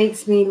that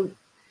makes me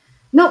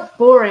not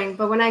boring,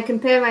 but when I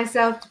compare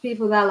myself to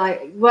people that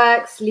like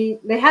work,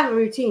 sleep, they have a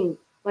routine,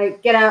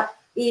 like get up,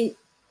 eat,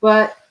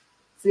 work,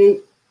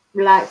 sleep,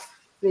 relax,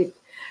 sleep.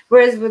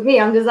 Whereas with me,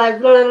 I'm just like,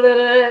 blah, blah, blah,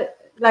 blah.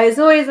 Like it's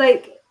always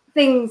like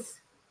things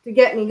to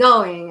get me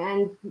going,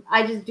 and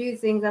I just do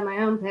things at my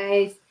own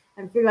pace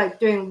and feel like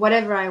doing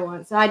whatever I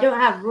want. So I don't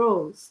have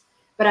rules,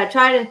 but I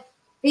try to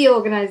be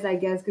organized, I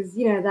guess, because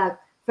you know that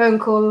phone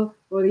call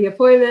or the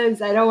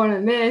appointments I don't want to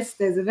miss,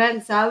 there's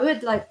events, so I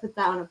would like put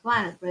that on a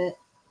planet. But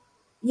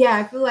yeah,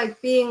 I feel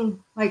like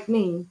being like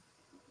me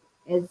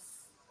is,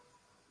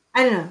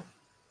 I don't know,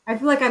 I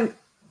feel like I'm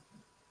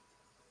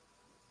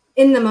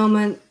in the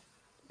moment,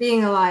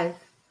 being alive.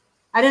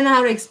 I don't know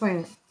how to explain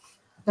it,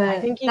 but I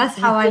think that's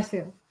how I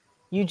feel.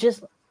 You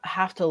just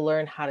have to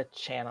learn how to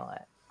channel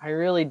it. I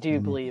really do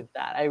believe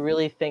that. I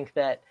really think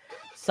that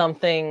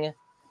something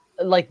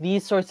like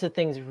these sorts of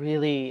things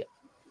really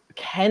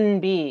can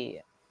be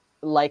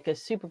like a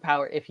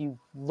superpower if you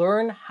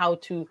learn how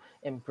to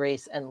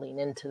embrace and lean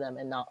into them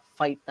and not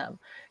fight them.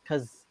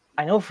 Because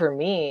I know for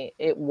me,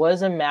 it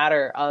was a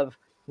matter of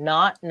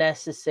not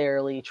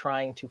necessarily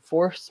trying to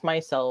force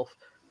myself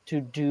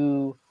to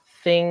do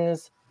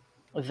things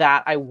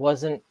that I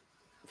wasn't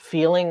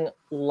feeling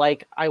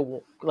like I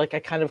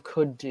kind of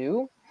could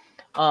do.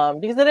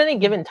 Because at any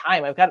given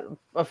time, I've got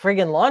a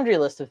friggin' laundry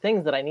list of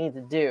things that I need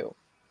to do.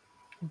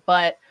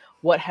 But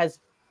what has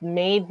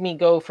made me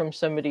go from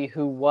somebody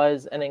who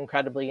was an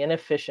incredibly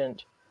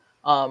inefficient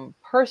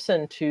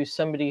person to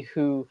somebody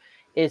who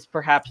is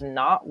perhaps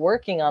not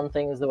working on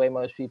things the way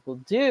most people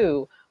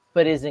do,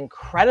 but is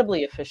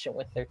incredibly efficient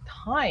with their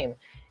time,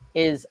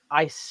 is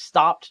I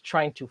stopped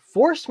trying to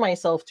force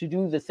myself to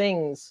do the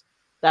things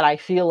that I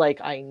feel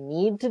like I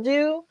need to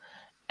do,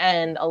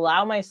 and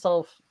allow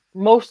myself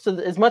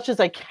as much as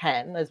I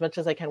can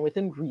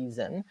within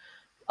reason,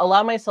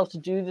 allow myself to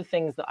do the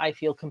things that I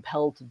feel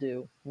compelled to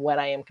do when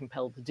I am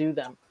compelled to do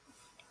them.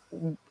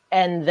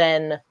 And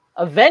then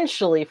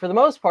eventually, for the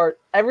most part,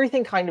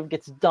 everything kind of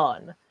gets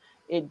done.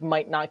 It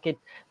might not get,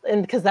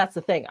 and because that's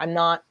the thing, I'm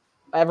not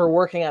ever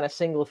working on a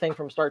single thing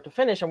from start to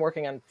finish. I'm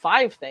working on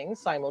 5 things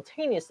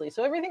simultaneously.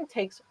 So everything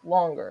takes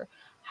longer.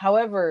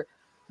 However,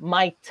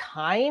 my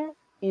time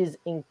is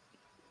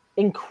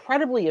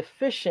incredibly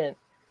efficient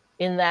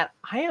in that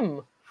I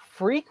am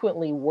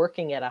frequently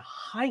working at a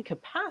high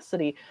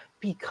capacity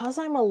because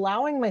I'm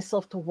allowing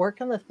myself to work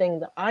on the thing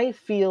that I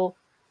feel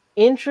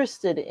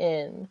interested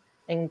in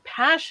and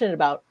passionate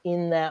about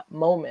in that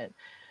moment.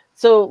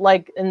 So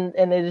like, and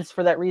it is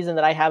for that reason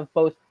that I have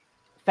both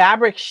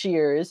fabric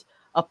shears,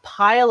 a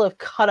pile of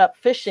cut up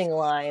fishing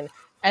line,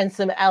 and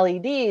some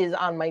LEDs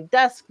on my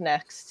desk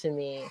next to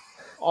me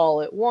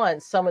all at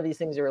once. Some of these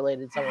things are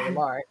related, some of them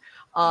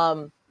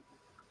aren't.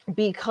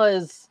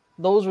 Because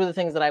those were the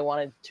things that I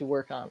wanted to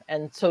work on.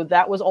 And so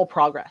that was all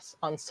progress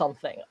on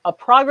something. A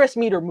progress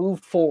meter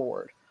moved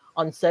forward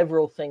on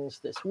several things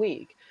this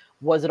week.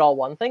 Was it all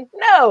one thing?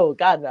 No,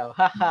 God, no.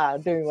 Haha,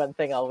 doing one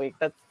thing all week.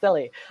 That's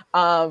silly.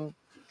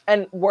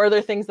 And were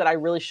there things that I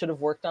really should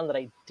have worked on that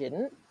I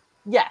didn't?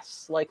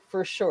 Yes, like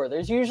for sure.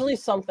 There's usually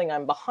something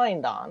I'm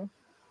behind on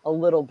a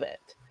little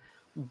bit.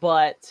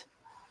 But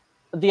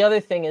the other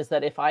thing is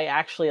that if I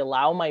actually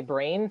allow my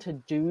brain to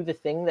do the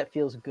thing that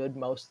feels good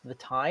most of the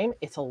time,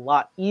 it's a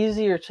lot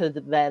easier to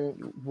then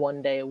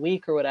one day a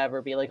week or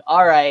whatever be like,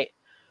 all right,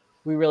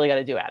 we really got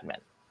to do admin,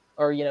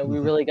 or, you know, we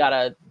really got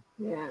to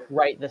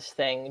write this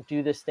thing,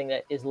 do this thing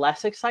that is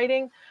less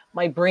exciting.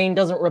 My brain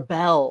doesn't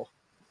rebel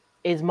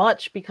as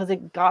much because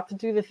it got to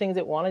do the things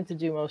it wanted to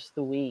do most of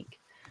the week.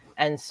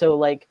 And so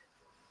like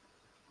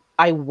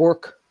I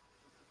work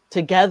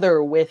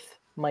together with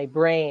my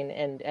brain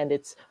and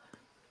its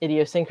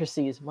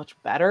idiosyncrasies much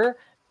better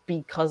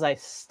because I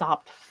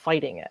stopped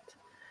fighting it.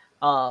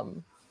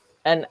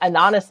 And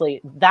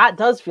honestly, that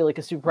does feel like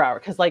a superpower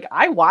because like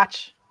I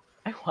watch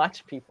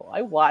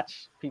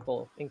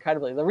people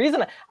incredibly. The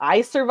reason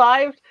I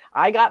survived,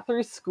 I got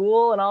through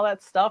school and all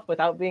that stuff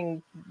without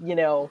being, you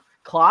know,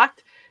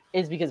 clocked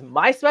is because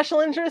my special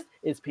interest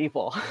is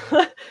people.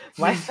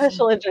 My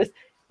special interest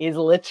is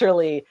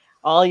literally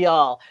all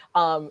y'all.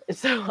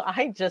 So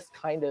I just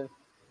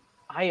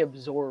I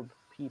absorb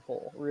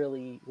people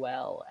really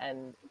well.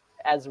 And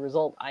as a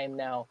result, I am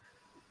now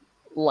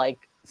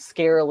like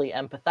scarily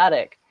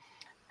empathetic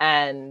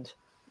and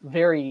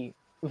very,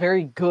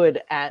 very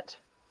good at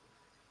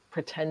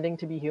pretending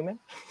to be human.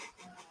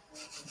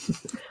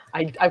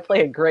 I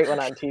play a great one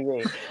on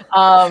TV.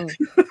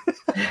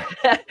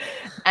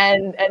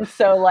 And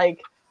so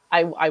like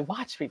I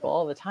watch people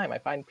all the time. I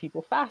find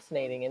people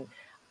fascinating and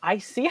I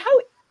see how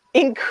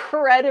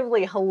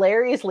incredibly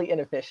hilariously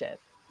inefficient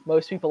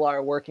most people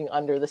are working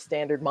under the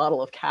standard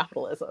model of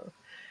capitalism.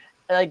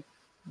 Like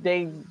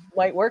they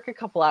might work a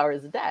couple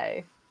hours a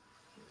day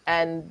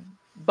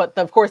but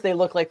of course they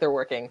look like they're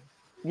working,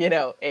 you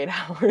know, 8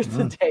 hours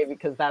a day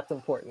because that's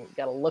important. You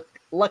gotta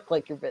look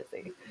like you're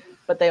busy,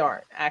 but they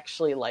aren't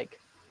actually. Like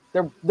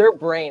their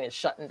brain is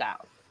shutting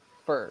down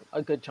for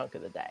a good chunk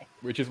of the day.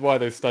 Which is why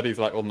those studies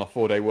like on the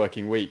 4-day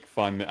working week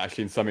find that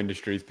actually in some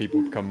industries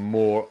people become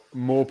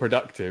more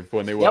productive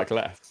when they work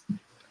less.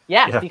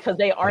 Yeah, because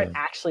they aren't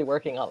actually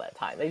working all that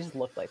time. They just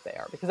look like they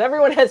are, because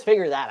everyone has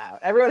figured that out.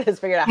 Everyone has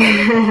figured out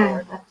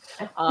how to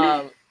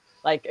work.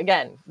 Like,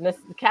 again,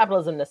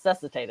 capitalism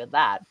necessitated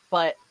that,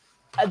 but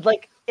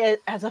like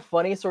as a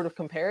funny sort of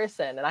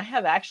comparison, and I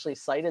have actually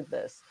cited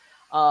this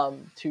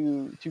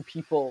to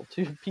people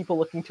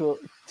looking to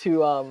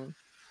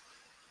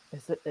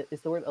is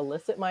the word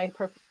elicit my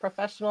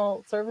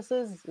professional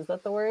services? Is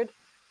that the word?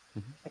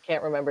 Mm-hmm. I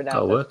can't remember now.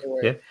 That'll work. The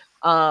word.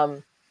 Yeah.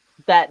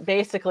 That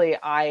basically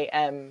I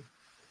am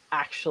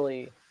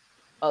actually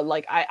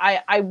like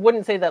I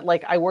wouldn't say that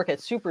like I work at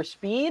super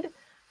speed,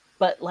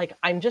 but like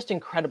I'm just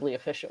incredibly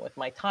efficient with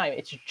my time.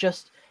 It's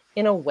just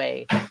in a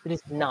way that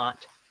is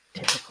not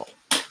typical.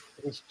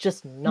 It's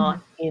just not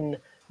in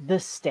the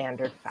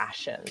standard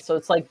fashion. So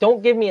it's like,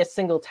 don't give me a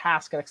single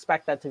task and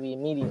expect that to be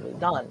immediately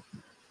done.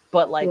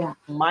 But like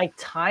my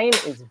time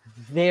is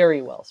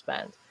very well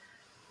spent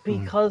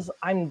because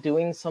I'm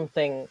doing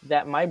something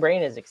that my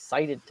brain is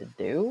excited to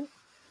do.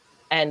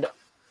 And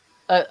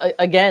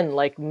again,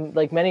 like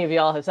many of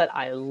y'all have said,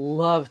 I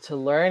love to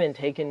learn and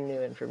take in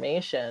new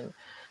information.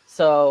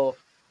 So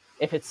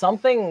if it's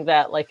something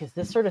that like is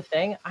this sort of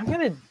thing, I'm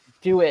going to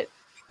do it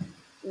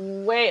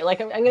I'm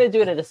going to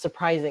do it at a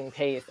surprising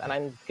pace, and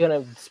I'm going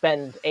to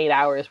spend 8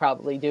 hours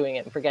probably doing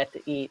it and forget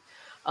to eat.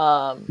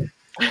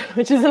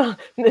 Which is not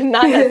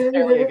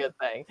necessarily a good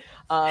thing.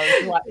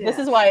 This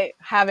is why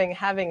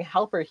having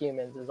helper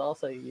humans is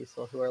also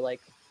useful, who are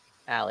like,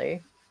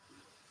 Allie,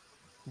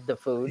 the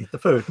food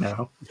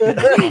now.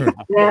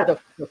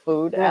 the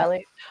food,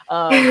 Allie.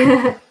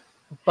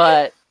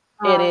 But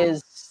it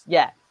is,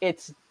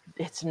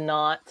 it's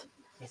not.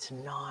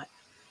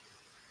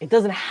 It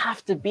doesn't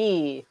have to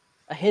be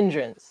a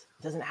hindrance.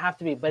 It doesn't have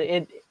to be, but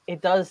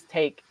it does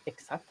take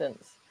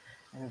acceptance,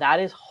 and that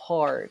is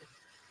hard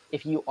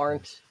if you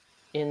aren't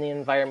in the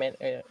environment,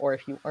 or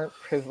if you aren't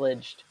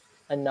privileged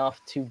enough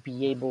to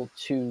be able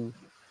to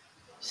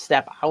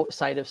step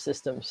outside of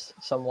systems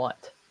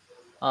somewhat,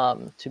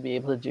 to be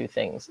able to do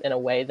things in a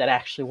way that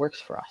actually works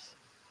for us.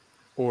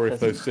 Or if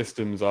those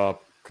systems are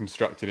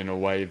constructed in a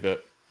way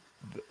that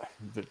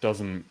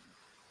doesn't,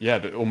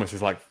 that almost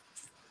is like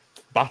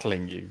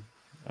battling you.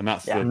 And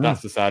that's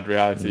the sad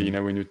reality. You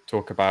know, when you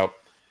talk about,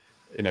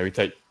 you know, we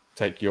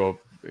take your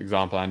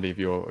example, Andy, of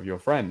your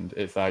friend.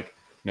 It's like,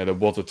 you know, there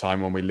was a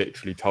time when we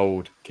literally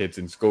told kids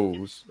in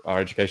schools, our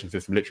education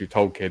system literally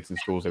told kids in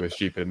schools they were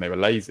stupid and they were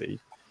lazy.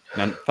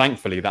 And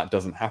thankfully that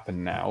doesn't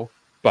happen now.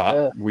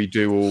 But we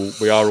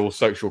are all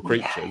social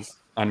creatures,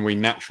 and we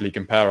naturally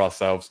compare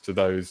ourselves to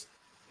those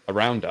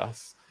around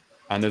us.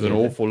 And there's an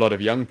awful lot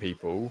of young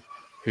people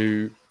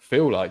who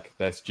feel like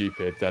they're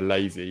stupid, they're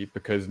lazy,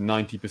 because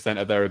 90%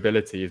 of their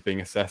ability is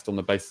being assessed on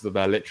the basis of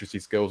their literacy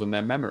skills and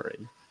their memory.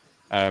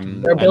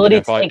 Their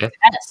ability to take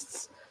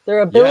tests. Their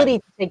ability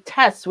to take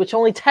tests, which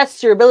only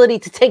tests your ability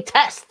to take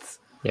tests.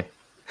 Yeah,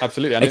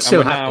 absolutely. And it's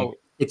still happening.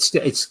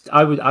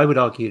 I would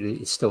argue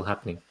that it's still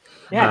happening.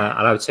 Yeah.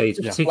 And I would say it's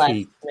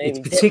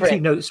particularly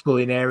noticeable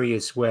in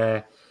areas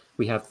where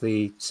we have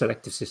the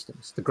selective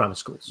systems, the grammar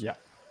schools.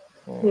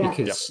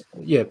 Because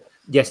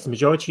yes, the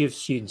majority of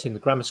students in the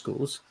grammar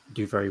schools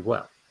do very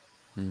well.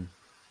 Not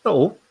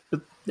all,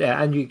 but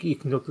and you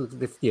can look at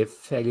the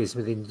failures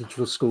within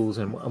individual schools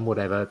and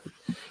whatever. But,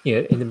 you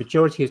know, in the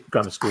majority of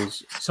grammar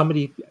schools,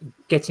 somebody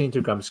getting into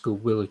a grammar school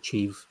will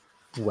achieve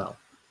well.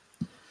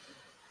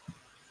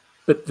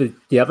 But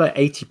the other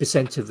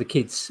 80% of the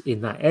kids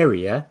in that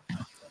area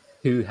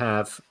who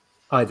have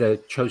either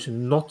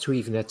chosen not to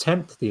even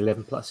attempt the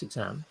 11 plus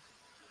exam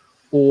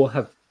or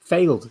have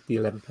failed the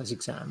 11 plus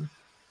exam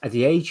at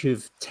the age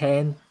of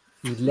 10,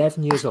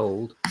 11 years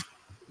old,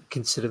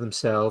 consider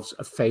themselves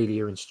a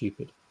failure and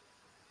stupid.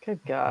 Good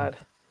God.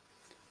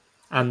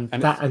 And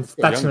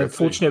that's an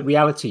unfortunate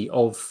reality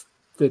of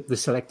the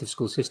selective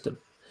school system.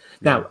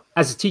 Now,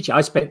 as a teacher,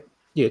 I spent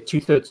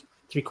 2/3,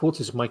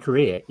 3/4 of my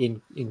career in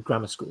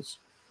grammar schools.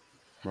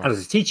 Right. And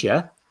as a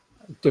teacher,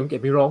 don't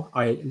get me wrong,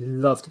 I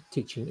loved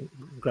teaching in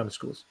grammar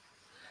schools.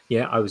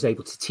 Yeah, I was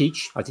able to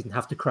teach. I didn't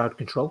have to crowd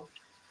control.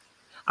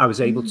 I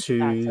was able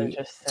to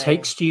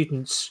take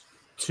students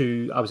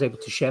I was able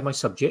to share my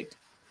subject.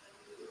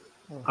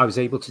 I was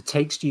able to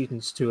take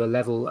students to a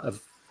level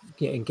of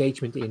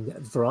engagement in a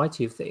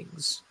variety of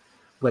things,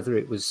 whether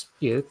it was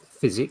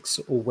physics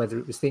or whether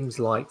it was things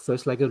like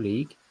First Lego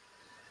League,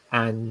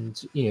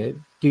 and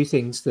do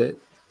things that,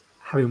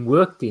 having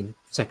worked in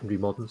secondary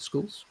modern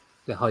schools,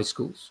 the high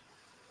schools,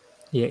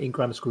 in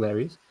grammar school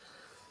areas,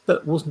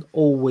 that wasn't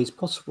always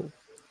possible.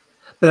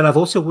 But then I've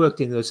also worked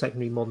in those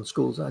secondary modern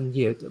schools, and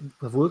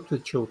I've worked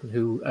with children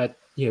who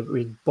were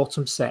in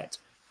bottom set.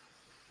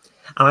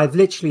 And I've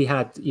literally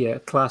had a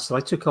class that I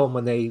took on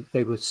when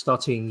they were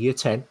starting year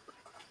 10.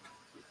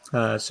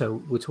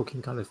 So we're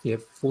talking kind of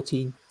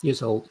 14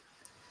 years old.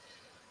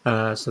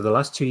 So the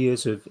last 2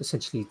 years of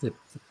essentially the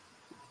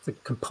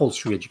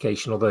compulsory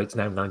education, although it's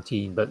now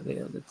 19, but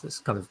it's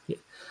kind of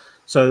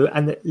So,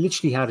 and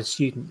literally had a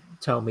student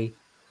tell me,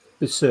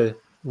 but sir,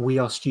 we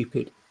are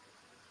stupid.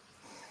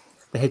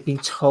 They had been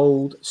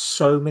told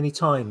so many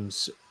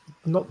times,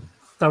 not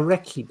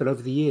directly, but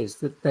over the years,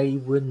 that they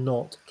were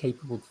not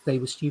capable, they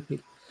were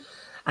stupid.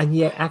 And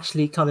yet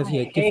actually kind of,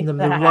 giving them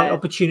the right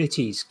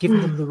opportunities,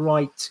 giving them the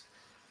right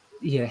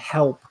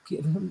help,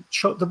 giving them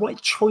the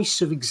right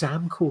choice of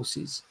exam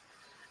courses.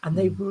 And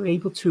they were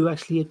able to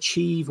actually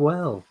achieve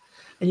well.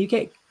 And you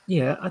get,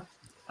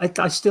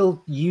 I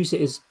still use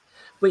it as,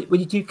 when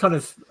you do kind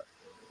of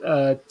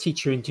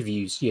teacher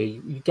interviews,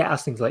 you get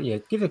asked things like,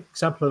 give an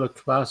example of a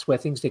class where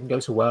things didn't go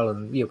so well,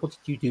 and what did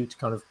you do to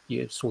kind of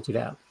sort it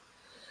out?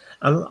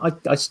 And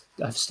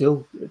I've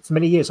still, for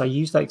many years, I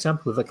used that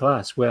example of a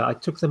class where I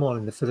took them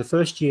on, for the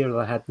first year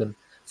I had them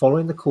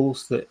following the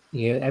course that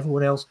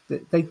everyone else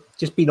that they'd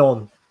just been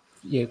on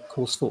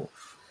course 4,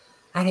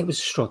 and it was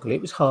a struggle.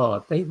 It was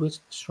hard. They were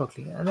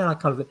struggling, and then I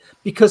kind of,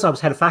 because I was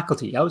head of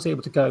faculty, I was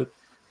able to go,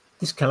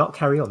 this cannot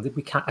carry on.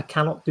 I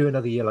cannot do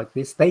another year like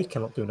this. They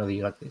cannot do another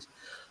year like this.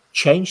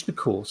 Changed the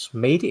course,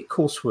 made it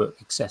coursework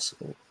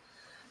accessible,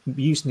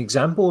 used an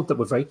exam board that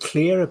were very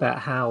clear about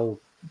how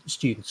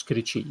students could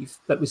achieve.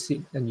 That was it,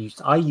 and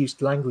I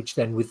used language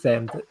then with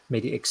them that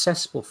made it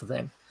accessible for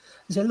them.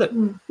 I said, look,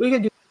 we're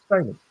going to do an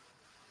experiment.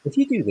 If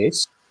you do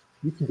this,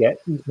 you can get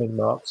these many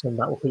marks, and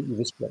that will get you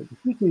this grade. If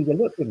you do a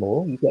little bit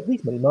more, you get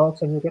these many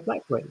marks, and you'll get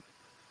that grade.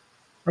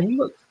 And you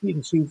got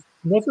students who've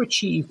never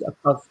achieved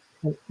above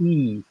an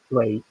E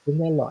grade in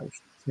their life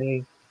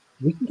saying,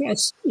 we can get a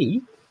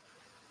C,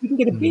 you can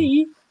get a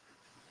B.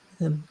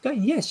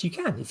 Going, yes, you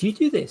can if you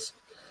do this.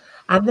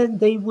 And then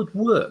they would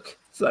work.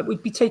 So like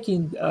we'd be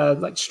taking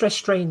like stress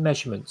strain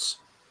measurements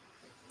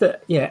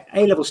that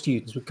A-level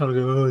students would kind of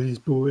go, oh, he's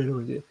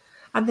boring,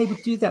 and they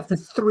would do that for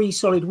 3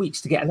 solid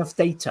weeks to get enough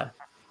data.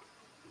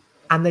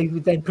 And they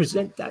would then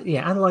present that,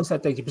 analyze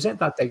that data, present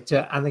that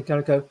data, and they're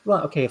going to go,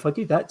 right, okay, if I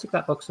do that, tick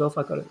that box off,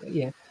 I got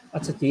it,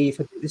 that's a D. If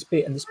I do this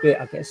bit and this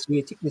bit, I get a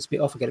C. Tick this bit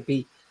off, I get a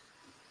B.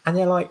 And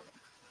they're like,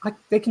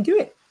 they can do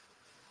it.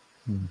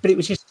 But it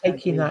was just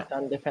taking that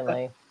done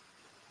differently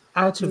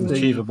out of the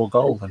achievable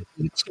goal,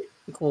 the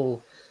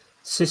typical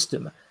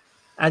system.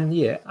 And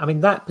I mean,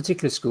 that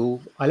particular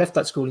school, I left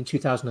that school in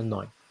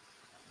 2009.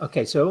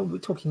 Okay, so we're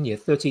talking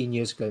 13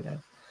 years ago now.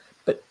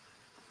 But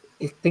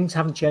things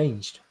haven't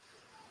changed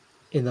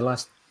in the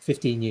last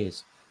 15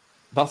 years.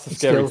 That's the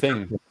scary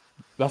thing.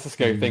 That's the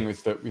scary thing,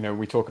 is that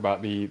we talk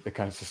about the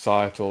kind of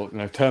societal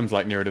terms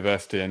like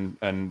neurodiversity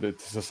and the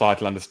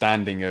societal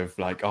understanding of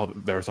like, oh,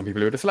 there are some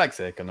people who are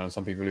dyslexic, and there are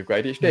some people who've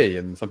got ADHD,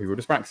 and some people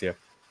with dyspraxia.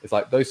 It's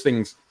like those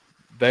things,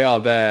 they are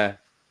there.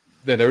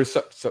 There is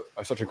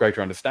such a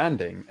greater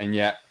understanding, and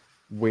yet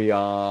we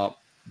are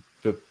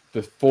the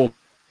formal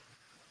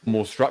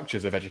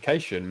structures of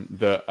education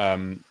that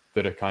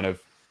that are kind of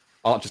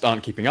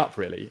aren't keeping up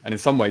really, and in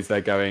some ways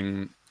they're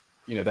going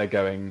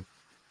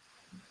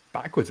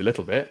backwards a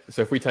little bit.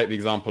 So if we take the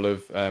example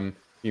of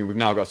we've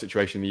now got a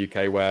situation in the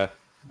UK where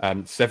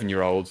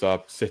 7-year-olds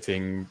are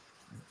sitting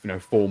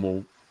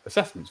formal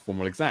assessments,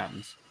 formal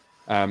exams,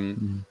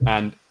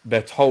 and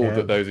they're told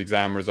that those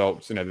exam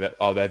results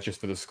they're just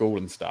for the school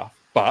and stuff,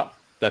 but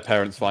their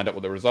parents find out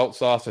what the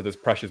results are, so there's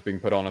pressures being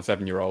put on a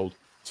 7-year-old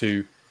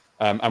to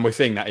and we're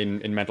seeing that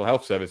in mental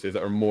health services,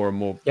 that are more and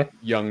more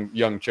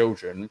young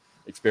children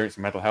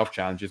experiencing mental health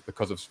challenges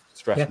because of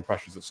stress and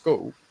pressures at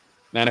school.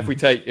 Now, and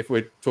if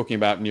we're talking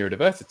about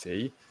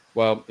neurodiversity,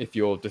 well, if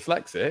you're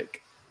dyslexic,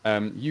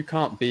 you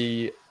can't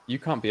be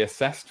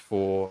assessed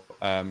for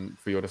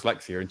your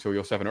dyslexia until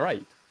you're 7 or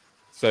 8.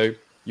 So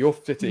you're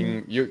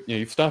sitting,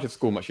 you've started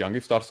school much younger.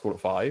 You've started school at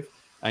 5,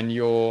 and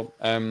you're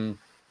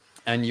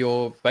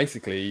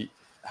basically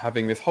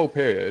having this whole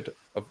period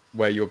of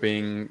where you're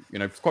being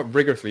quite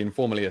rigorously and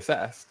formally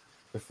assessed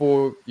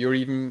before you're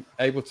even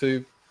able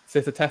to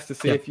sit a test to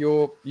see if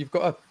you've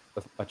got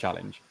a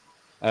challenge.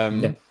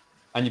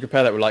 And you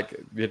compare that with like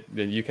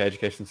the UK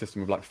education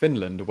system of like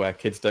Finland, where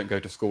kids don't go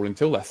to school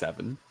until they're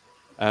 7.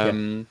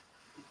 And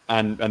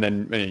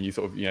then you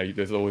sort of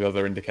there's all the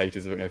other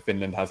indicators of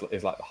Finland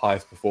is like the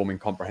highest performing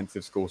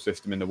comprehensive school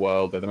system in the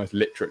world. They're the most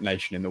literate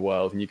nation in the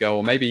world, and you go,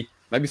 well, maybe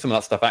some of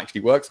that stuff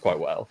actually works quite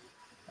well.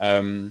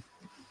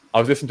 I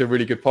was listening to a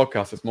really good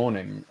podcast this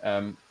morning.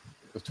 It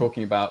was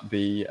talking about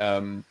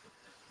it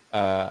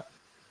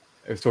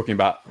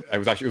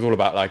was all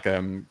about like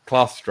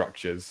class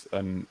structures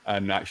and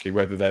actually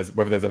whether there's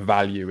a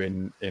value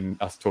in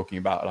us talking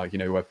about like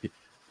where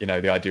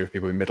the idea of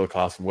people in middle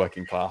class and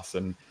working class,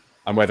 and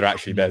whether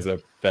actually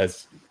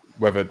there's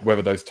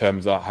whether those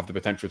terms have the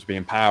potential to be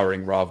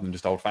empowering rather than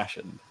just old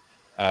fashioned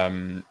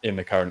in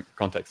the current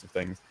context of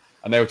things.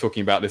 And they were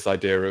talking about this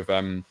idea of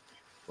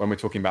when we're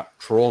talking about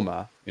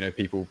trauma,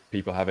 people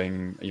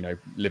having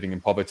living in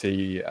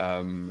poverty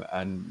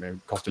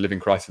and cost of living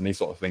crisis and these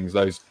sort of things,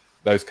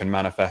 those can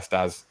manifest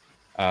as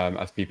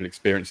people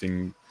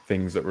experiencing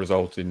things that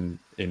result in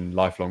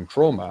lifelong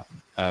trauma.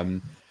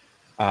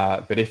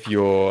 But if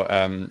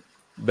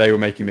they were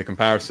making the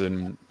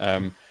comparison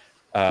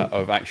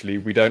of actually,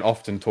 we don't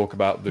often talk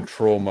about the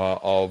trauma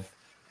of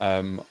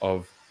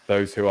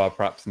those who are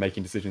perhaps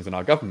making decisions in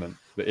our government.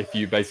 that if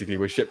you basically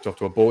were shipped off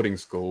to a boarding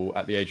school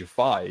at the age of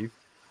 5,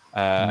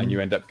 and you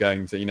end up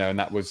going to,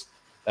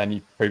 and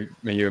you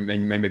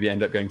maybe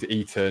end up going to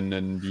Eton,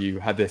 and you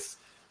had this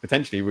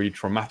potentially really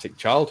traumatic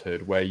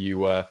childhood where you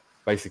were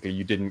basically,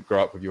 you didn't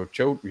grow up with your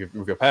children,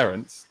 with your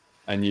parents,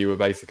 and you were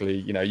basically,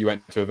 you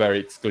went to a very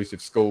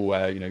exclusive school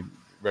where,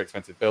 very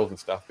expensive bills and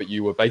stuff, but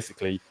you were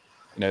basically,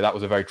 that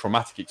was a very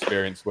traumatic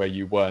experience where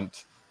you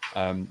weren't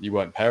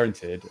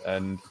parented,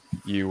 and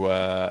you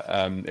were,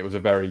 it was a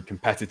very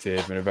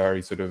competitive and a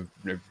very sort of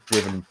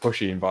driven,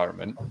 pushy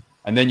environment.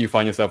 And then you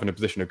find yourself in a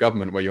position of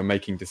government where you're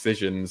making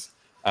decisions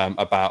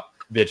about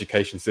the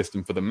education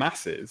system for the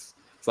masses.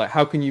 It's like,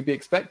 how can you be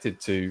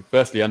expected to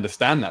firstly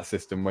understand that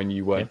system when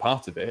you weren't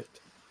part of it?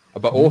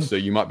 But also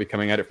you might be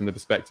coming at it from the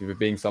perspective of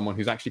being someone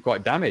who's actually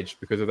quite damaged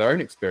because of their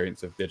own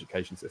experience of the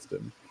education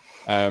system.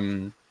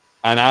 And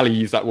Allie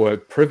used that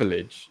word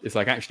privilege. It's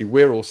like, actually,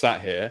 we're all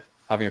sat here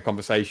having a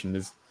conversation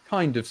as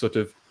kind of sort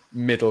of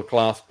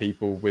middle-class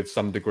people with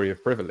some degree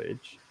of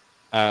privilege,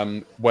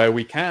 where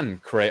we can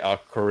create our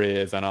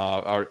careers and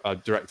our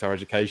direct our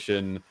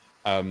education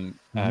and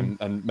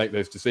make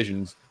those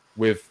decisions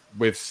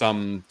with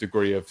some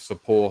degree of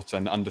support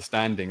and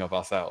understanding of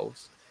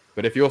ourselves.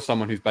 But if you're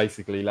someone who's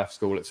basically left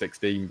school at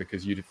 16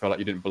 because you felt like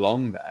you didn't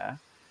belong there,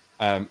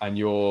 and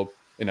you're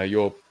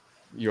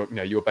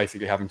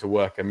basically having to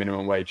work a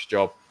minimum wage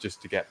job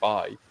just to get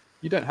by,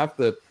 you don't have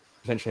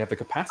potentially have the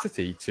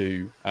capacity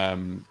to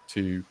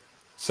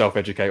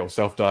self-educate or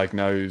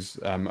self-diagnose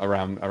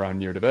around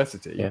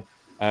neurodiversity.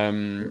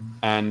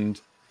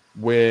 And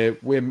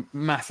we're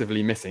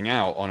massively missing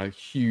out on a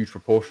huge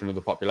proportion of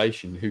the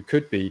population who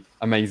could be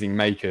amazing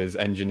makers,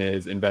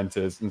 engineers,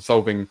 inventors, and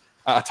solving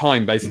at a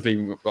time. Basically,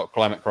 we've got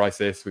climate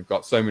crisis, we've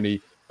got so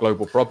many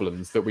global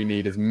problems that we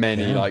need as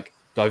many like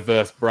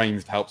diverse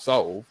brains to help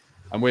solve,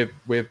 and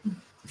we're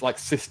like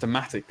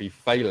systematically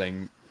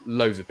failing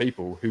loads of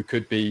people who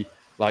could be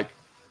like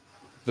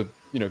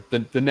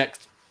the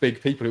next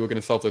big people who are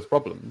going to solve those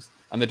problems,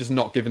 and they're just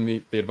not given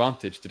the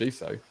advantage to do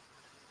so.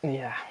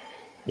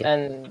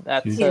 And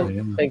that's a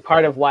big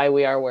part of why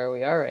we are where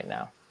we are right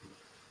now,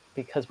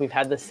 because we've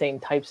had the same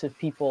types of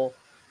people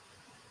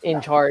in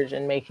charge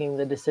and making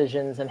the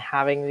decisions and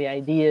having the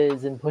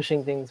ideas and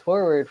pushing things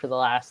forward for the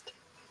last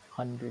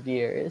 100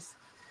 years,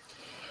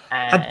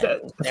 and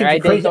their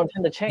ideas don't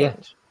tend to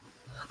change.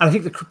 And I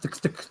think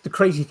the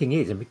crazy thing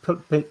is, and we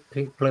put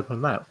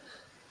them out,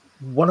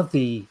 one of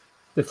the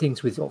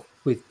things with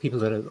people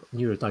that are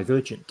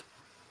neurodivergent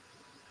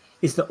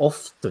is that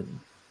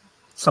often,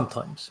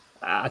 sometimes,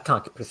 I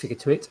can't put a figure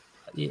to it,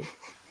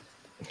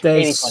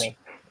 there's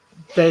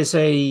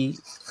a,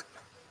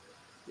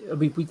 I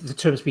mean, the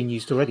term's been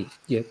used already,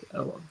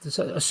 there's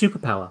a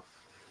superpower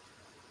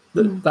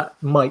that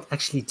might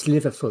actually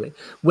deliver fully,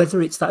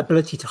 whether it's that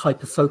ability to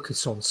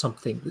hyper-focus on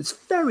something that's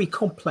very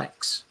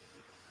complex.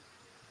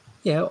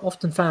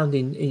 Often found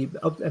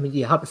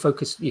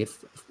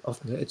hyperfocus.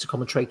 Often it's a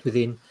common trait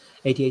within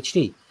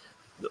ADHD,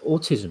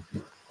 autism.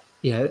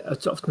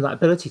 It's often that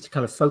ability to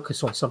kind of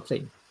focus on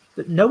something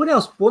that no one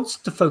else wants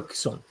to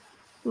focus on,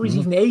 or is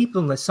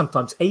even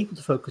sometimes able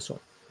to focus on.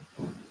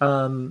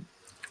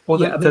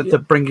 They're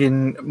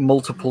bringing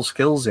multiple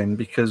skills in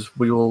because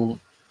we all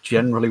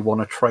generally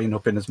want to train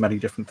up in as many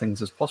different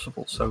things as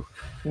possible. So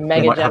you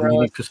might have a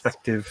unique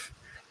perspective.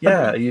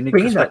 A unique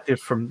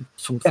perspective from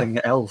something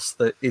else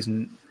that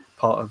isn't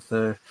part of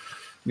the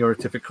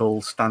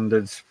neurotypical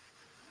standard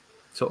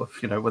sort of,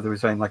 whether we're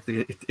saying like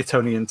the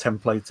Etonian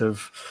template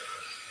of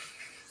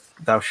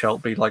thou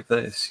shalt be like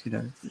this,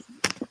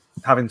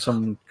 having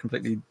some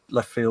completely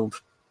left field.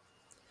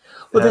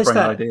 Well, there's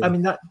that. Idea. I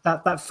mean,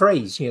 that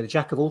phrase, the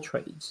jack of all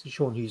trades,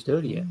 Shawn used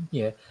earlier,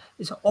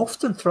 is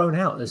often thrown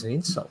out as an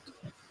insult,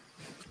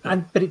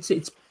 but it's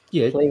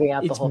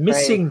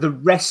missing the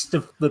rest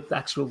of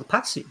the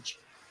passage.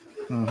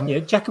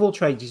 Jack of all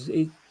trades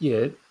is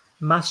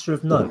master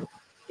of none.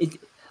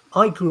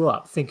 I grew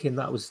up thinking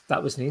that was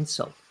an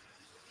insult.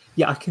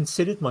 I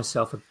considered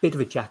myself a bit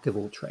of a jack of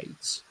all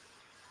trades,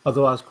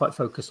 although I was quite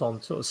focused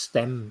on sort of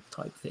STEM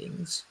type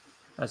things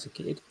as a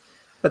kid.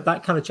 But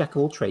that kind of jack of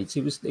all trades,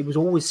 it was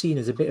always seen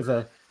as a bit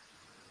of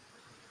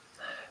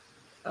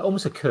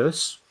almost a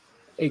curse.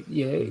 It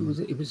was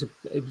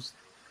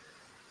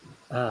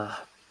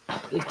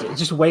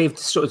just a way of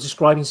sort of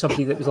describing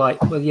somebody that was like,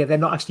 they're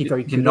not actually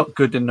very good. You're not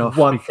good enough.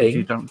 One thing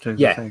you don't do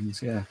the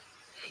things.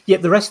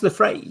 Yet the rest of the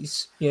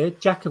phrase,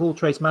 jack of all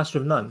trades, master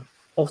of none,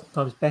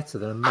 oftentimes better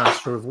than a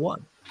master of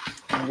one.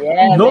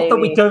 Not that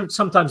we don't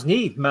sometimes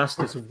need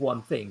masters of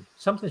one thing.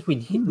 Sometimes we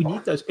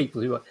need those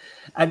people who are,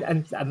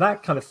 and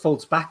that kind of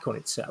folds back on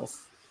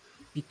itself,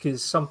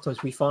 because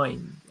sometimes we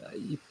find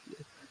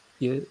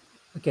you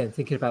again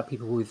thinking about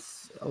people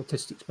with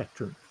autistic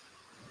spectrum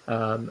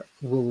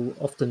will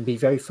often be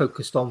very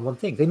focused on one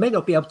thing. They may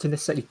not be able to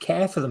necessarily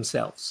care for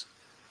themselves.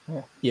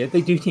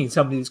 They do need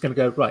somebody that's going to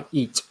go, right,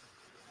 eat.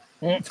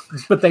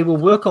 But they will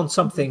work on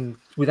something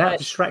without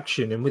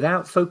distraction and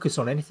without focus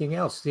on anything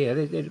else. They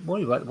don't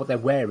worry about what they're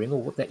wearing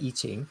or what they're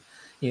eating.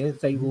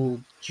 They will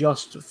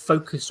just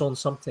focus on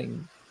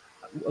something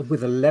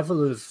with a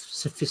level of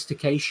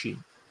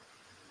sophistication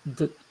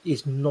that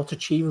is not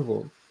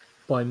achievable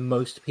by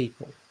most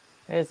people.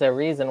 There's a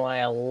reason why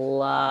a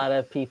lot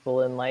of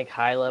people in like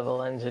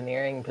high-level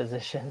engineering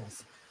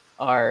positions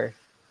are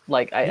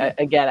like,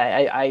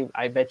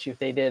 I bet you if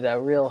they did a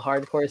real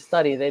hardcore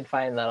study, they'd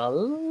find that a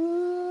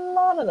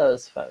lot of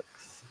those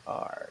folks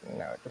are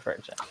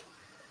neurodivergent.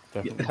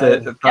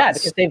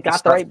 Because they've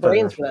got the right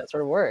brains for that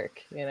sort of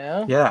work, you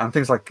know? Yeah, and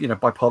things like, you know,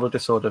 bipolar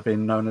disorder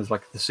being known as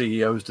like the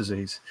CEO's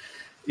disease,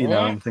 you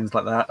know, and things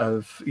like that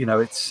of, you know,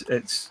 it's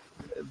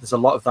there's a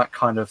lot of that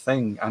kind of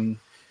thing. And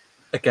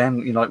again,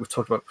 you know, like we've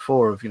talked about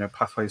before of, you know,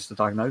 pathways to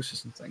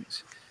diagnosis and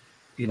things,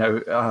 you know,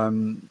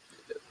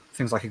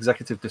 things like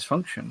executive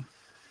dysfunction.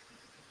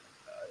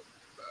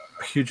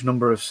 A huge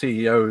number of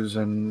CEOs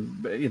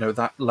and, you know,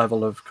 that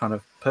level of kind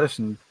of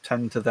person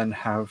tend to then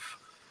have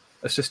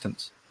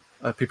assistants,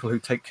 people who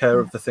take care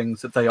of the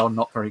things that they are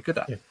not very good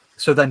at. Yeah.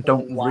 So then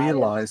don't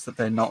realize that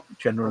they're not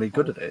generally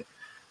good at it.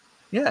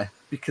 Yeah,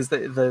 because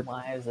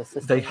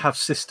they have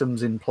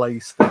systems in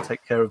place that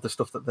take care of the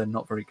stuff that they're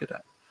not very good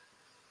at.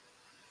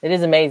 It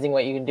is amazing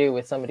what you can do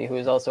with somebody who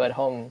is also at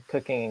home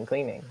cooking and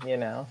cleaning, you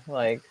know,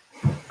 like.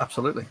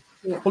 Absolutely.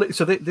 Yeah. Well,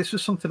 so this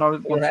was something I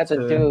wanted to have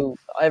to do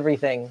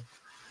everything.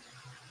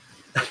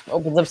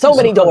 Opens up so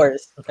many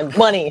doors and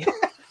money.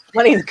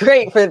 Money's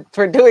great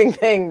for doing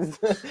things.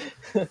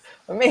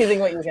 Amazing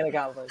what you can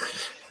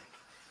accomplish.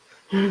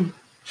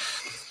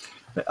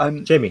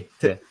 Jamie,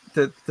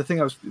 the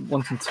thing I was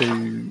wanting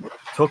to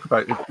talk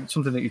about,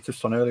 something that you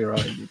touched on earlier.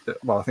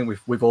 Well, I think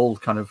we've all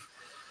kind of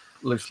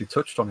loosely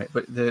touched on it,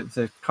 but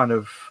the kind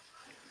of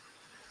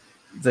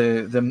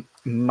the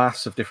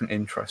mass of different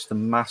interests, the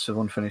mass of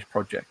unfinished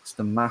projects,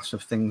 the mass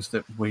of things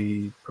that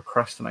we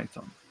procrastinate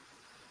on,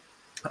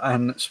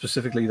 and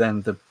specifically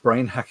then the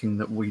brain hacking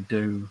that we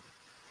do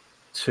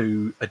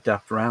to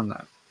adapt around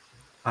that.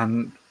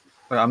 And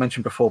I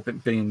mentioned before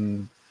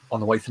being on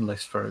the waiting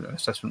list for an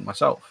assessment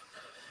myself,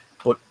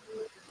 but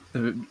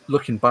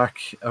looking back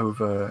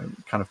over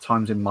kind of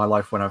times in my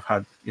life when I've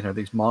had, you know,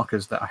 these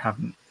markers that I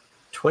haven't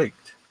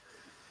twigged.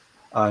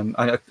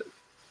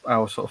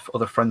 Our sort of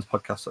other friends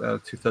podcast,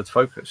 2/3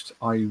 Focused,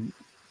 I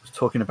was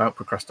talking about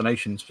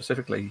procrastination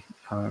specifically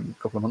a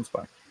couple of months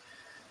back,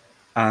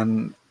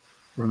 and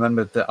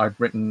remembered that I'd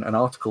written an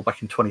article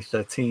back in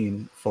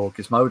 2013 for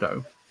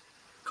Gizmodo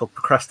called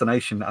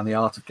 "Procrastination and the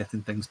Art of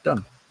Getting Things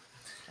Done."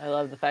 I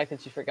love the fact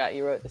that you forgot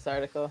you wrote this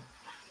article.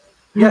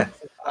 Yeah,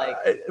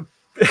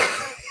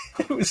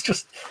 it was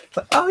just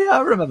like, oh yeah,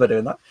 I remember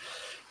doing that.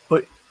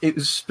 But it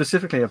was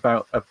specifically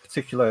about a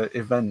particular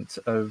event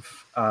of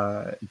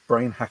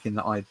brain hacking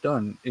that I'd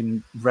done,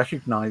 in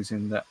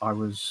recognizing that I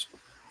was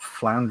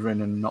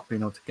floundering and not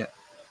being able to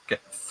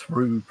get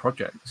through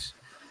projects,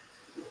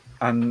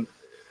 and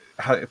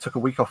it took a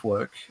week off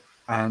work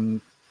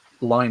and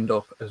lined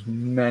up as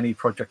many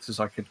projects as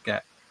I could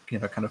get, you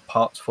know, kind of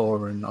parts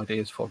for and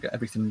ideas for, get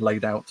everything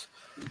laid out.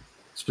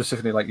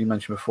 Specifically, like you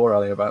mentioned before,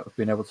 Allie, about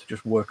being able to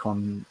just work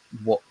on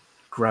what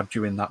grabbed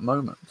you in that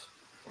moment.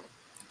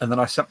 And then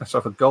I set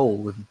myself a goal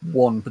with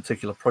one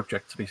particular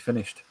project to be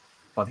finished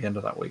by the end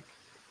of that week.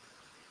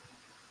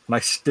 And I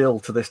still,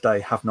 to this day,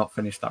 have not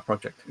finished that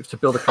project. It was to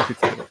build a coffee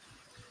table.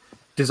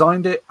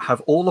 Designed it,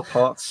 have all the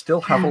parts,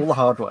 still have all the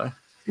hardware.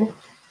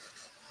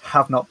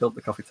 Have not built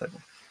the coffee table.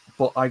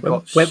 But I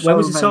got when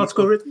was this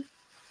article written?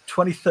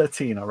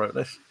 2013, I wrote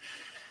this.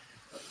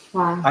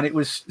 Wow. And it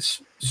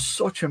was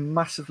such a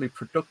massively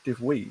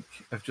productive week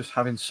of just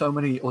having so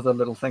many other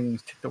little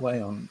things ticked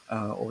away on,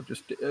 or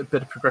just a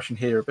bit of progression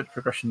here, a bit of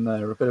progression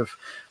there, a bit of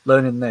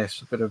learning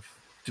this, a bit of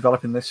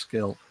developing this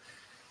skill,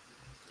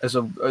 as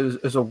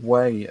a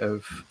way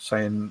of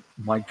saying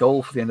my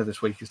goal for the end of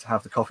this week is to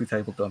have the coffee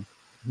table done,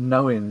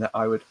 knowing that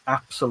I would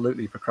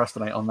absolutely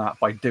procrastinate on that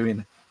by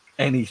doing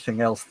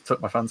anything else that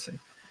took my fancy.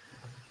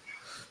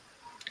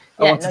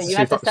 Yeah, no, you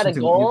have to set a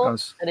goal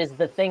that is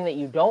the thing that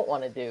you don't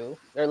want to do,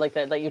 or like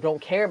that you don't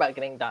care about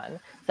getting done.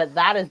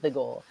 That is the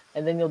goal,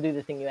 and then you'll do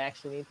the thing you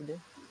actually need to do.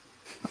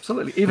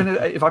 Absolutely. Even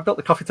if I built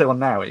the coffee table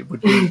now, it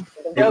would be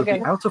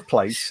out of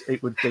place.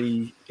 It would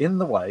be in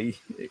the way.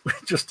 It would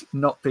just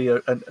not be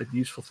a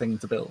useful thing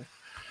to build.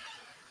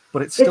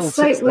 But it still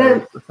sits there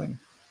as the thing.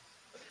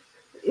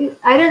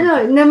 I don't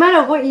know. No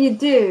matter what you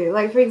do,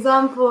 like for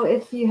example,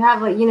 if you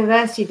have like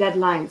university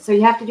deadlines, so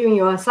you have to do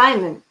your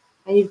assignment,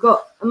 and you've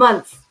got a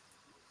month.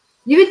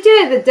 You would do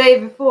it the day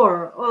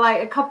before, or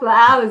like a couple of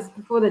hours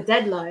before the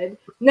deadline.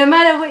 No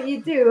matter what you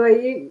do,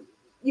 like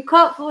you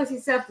can't force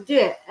yourself to do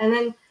it. And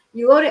then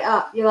you load it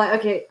up. You're like,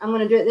 okay, I'm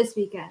gonna do it this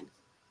weekend.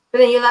 But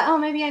then you're like, oh,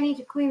 maybe I need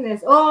to clean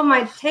this. Oh,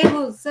 my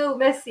table is so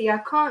messy. I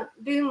can't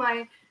do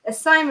my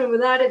assignment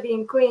without it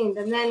being cleaned.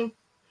 And then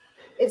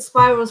it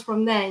spirals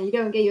from there. You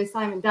don't get your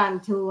assignment done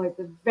until like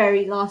the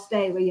very last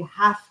day where you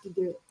have to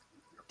do it.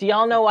 Do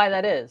y'all know why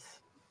that is?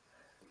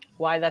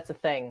 Why that's a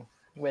thing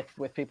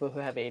with people who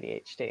have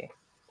ADHD?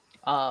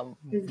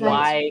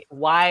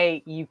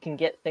 Why you can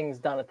get things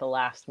done at the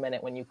last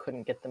minute when you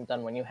couldn't get them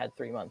done when you had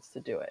 3 months to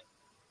do it?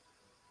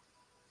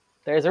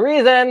 There's a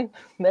reason.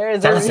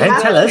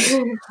 Tell us.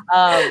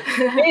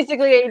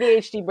 Basically,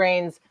 ADHD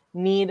brains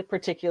need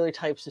particular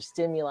types of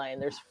stimuli,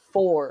 and there's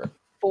four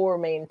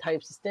main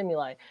types of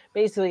stimuli.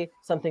 Basically,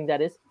 something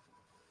that is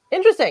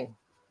interesting.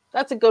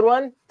 That's a good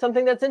one.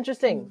 Something that's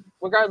interesting,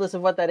 regardless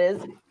of what that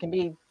is, can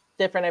be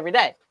different every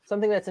day.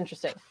 Something that's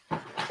interesting.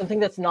 Something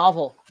that's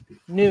novel,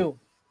 new,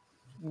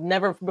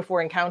 never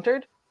before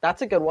encountered.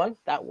 That's a good one.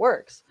 That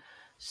works.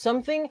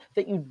 Something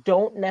that you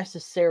don't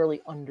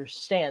necessarily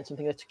understand,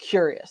 something that's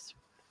curious.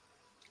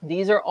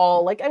 These are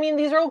all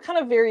these are all kind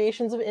of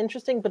variations of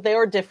interesting, but they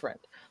are different.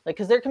 Like,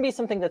 because there can be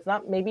something that's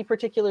not maybe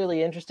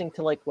particularly interesting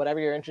to like whatever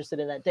you're interested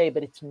in that day,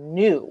 but it's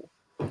new.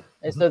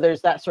 And so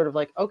there's that sort of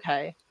like,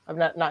 okay, I've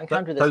not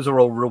encountered this. Those are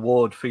all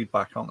reward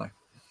feedback, aren't they?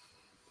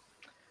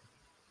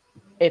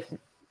 If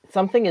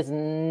something is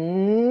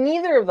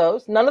neither of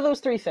those, none of those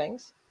three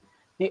things,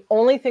 the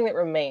only thing that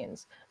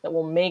remains that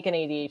will make an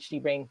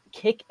ADHD brain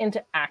kick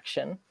into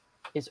action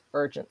is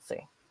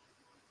urgency.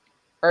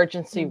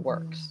 Urgency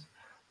works.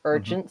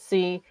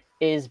 Urgency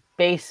is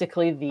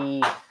basically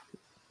the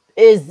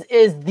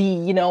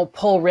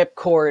pull rip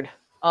cord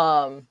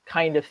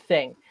kind of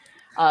thing.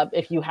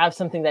 If you have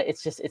something that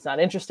it's not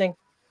interesting,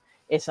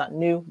 it's not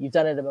new, you've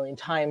done it a million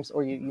times,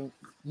 or you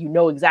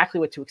know exactly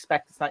what to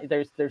expect. It's not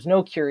there's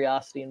no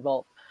curiosity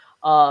involved.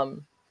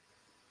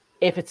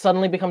 If it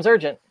suddenly becomes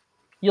urgent,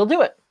 you'll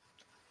do it.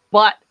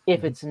 But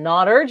if it's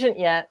not urgent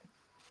yet,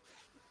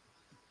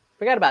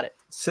 forget about it.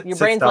 Your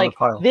brain's like,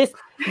 this,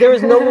 there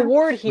is no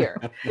reward here.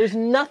 There's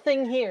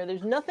nothing here.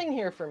 There's nothing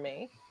here for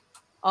me.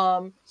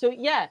 So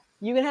yeah,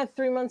 you can have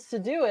 3 months to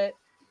do it,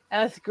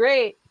 and that's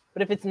great.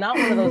 But if it's not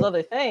one of those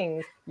other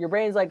things, your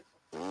brain's like,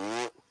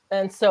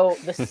 and so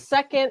the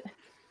second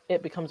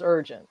it becomes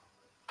urgent,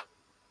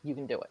 you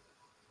can do it.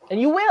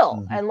 And you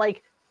will. And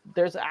like,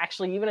 there's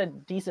actually even a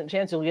decent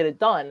chance you'll get it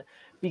done,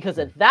 because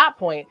at that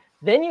point,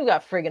 then you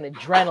got friggin'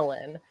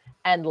 adrenaline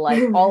and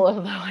like all of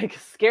the like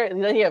scary,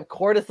 then you have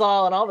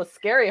cortisol and all the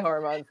scary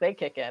hormones, they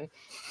kick in.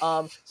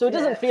 So it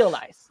doesn't feel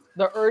nice.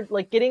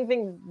 Like getting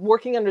things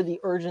working under the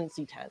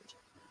urgency tent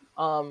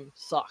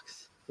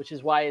sucks, which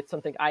is why it's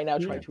something I now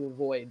try to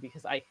avoid,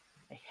 because I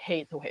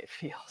hate the way it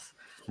feels.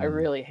 I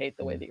really hate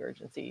the way the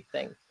urgency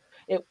thing.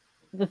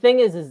 The thing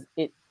is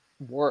it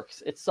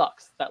works. It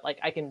sucks that like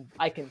I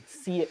can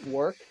see it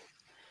work.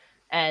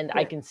 And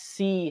I can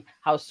see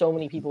how so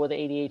many people with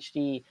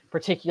ADHD,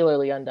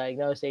 particularly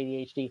undiagnosed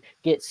ADHD,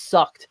 get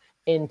sucked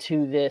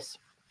into this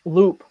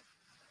loop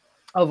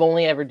of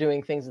only ever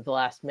doing things at the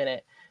last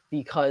minute,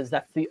 because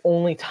that's the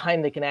only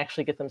time they can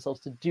actually get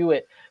themselves to do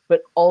it.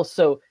 But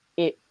also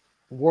it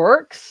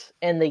works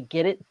and they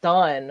get it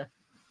done.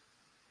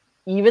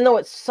 Even though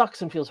it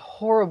sucks and feels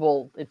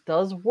horrible, it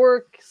does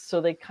work. So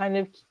they kind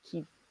of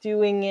keep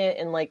doing it.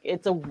 And like,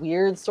 it's a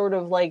weird sort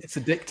of like, it's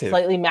addictive,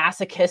 slightly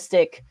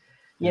masochistic,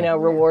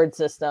 reward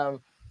system.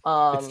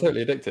 It's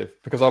totally addictive,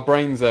 because our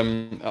brains,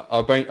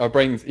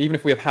 even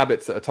if we have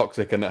habits that are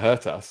toxic and that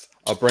hurt us,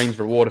 our brains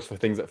reward us for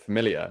things that are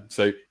familiar.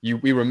 So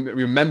we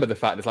remember the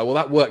fact it's like, well,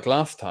 that worked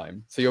last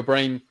time. So your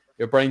brain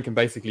can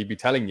basically be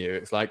telling you,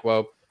 it's like,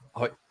 well,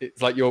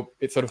 it's like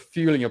it's sort of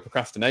fueling your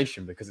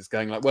procrastination, because it's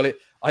going like, well,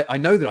 I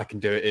know that I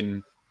can do it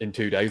in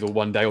 2 days or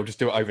 1 day, or just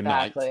do it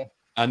overnight. Exactly.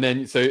 And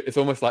then so it's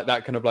almost like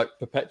that kind of like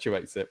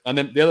perpetuates it. And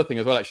then the other thing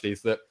as well actually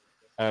is that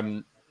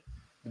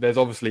there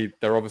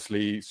are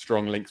obviously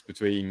strong links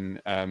between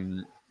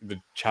the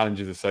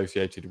challenges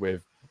associated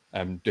with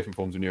different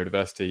forms of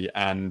neurodiversity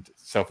and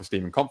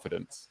self-esteem and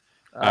confidence,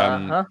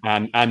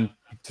 and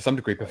to some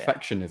degree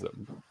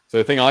perfectionism. So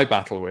the thing I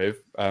battle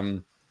with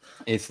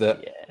is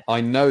that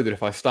I know that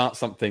if I start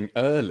something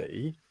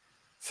early,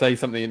 say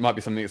something, it might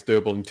be something that's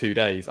doable in 2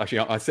 days. Actually,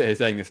 I sit here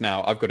saying this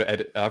now. I've got to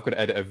edit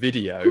a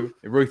video.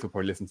 Ruth will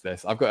probably listen to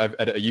this. I've got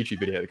to edit a YouTube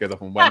video that goes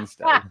up on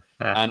Wednesday,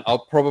 and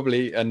I'll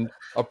probably end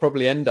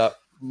up.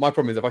 My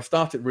problem is if I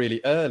start it really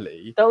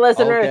early, don't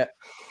listen, Ruth.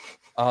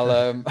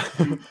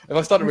 If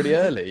I start it really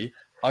early,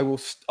 I'll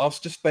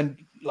just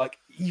spend like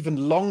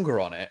even longer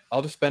on it.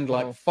 I'll just spend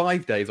like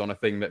 5 days on a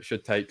thing that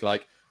should take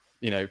like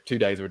 2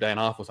 days or a day and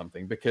a half or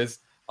something, because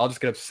I'll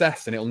just get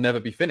obsessed and it'll never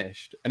be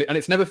finished. And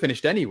it's never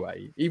finished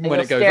anyway. Even when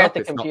it goes up,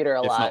 it's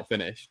not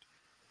finished.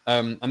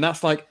 And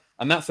that's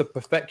a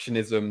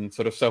perfectionism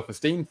sort of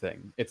self-esteem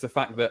thing. It's the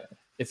fact that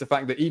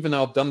even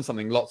though I've done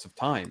something lots of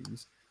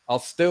times,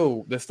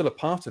 there's still a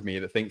part of me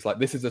that thinks like,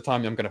 this is the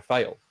time I'm going to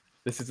fail.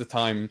 This is the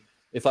time.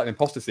 It's like the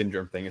imposter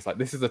syndrome thing. It's like,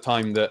 this is the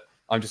time that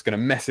I'm just going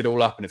to mess it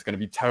all up and it's going to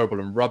be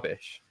terrible and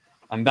rubbish.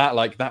 And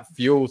that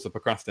fuels the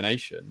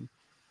procrastination.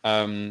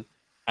 And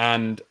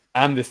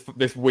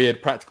this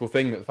weird practical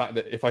thing, that the fact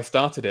that if I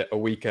started it a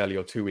week early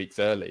or 2 weeks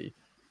early,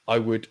 I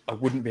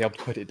wouldn't be able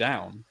to put it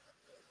down,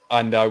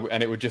 and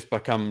it would just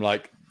become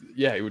like,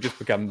 it would just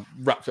become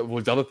wrapped up with all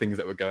these other things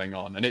that were going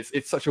on. And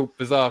it's such a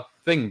bizarre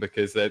thing,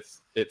 because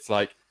it's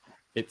like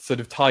it's sort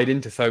of tied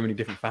into so many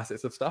different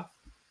facets of stuff.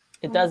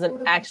 It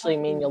doesn't actually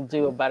mean you'll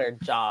do a better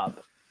job,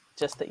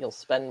 just that you'll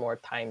spend more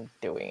time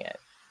doing it.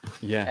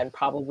 Yeah. And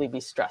probably be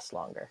stressed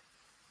longer.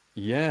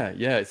 Yeah,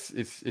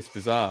 it's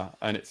bizarre,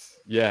 and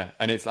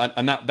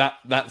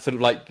that sort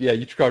of like, yeah,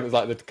 you described it as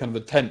like the kind of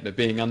the tent of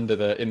being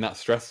in that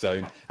stress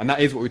zone, and that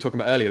is what we were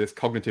talking about earlier, this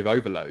cognitive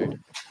overload.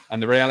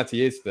 And the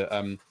reality is that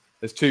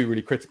there's two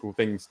really critical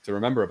things to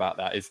remember about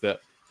that. Is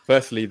that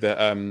firstly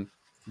that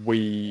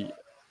we,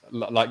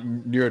 like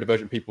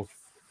neurodivergent people,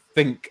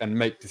 think and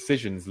make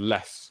decisions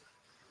less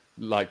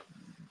like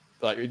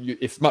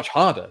it's much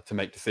harder to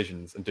make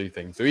decisions and do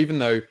things. So even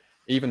though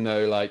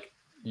like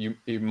you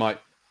might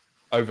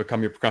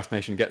overcome your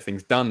procrastination, get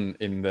things done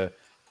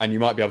and you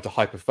might be able to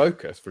hyper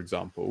focus, for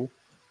example,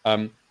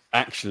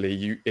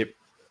 actually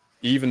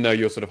even though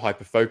you're sort of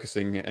hyper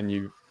focusing,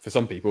 and for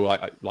some people,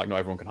 like not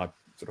everyone can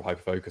sort of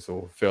hyper focus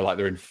or feel like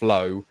they're in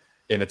flow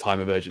in a time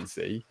of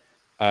urgency,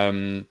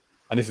 and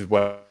this is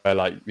where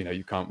like, you know,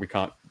 we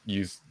can't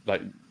use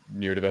like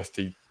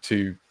neurodiversity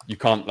you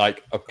can't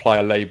like apply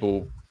a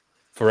label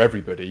for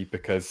everybody,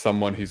 because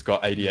someone who's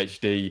got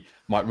ADHD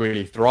might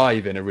really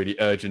thrive in a really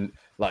urgent,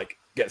 like,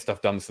 get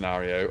stuff done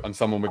scenario, and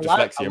someone with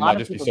dyslexia might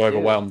just be so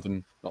overwhelmed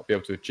and not be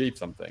able to achieve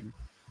something.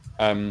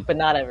 But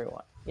not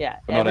everyone. Yeah.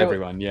 But not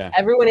everyone. Yeah.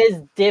 Everyone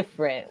is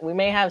different. We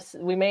may have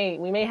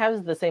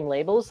the same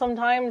labels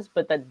sometimes,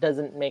 but that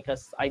doesn't make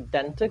us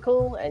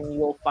identical. And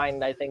you'll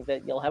find, I think,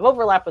 that you'll have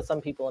overlap with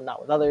some people and not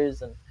with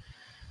others, and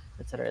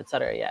et cetera, et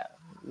cetera. Yeah.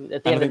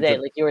 At the end of the day,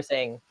 like you were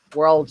saying,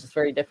 we're all just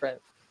very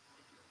different.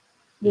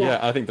 Yeah,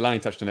 I think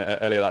Dilani touched on it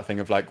earlier. That thing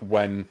of like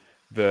when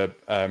I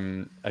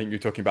think you're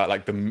talking about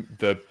like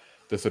the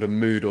sort of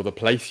mood or the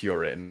place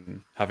you're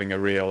in having a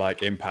real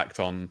like impact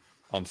on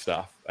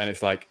stuff. And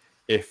it's like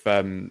if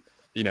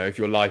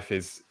your life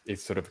is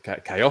sort of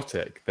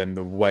chaotic, then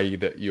the way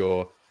that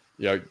your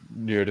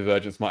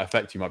neurodivergence might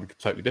affect you might be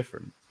totally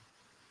different.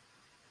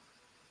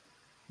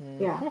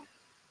 Yeah.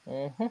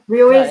 Mm-hmm.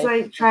 We always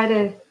like try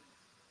to,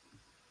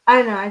 I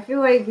don't know, I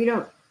feel like we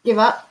don't give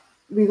up.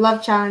 We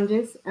love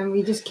challenges and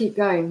we just keep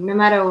going no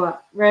matter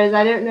what. Whereas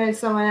I don't know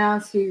someone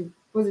else who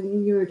wasn't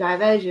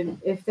neurodivergent,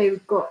 if they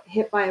got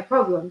hit by a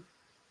problem,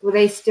 will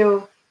they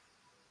still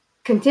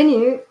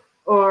continue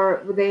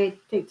or will they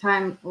take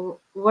time or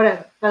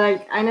whatever? But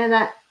like, I know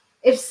that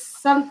if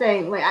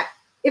something like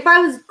if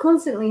I was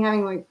constantly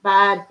having like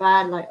bad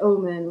like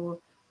omen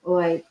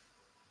or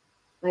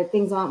like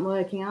things aren't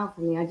working out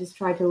for me, I just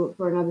try to look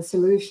for another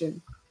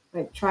solution,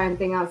 like try and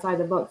think outside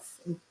the box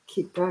and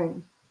keep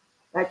going,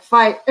 like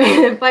fight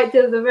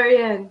till the very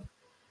end.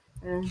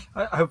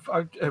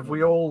 Have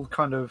we all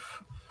kind of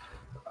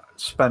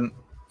spent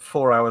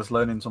 4 hours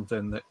learning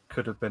something that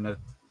could have been a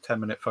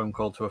 10-minute phone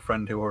call to a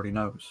friend who already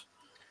knows?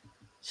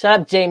 Shut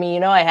up, Jamie. You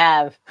know I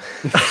have.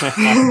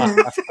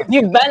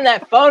 You've been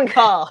that phone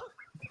call.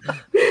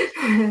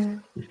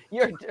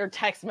 Your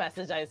text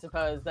message, I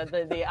suppose. That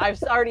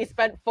I've already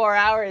spent 4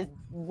 hours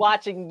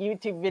watching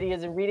YouTube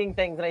videos and reading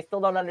things, and I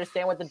still don't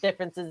understand what the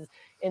differences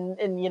in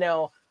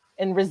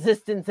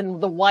resistance and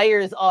the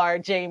wires are.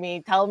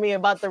 Jamie, tell me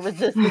about the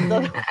resistance of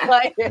the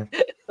wire.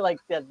 Like,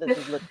 yeah, this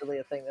is literally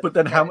a thing. But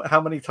then,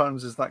 how many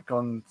times has that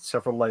gone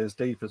several layers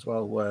deep as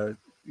well? Where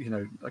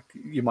like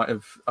you might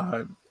have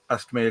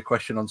asked me a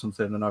question on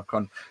something, and I've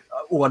gone,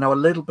 "Oh, I know a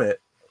little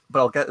bit, but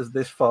I'll get us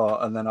this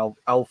far," and then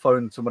I'll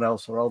phone someone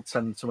else, or I'll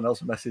send someone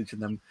else a message,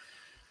 and then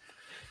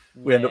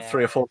we end up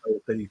 3 or 4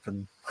 layers deep.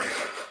 And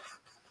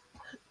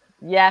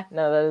yeah,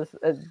 no,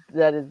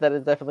 that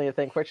is definitely a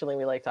thing. Fortunately,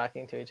 we like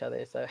talking to each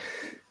other, so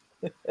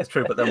it's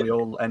true. But then we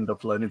all end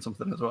up learning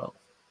something as well.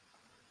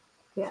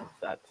 Yeah,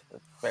 that's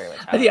very much.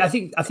 I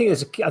think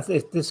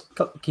there's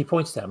key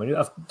points there. I mean,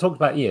 I've talked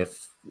about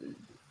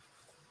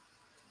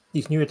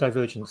these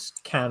neurodivergents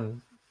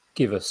can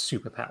give us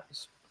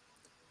superpowers.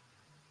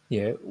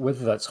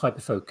 Whether that's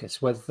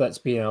hyperfocus, whether that's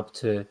being able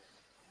to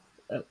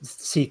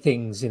see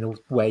things in a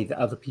way that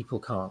other people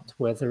can't,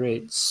 whether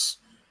it's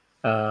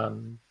a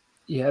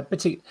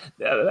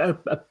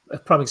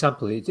prime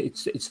example.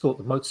 It's thought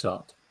that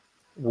Mozart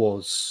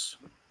was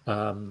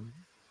neurodivergent.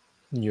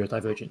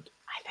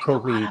 I think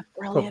probably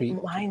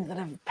brilliant minds that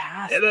have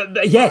passed.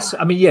 Yes,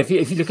 I mean, if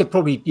you look at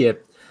probably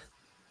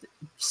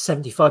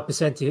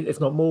 75%, if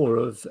not more,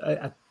 of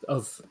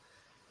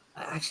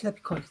actually that'd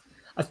be quite.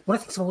 What I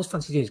think I've always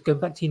fancied doing is going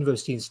back to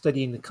university and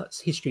studying the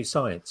history of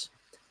science,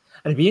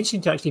 and it'd be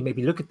interesting to actually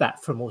maybe look at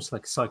that from almost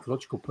like a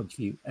psychological point of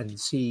view and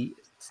see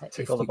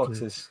tick all the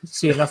boxes,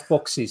 see enough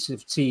boxes to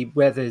see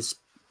where there's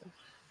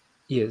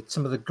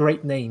some of the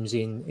great names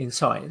in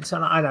science,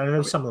 and I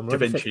know some of them Da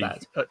really Vinci,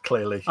 fit that.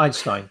 Clearly,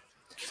 Einstein.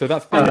 So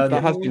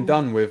that has been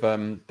done with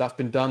that's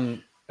been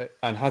done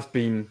and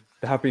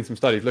there have been some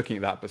studies looking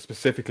at that, but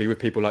specifically with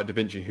people like Da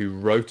Vinci who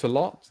wrote a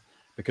lot,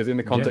 because in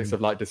the context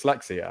of like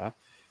dyslexia,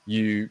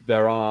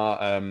 there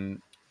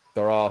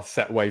are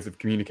set ways of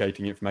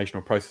communicating information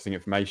or processing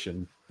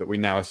information that we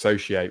now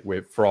associate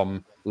with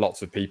from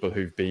lots of people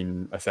who've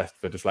been assessed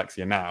for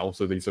dyslexia now.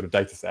 So these sort of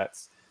data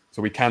sets.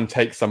 So we can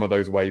take some of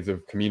those ways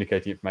of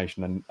communicating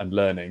information and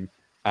learning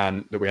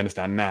and that we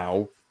understand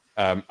now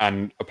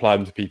and apply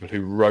them to people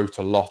who wrote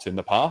a lot in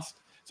the past.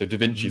 So Da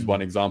Vinci is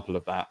one example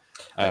of that.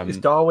 Is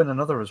Darwin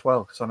another as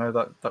well? Because I know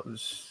that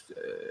was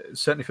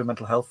certainly for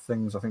mental health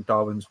things. I think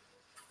Darwin's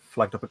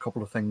flagged up a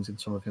couple of things in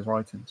some of his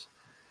writings.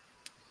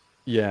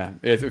 Yeah,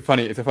 it's a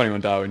funny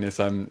one, Darwin,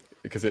 is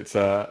because it's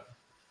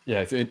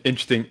it's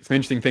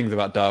interesting things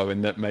about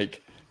Darwin that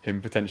make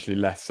him potentially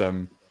less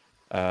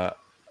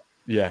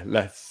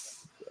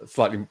less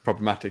slightly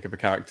problematic of a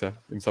character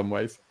in some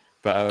ways.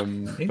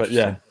 But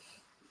yeah,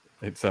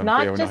 it's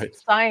not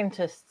just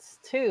scientists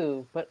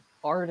too, but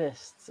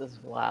artists as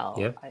well.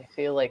 Yeah. I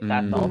feel like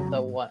that's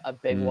also a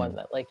big one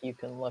that like you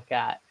can look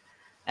at.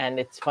 And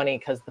it's funny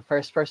because the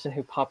first person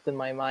who popped in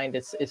my mind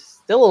is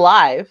still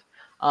alive.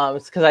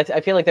 It's because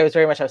I feel like there was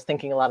very much, I was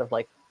thinking a lot of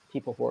like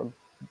people who are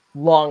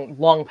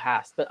long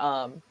past, but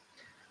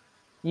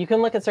you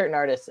can look at certain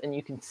artists and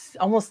you can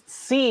almost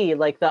see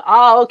like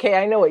okay,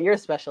 I know what your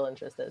special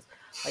interest is.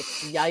 Like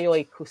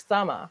Yayoi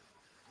Kusama,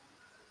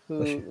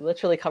 who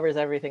literally covers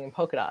everything in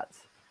polka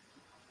dots.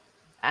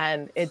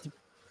 And it's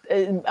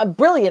a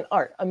brilliant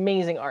art,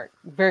 amazing art,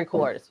 very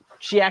cool artist.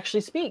 She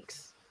actually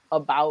speaks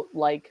about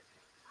like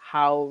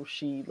how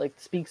she like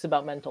speaks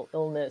about mental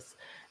illness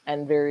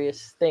and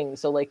various things.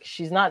 So like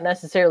she's not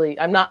necessarily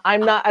I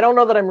don't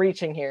know that I'm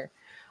reaching here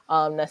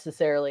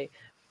necessarily,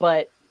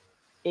 but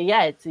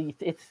yeah, it's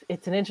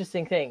an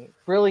interesting thing.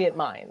 Brilliant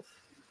minds,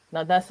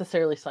 not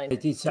necessarily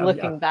scientists.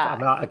 Looking back, I'm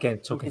not, again,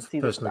 talking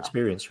from personal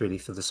experience really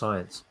for the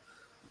science.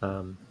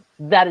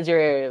 That is your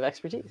area of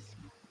expertise.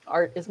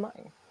 Art is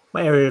mine.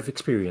 My area of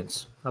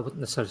experience. I wouldn't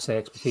necessarily say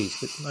expertise,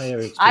 but my area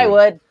of experience. I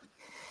would.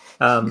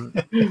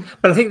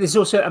 But I think there's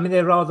also, I mean,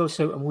 there are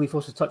also, and we've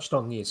also touched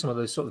on some of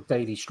those sort of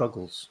daily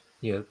struggles,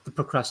 the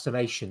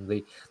procrastination,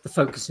 the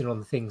focusing on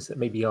the things that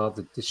maybe are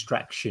the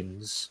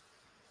distractions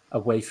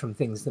away from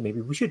things that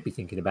maybe we should be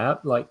thinking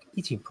about, like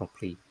eating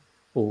properly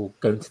or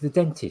going to the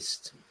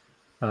dentist.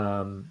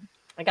 I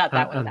got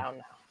that one down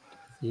now.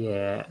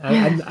 Yeah.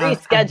 And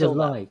reschedule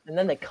them, and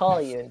then they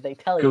call you and they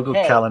tell you, Google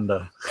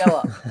Calendar. Show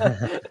up.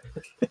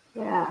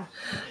 Yeah.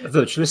 A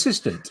virtual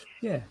assistant.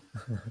 Yeah.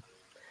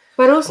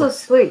 But also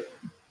sleep.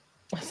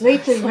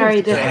 Sleep is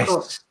very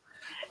difficult.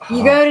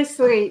 You go to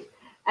sleep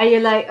and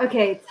you're like,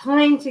 okay,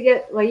 time to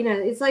get,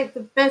 it's like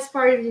the best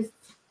part of your,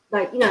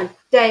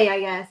 day, I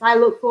guess. I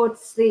look forward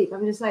to sleep.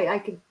 I'm just like, I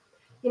could,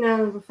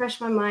 refresh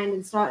my mind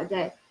and start a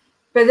day.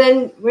 But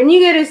then when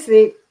you go to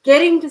sleep,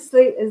 getting to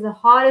sleep is the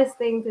hardest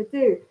thing to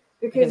do.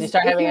 Because you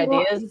start having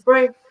ideas?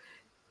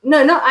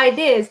 No, not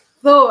ideas,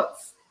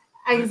 thoughts,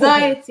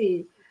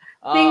 anxiety.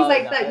 Things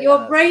like that.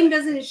 Your brain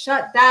doesn't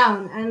shut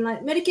down, and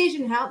like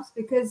medication helps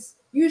because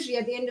usually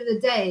at the end of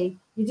the day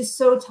you're just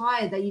so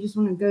tired that you just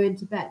want to go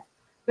into bed.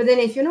 But then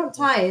if you're not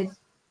tired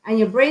and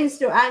your brain's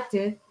still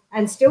active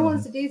and still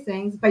wants to do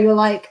things, but you're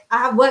like, I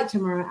have work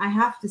tomorrow, I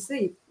have to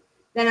sleep,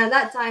 then at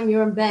that time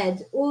you're in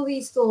bed, all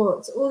these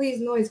thoughts, all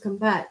these noise come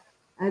back,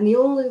 and the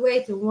only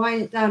way to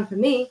wind it down for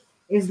me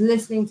is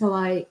listening to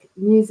like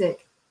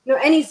music,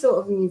 any sort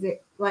of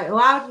music, like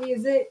loud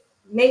music,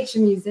 nature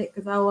music,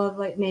 because I love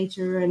like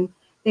nature and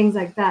things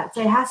like that.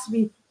 So it has to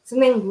be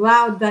something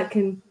loud that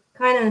can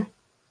kind of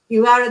be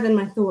louder than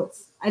my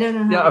thoughts. I don't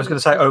know how. Yeah, I was going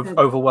to say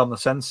overwhelm the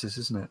senses,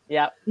 isn't it?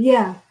 Yeah.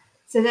 Yeah.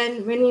 So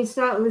then when you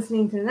start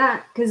listening to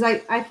that, because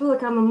I feel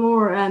like I'm a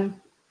more,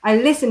 I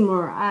listen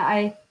more.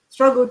 I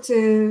struggle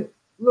to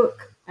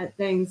look at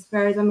things,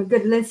 whereas I'm a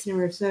good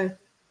listener. So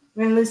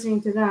when listening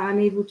to that, I'm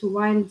able to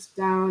wind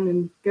down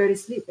and go to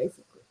sleep,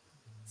 basically.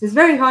 So it's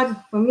very hard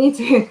for me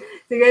to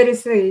go to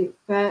sleep,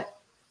 but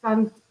if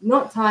I'm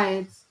not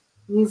tired,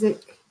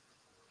 music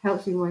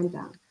helps me wind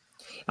down.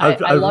 I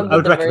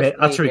would recommend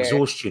utter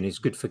exhaustion is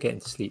good for getting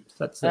to sleep.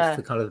 That's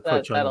the kind of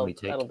approach I normally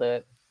take. That'll do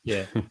it.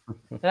 Yeah.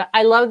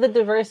 I love the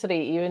diversity,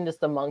 even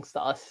just amongst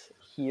us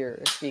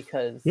here,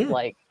 because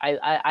like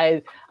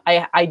I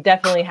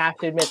definitely have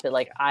to admit that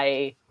like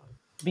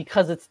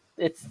because it's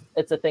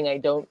a thing I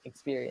don't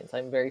experience.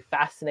 I'm very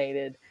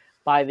fascinated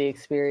by the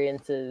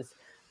experiences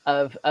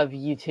of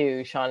you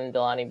two, Shawn and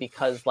Dilani,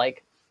 because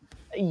like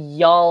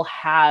y'all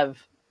have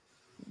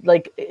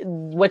like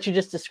what you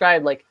just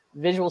described, like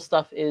visual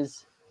stuff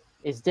is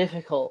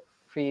difficult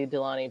for you,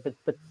 Dilani,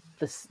 but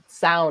the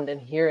sound and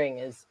hearing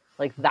is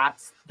like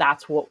that's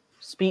what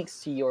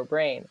speaks to your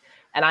brain.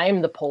 And I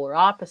am the polar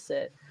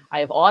opposite. I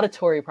have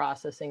auditory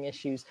processing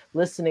issues.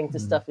 Listening to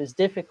stuff is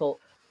difficult,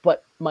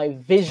 but my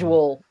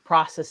visual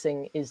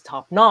processing is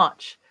top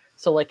notch.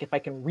 So like if I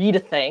can read a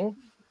thing,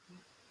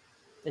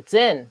 it's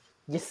in.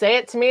 You say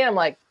it to me, I'm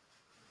like,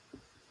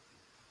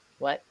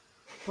 what?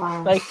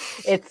 Wow. Like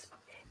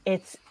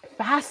it's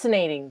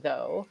fascinating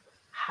though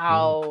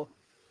how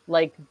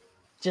like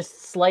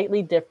just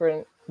slightly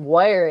different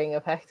wiring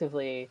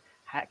effectively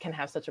can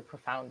have such a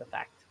profound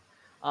effect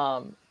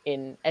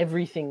in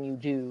everything you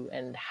do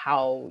and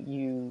how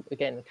you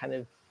again kind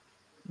of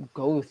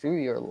go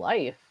through your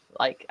life.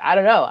 Like I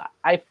don't know,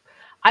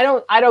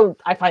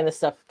 I find this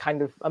stuff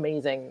kind of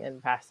amazing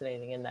and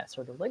fascinating in that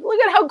sort of like, look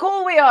at how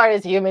cool we are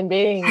as human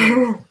beings.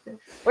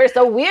 We're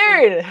so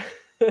weird.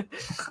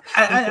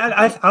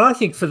 I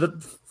think for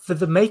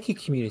the maker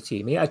community,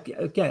 I mean,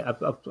 again, I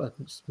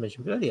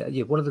mentioned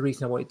earlier, one of the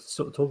reasons I wanted to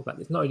sort of talk about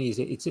this, not only is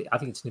I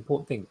think it's an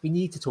important thing, we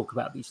need to talk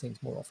about these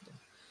things more often.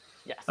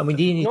 Yes. And we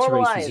need to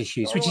raise these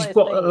issues, which is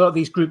what a lot of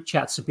these group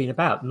chats have been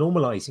about,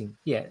 normalizing,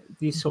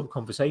 these sort of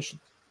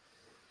conversations.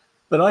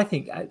 But I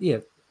think,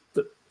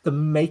 the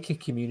maker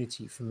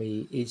community for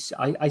me is,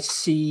 I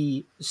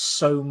see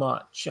so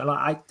much, and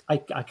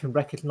I can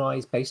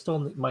recognize, based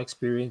on my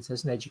experience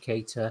as an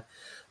educator,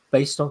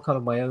 based on kind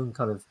of my own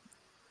kind of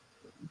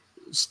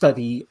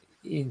study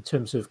in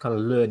terms of kind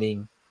of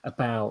learning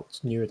about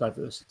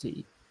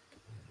neurodiversity.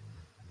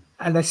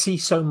 And I see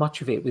so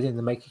much of it within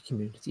the maker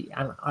community,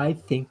 and I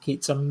think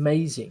it's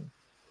amazing.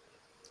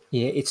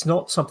 Yeah, it's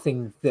not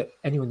something that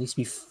anyone needs to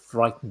be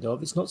frightened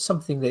of. It's not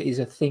something that is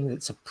a thing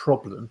that's a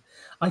problem.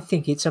 I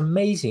think it's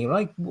amazing.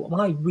 When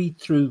I read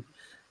through,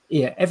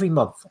 every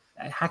month,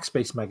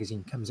 Hackspace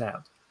magazine comes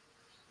out,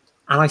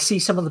 and I see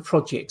some of the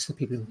projects that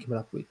people have been coming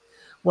up with.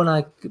 When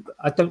I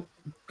don't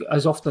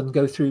as often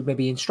go through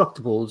maybe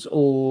Instructables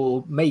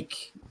or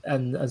Make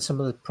and some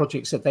of the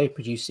projects that they're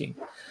producing,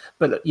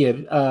 but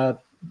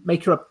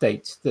Maker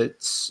Update,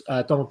 that's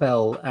Donald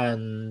Bell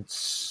and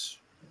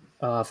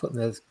I've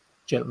forgotten the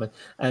gentleman,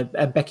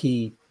 and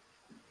Becky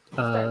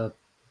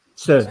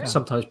Stern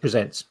sometimes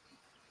presents.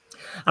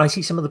 And I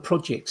see some of the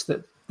projects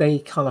that they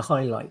kind of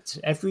highlight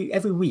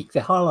every week.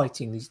 They're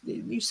highlighting these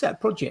new set of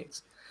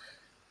projects,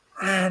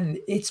 and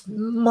it's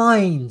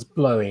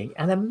mind-blowing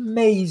and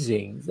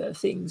amazing, the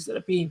things that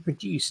are being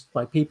produced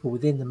by people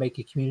within the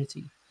maker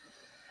community.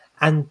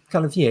 And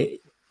kind of you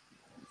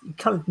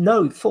kind of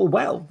know full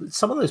well that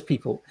some of those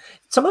people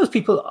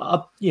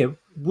are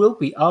will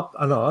be up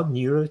and are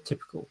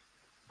neurotypical,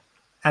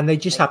 and they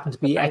just happen to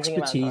be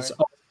expertise.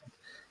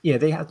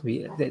 They have to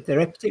be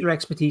their particular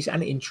expertise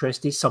and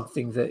interest is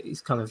something that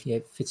is kind of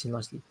fits in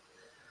nicely.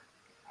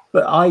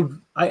 But I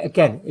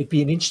again, it'd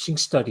be an interesting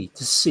study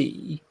to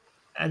see,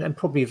 and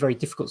probably a very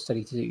difficult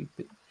study to do,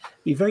 but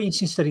it'd be a very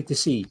interesting study to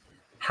see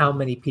how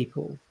many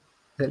people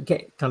that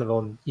get kind of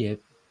on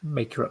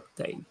Maker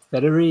Update,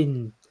 that are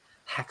in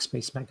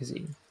Hackspace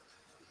magazine,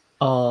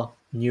 are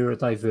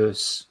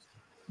neurodiverse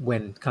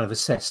when kind of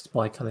assessed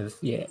by kind of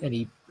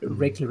any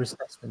regular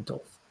assessment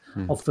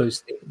of those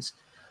things,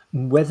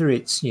 whether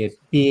it's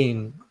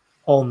being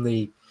on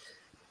the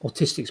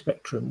autistic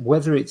spectrum,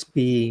 whether it's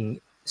being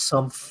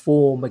some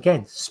form,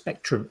 again,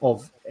 spectrum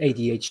of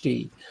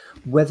ADHD,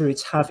 whether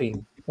it's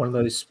having one of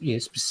those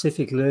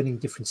specific learning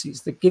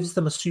differences that gives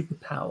them a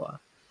superpower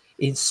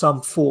in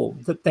some form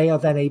that they are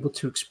then able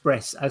to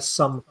express as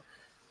some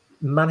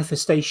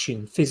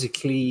manifestation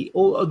physically,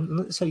 or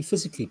not necessarily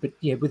physically, but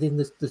within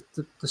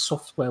the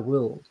software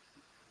world.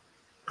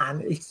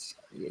 And it's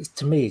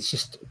to me, it's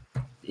just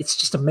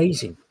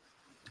amazing.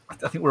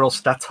 I think we're all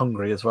stats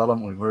hungry as well,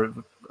 aren't we?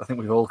 I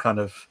think we've all kind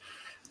of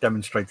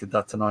demonstrated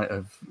that tonight,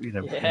 of in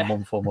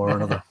one form or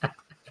another.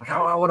 Like,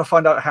 I want to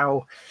find out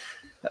how.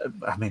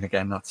 I mean,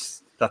 again,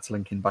 that's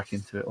linking back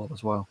into it all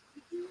as well.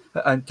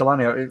 And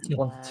Dilani, I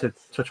wanted to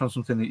touch on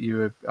something that you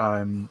were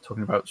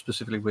talking about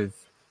specifically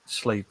with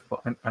sleep.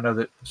 But I know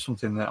that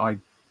something that I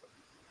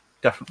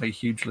definitely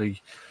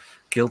hugely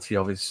guilty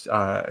of is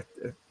a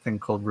thing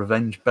called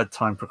revenge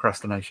bedtime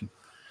procrastination,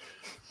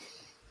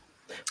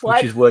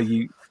 which is where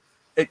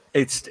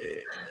it's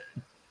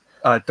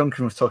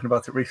Duncan was talking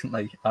about it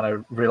recently, and I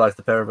realized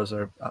the pair of us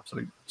are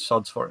absolute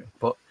sods for it.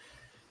 But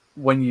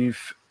when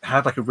you've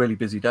had like a really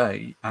busy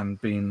day and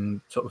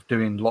been sort of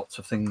doing lots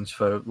of things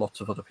for lots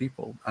of other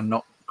people and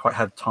not quite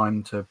had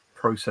time to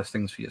process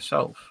things for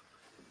yourself,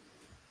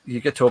 you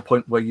get to a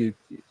point where you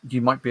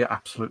might be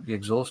absolutely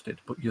exhausted,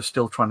 but you're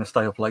still trying to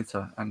stay up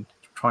later and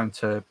trying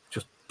to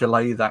just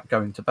delay that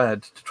going to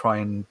bed to try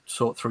and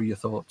sort through your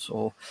thoughts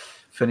or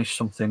finish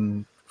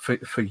something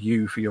for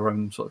you, for your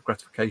own sort of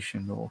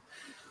gratification or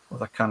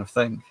that kind of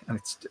thing. And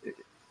it's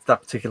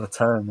that particular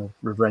term of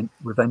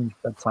revenge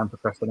bedtime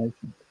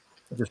procrastination,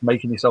 just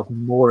making yourself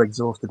more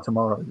exhausted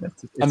tomorrow.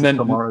 It's and then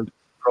tomorrow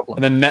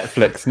problem. And then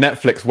Netflix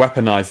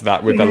weaponized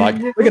that with the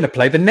we're going to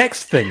play the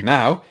next thing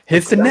now.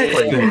 Here's the next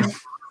thing.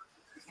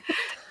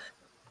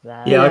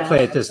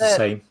 iPlayer does the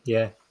same.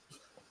 Yeah.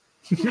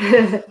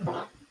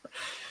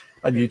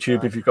 And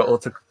YouTube, if you've got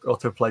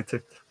autoplay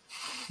too.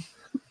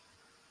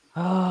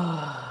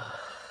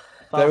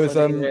 There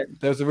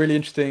was a really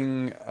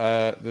interesting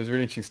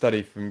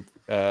study from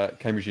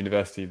Cambridge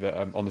University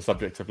that on the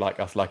subject of like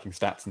us liking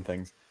stats and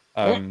things.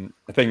 I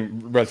think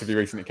relatively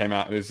recently it came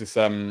out. There's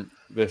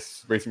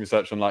this recent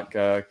research on like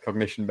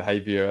cognition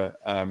behavior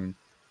from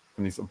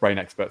these sort of brain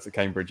experts at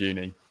Cambridge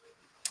Uni,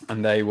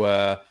 and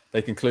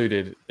they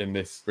concluded in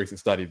this recent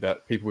study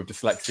that people with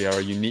dyslexia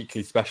are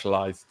uniquely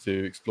specialized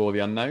to explore the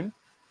unknown,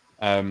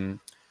 and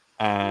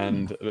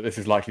that this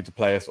is likely to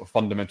play a sort of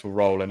fundamental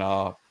role in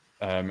our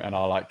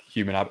like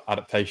human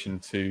adaptation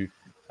to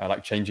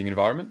like changing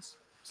environments.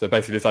 So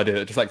basically this idea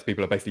that dyslexic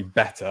people are basically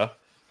better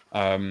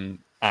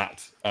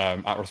at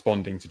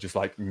responding to just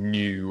like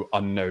new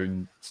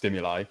unknown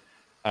stimuli,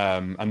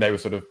 and they were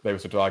sort of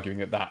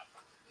arguing that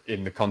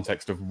in the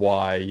context of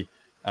why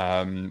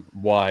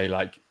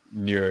like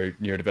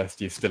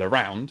neurodiversity is still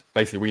around.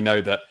 Basically we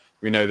know that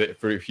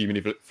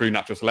through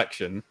natural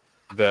selection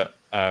that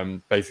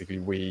basically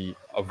we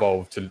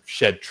evolved to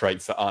shed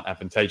traits that aren't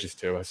advantageous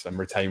to us and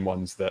retain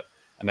ones that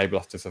enable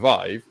us to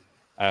survive,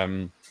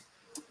 and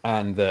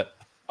that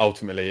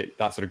ultimately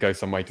that sort of goes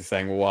some way to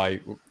saying, well,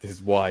 this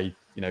is why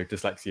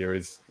dyslexia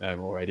is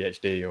or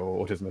ADHD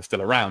or autism are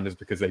still around, is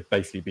because they've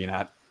basically been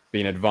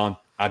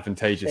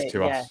advantageous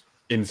to us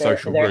in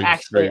social groups. They're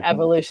actually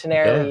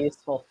evolutionarily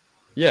useful.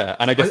 Yeah,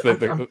 and I guess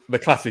the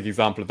classic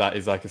example of that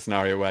is like a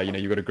scenario where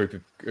you've got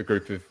a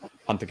group of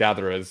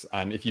hunter-gatherers,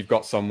 and if you've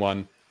got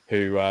someone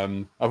who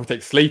I would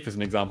take sleep as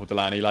an example,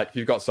 Dilani. Like if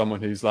you've got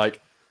someone who's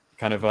like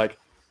kind of like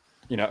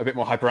a bit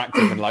more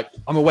hyperactive and like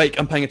I'm awake,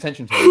 I'm paying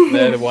attention to them,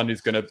 they're the one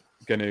who's gonna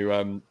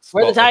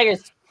we're the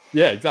tigers.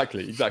 Yeah,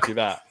 exactly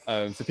that.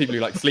 So people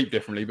who like sleep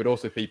differently, but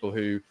also people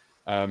who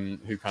kind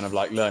of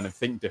like learn and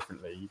think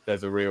differently.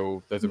 There's a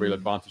real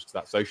advantage to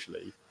that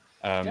socially.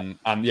 And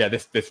yeah,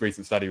 this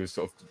recent study was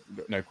sort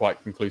of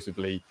quite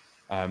conclusively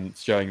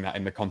showing that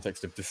in the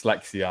context of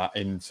dyslexia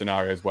in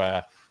scenarios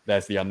where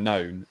there's the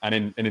unknown, and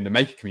in the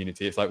maker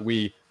community, it's like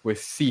we're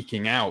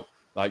seeking out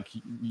like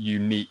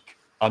unique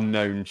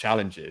unknown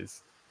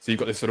challenges. So you've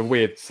got this sort of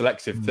weird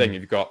selective thing.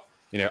 You've got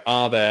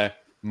are there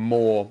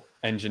more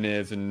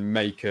engineers and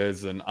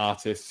makers and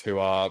artists who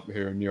are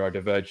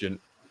neurodivergent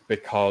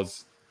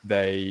because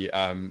they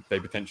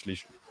potentially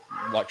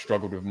like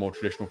struggled with more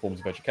traditional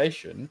forms of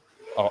education,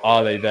 or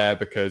are they there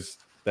because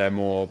they're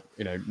more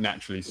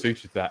naturally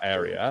suited to that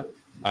area?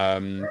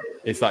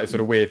 It's like a sort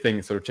of weird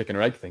thing, sort of chicken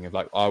or egg thing of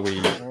like, are we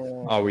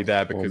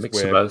there because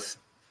we're both?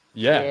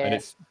 And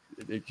it's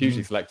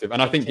hugely selective.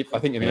 And I think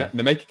in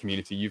the maker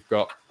community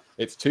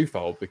it's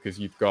twofold, because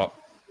you've got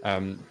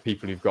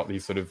people who've got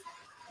these sort of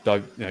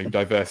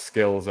diverse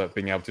skills at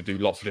being able to do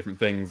lots of different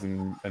things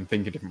and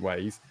think in different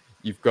ways.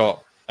 You've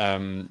got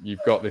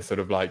this sort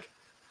of like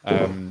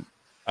and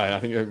I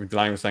think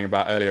Dilani was saying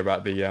about earlier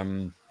about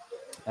the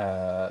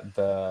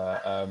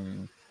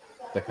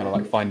kind of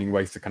like finding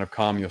ways to kind of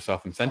calm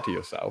yourself and center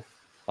yourself.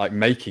 Like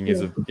making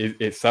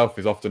itself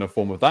is often a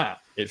form of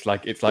that. It's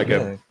like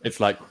tactile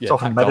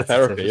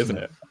therapy, isn't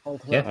it?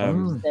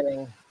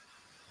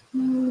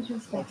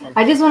 Interesting.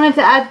 I just wanted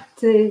to add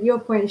to your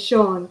point,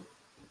 Shawn.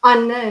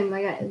 Unknown,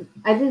 like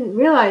I didn't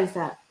realize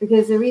that,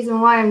 because the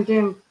reason why I'm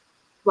doing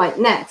like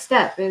next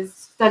step is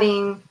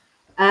studying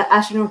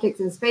astronautics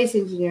and space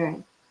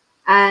engineering,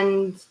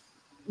 and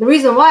the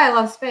reason why I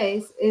love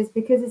space is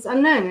because it's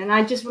unknown, and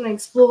I just want to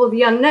explore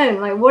the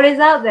unknown. Like, what is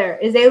out there?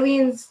 Is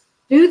aliens?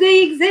 Do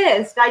they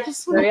exist? I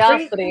just want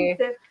Curiosity.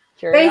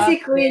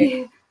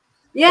 Basically,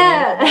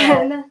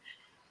 and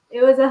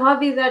it was a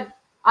hobby that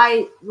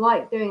I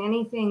like doing.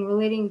 Anything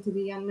relating to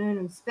the unknown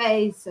of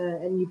space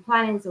and new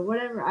planets or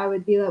whatever, I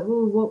would be like,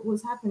 "Whoa,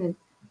 what's happening?"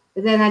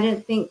 But then I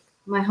didn't think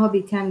my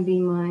hobby can be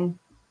my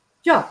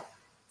job.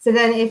 So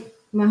then, if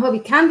my hobby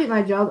can be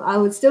my job, I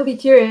would still be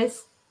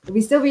curious. It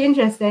would still be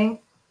interesting,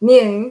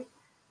 new,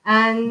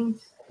 and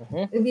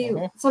it'd be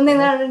something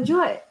that I'd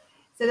enjoy.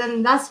 So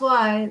then that's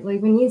why, like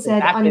when you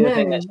said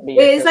unknown,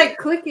 it's like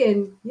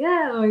clicking.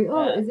 Yeah,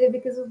 like is it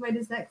because of my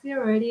dyslexia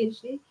or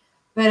ADHD?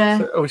 But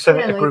so we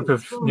said a group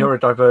of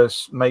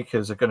neurodiverse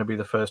makers are going to be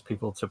the first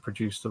people to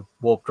produce the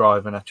warp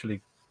drive and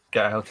actually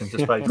get out into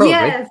space.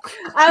 Yes,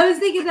 I was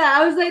thinking that.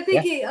 I was like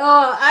thinking,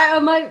 I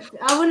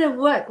want to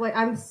work. Like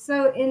I'm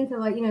so into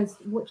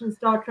watching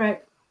Star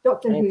Trek,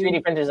 Doctor Who.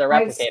 3D printers are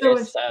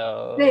replicators,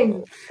 so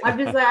things. I'm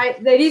just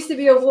like, there needs to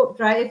be a warp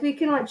drive. If we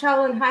can like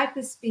travel in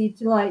hyperspeed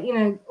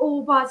to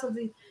all parts of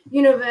the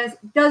universe,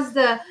 does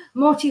the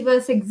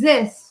multiverse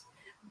exist?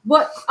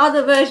 What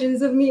other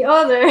versions of me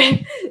are there?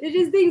 It's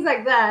just things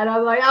like that. And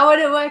I'm like, I want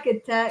to work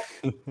in tech,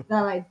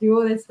 that like do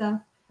all this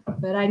stuff,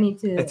 but I need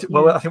to.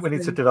 I think we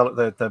need to develop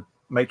the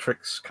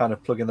Matrix kind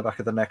of plug in the back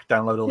of the neck,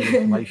 download all the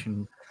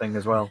information thing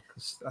as well,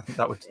 because I think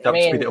that would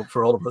speed it up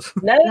for all of us.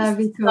 That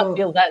does not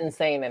feel that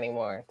insane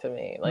anymore to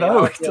me. Like,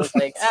 no, it feels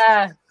like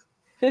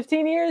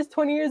 15 years,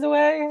 20 years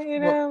away,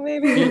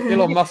 maybe.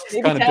 Elon Musk's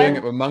kind of doing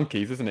it with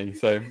monkeys, isn't he?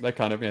 So they're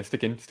kind of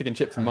sticking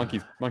chips in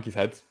monkeys'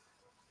 heads.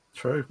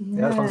 True.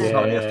 Yeah, as long as it's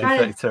not an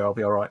FT-32, I'll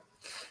be all right.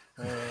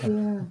 But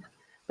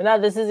no,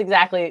 this is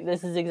exactly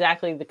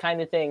the kind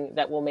of thing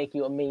that will make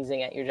you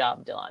amazing at your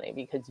job, Dilani,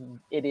 because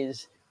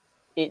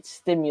it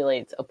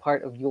stimulates a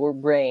part of your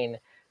brain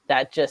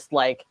that just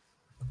like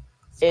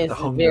is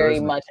very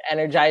much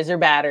Energizer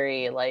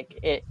battery. Like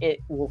it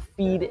will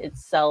feed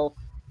itself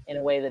in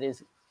a way that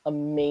is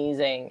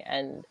amazing.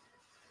 And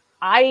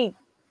I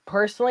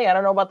personally, I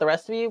don't know about the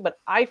rest of you, but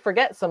I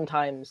forget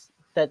sometimes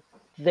that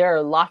there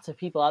are lots of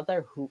people out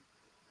there who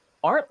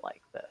aren't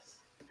like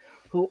this,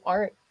 who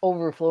aren't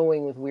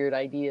overflowing with weird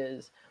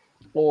ideas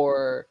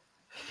or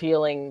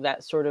feeling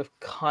that sort of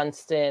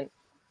constant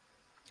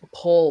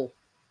pull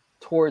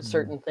towards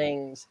certain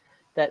things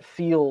that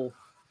feel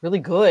really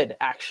good,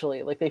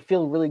 actually. Like they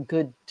feel really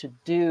good to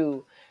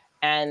do.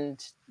 And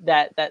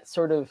that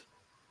sort of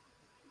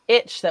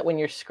itch that when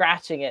you're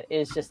scratching it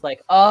is just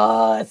like,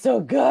 oh, it's so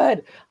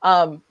good.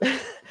 There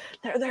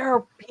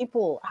are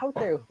people out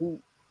there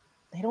who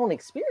they don't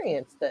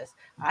experience this.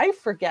 I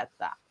forget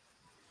that.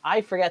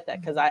 I forget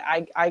that because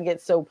I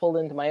get so pulled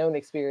into my own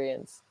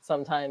experience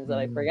sometimes that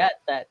I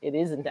forget that it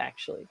isn't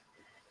actually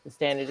the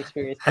standard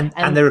experience.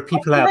 And there are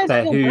people out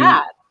there who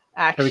are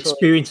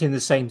experiencing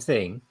the same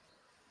thing,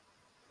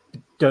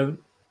 but don't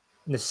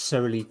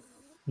necessarily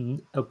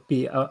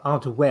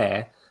aren't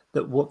aware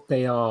that what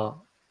they are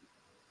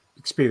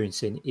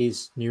experiencing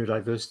is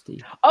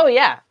neurodiversity. Oh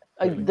yeah,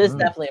 this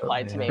definitely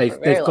applied to me.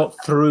 They've got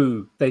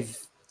through.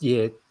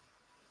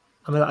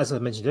 I mean, as I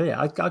mentioned earlier,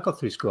 I got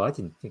through school. I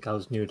didn't think I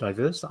was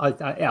neurodiverse.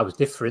 I was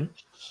different.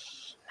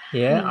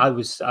 Yeah, I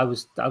was a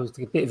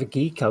bit of a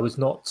geek. I was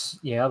not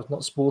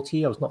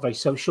sporty. I was not very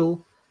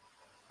social,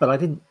 but I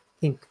didn't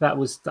think that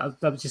was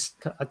just.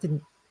 I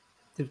didn't.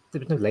 There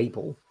was no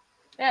label.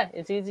 Yeah,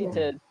 it's easy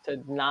to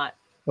not.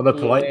 Well, no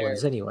polite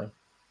ones anyway.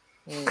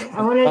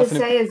 I wanted to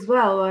say as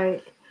well,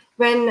 like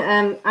when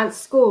at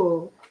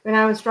school when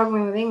I was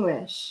struggling with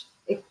English.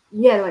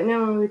 Like no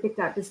one really picked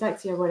out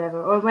dyslexia or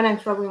whatever. Or when I'm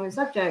struggling with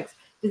subjects,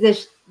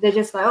 they're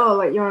just like, oh,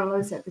 like you're on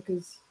low set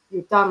because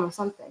you're dumb or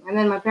something. And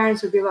then my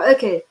parents would be like,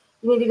 okay,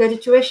 you need to go to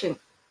tuition.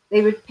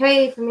 They would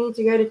pay for me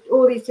to go to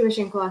all these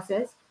tuition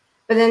classes.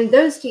 But then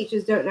those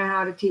teachers don't know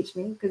how to teach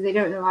me because they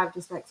don't know I have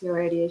dyslexia or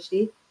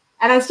ADHD.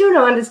 And I still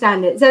don't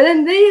understand it. So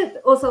then they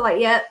also like,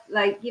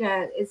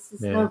 it's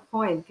just no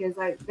point because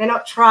like they're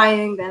not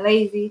trying, they're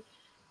lazy.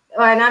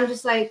 And I'm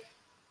just like,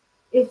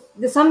 if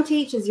there's some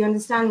teachers, you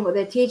understand what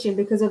they're teaching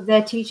because of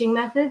their teaching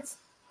methods.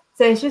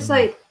 So it's just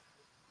like,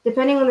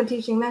 depending on the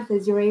teaching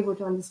methods, you're able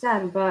to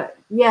understand. But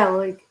yeah,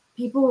 like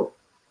people,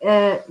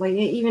 like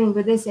even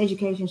with this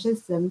education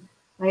system,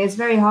 like it's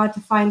very hard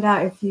to find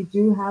out if you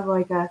do have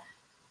like a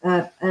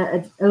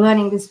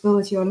learning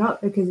disability or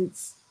not, because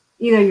it's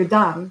either you're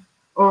dumb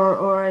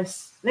or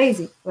it's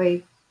lazy,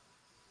 like,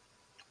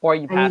 or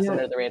you pass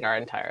under the radar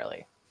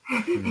entirely.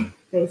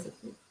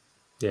 Basically.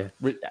 Yeah,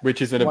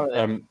 which is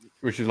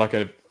like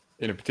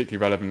particularly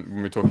relevant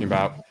when we're talking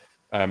about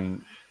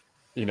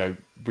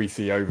we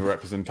see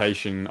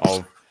overrepresentation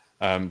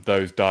of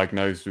those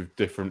diagnosed with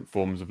different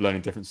forms of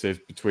learning differences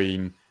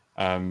between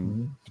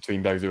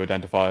those who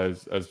identify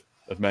as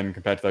men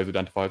compared to those who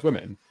identify as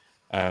women.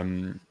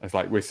 It's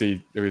like we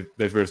see there's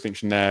a real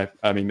distinction there.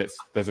 I mean,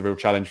 there's a real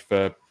challenge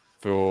for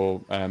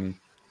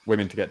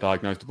women to get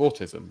diagnosed with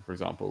autism, for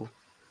example.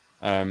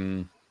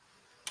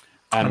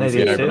 And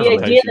the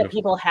idea that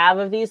people have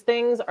of these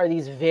things are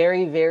these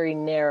very, very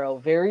narrow,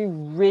 very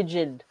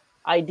rigid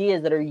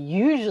ideas that are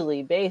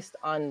usually based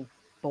on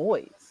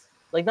boys,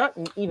 like not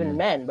even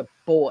men, but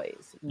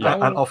boys.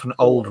 And often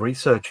old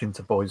research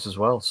into boys as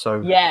well.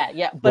 So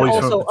but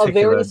also a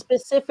very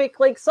specific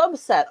like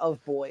subset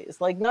of boys,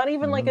 like not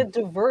even like a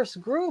diverse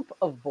group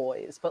of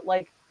boys, but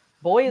like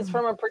boys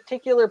from a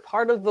particular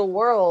part of the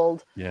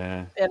world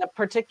in a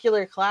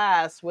particular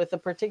class with a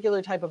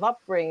particular type of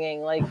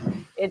upbringing. Like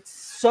it's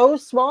so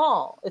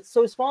small,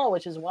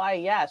 which is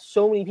why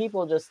so many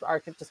people just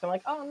are just kind of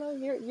like, oh no,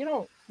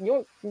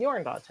 you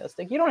aren't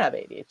autistic, you don't have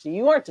ADHD,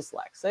 you aren't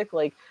dyslexic,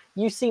 like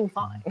you seem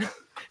fine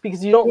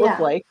because you don't look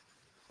like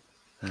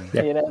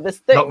this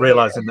thing, not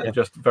realizing that you're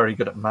just very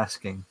good at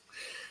masking.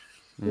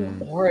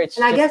 Or it's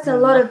and I guess a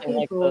lot of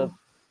people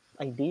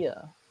like the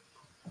idea.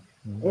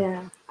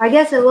 Yeah, I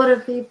guess a lot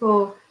of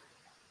people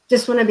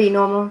just want to be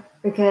normal,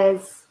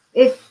 because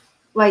if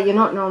like you're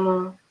not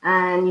normal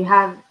and you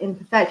have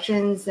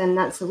imperfections, then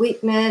that's a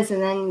weakness,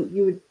 and then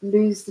you would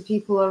lose the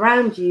people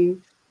around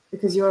you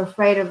because you're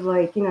afraid of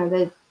like,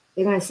 they're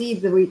going to see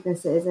the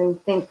weaknesses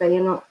and think that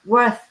you're not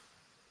worth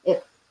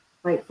it,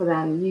 like for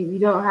them. You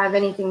don't have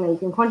anything that you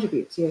can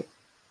contribute to.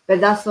 But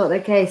that's not the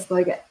case.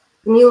 Like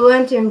when you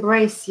learn to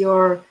embrace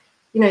your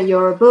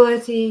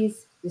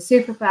abilities, your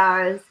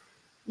superpowers,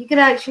 you can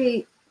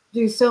actually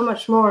do so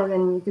much more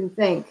than you can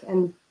think.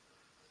 And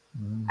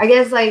I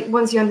guess like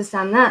once you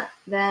understand that,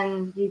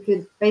 then you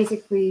could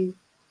basically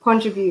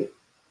contribute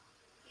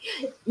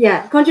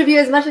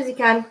as much as you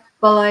can.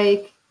 But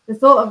like the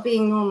thought of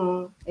being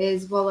normal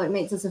is what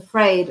makes us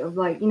afraid of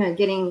like,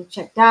 getting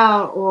checked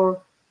out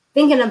or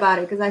thinking about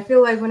it. Because I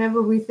feel like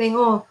whenever we think,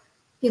 oh,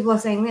 people are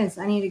saying this,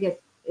 I need to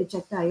get it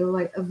checked out, you're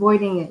like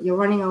avoiding it, you're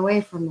running away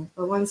from it.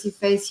 But once you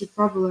face your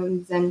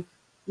problems and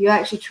you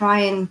actually try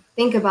and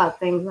think about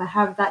things, like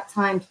have that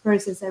time to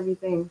process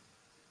everything,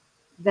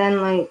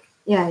 then like,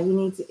 you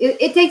need to,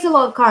 it takes a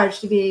lot of courage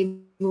to be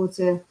able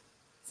to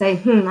say,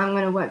 I'm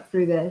going to work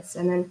through this.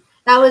 And then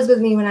that was with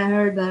me when I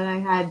heard that I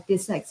had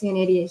dyslexia and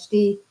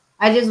ADHD.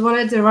 I just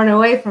wanted to run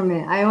away from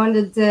it. I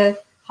wanted to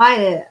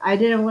hide it. I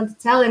didn't want to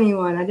tell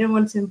anyone. I didn't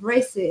want to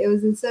embrace it.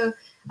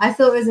 I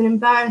thought it was an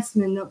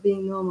embarrassment not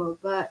being normal.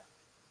 But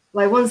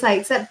like once I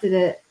accepted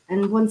it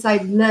and once I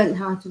learned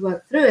how to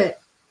work through it,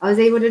 I was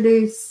able to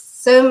do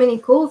so many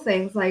cool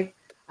things. Like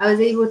I was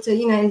able to,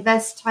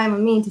 invest time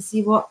on me to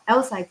see what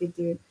else I could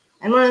do.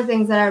 And one of the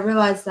things that I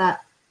realized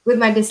that with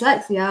my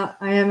dyslexia,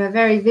 I am a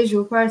very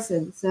visual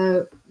person.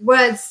 So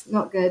words,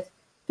 not good.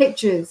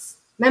 Pictures,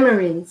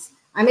 memories.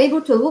 I'm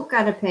able to look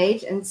at a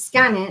page and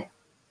scan it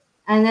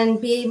and then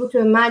be able to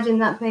imagine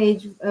that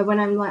page when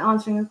I'm like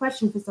answering a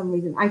question for some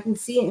reason. I can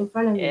see it in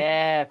front of me.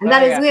 Yeah, and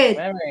that is weird.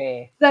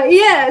 Memory. So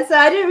yeah, so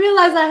I didn't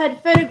realize I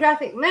had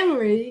photographic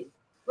memory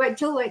like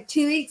till like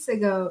 2 weeks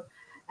ago,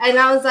 and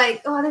I was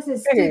like, oh, this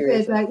is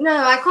stupid. Like, no,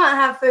 I can't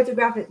have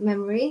photographic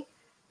memory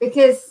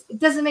because it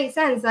doesn't make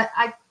sense.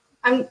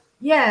 I'm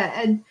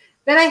and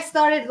then I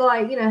started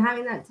like, you know,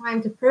 having that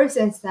time to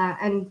process that,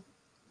 and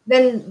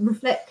then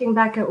reflecting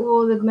back at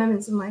all the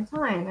moments of my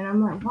time, and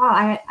I'm like,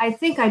 wow, I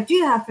think I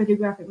do have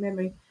photographic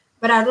memory,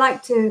 but I'd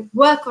like to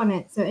work on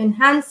it, so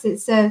enhance it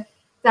so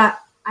that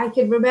I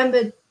could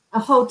remember a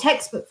whole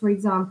textbook, for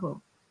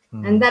example.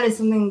 And that is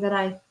something that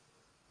I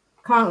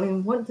currently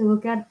want to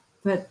look at,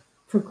 but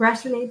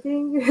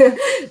procrastinating.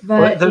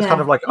 But those kind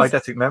of like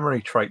eidetic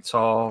memory traits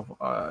are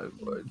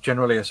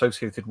generally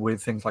associated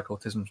with things like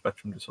autism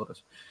spectrum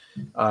disorders.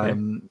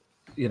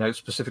 You know,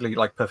 specifically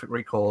like perfect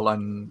recall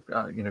and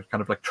you know,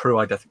 kind of like true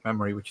eidetic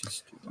memory, which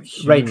is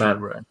Rain Man.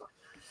 rare.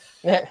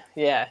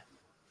 Yeah.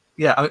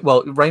 I mean,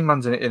 well, Rain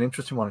Man's an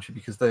interesting one actually,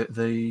 because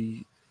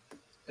the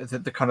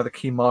kind of the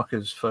key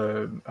markers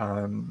for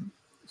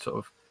sort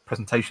of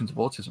presentations of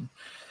autism,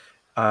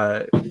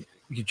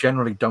 you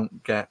generally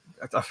don't get.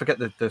 I forget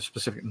the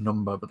specific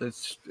number, but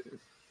there's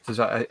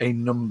a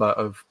number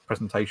of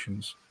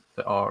presentations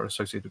that are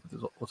associated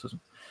with autism,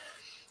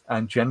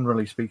 and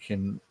generally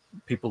speaking,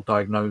 people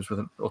diagnosed with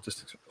an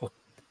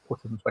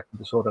autism spectrum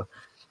disorder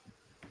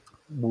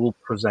will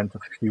present a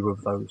few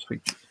of those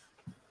features.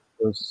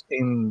 Whereas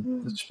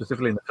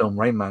specifically in the film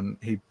Rain Man,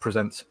 he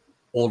presents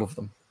all of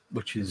them,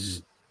 which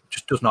is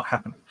just does not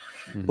happen.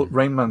 But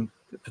Rain Man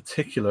in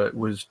particular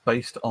was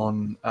based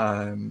on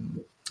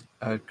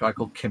a guy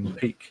called Kim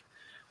Peek,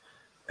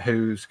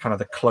 who's kind of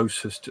the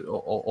closest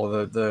or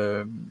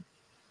the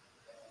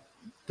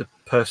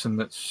person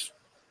that's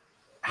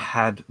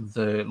had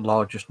the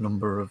largest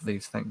number of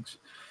these things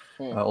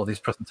or these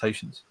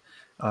presentations,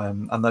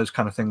 and those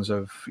kind of things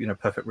of, you know,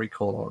 perfect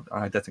recall or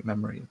eidetic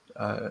memory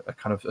are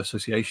kind of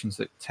associations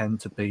that tend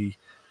to be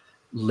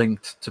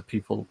linked to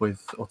people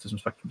with autism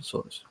spectrum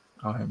disorders,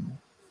 and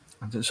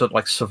it's sort of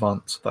like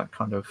savant, that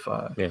kind of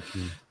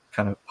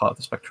kind of part of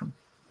the spectrum.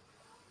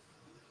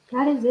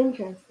 That is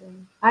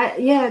interesting.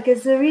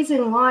 Because the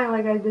reason why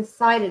like I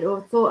decided or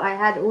thought I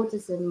had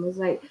autism was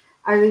like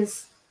I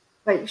was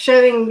like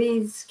showing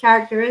these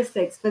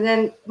characteristics, but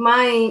then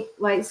my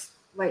like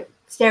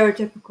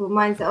stereotypical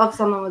mindset of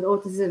someone with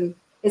autism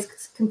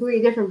is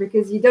completely different,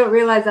 because you don't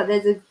realize that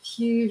there's a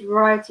huge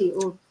variety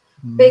or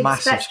big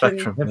massive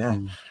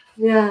spectrum.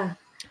 Yeah.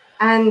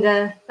 And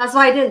that's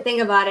why I didn't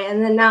think about it.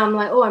 And then now I'm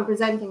like, oh, I'm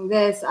presenting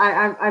this.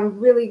 I'm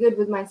really good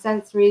with my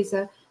sensory.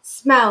 So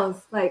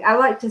smells, like I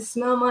like to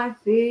smell my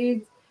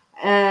food.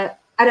 I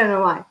don't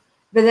know why,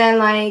 but then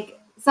like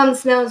some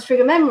smells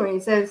trigger memory.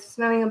 So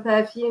smelling a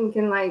perfume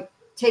can like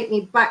take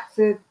me back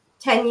to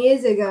 10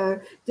 years ago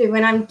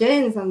when I'm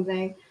doing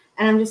something,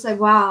 and I'm just like,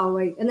 wow.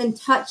 Like, and then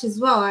touch as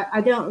well. I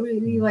don't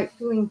really like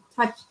feeling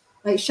touch,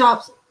 like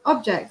sharp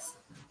objects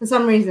for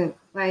some reason.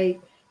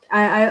 Like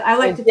I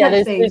like to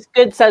touch things. There's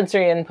good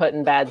sensory input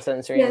and bad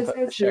sensory input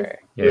for sure.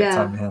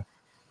 Yeah.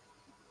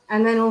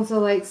 And then also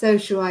like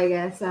social, I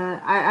guess.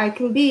 I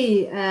can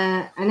be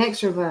an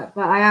extrovert,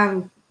 but I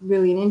am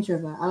really an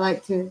introvert. I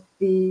like to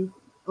be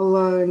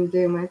alone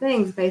doing my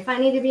things. But if I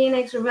need to be an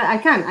extrovert, I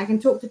can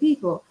talk to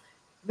people.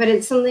 But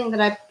it's something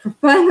that I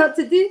prefer not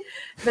to do,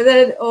 but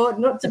then or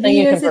not to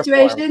be in a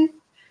situation.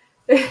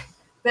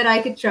 But I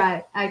could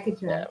try.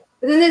 Yeah.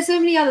 But then there's so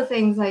many other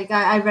things. Like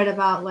I read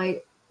about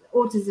like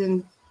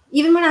autism.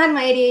 Even when I had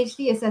my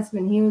ADHD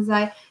assessment, he was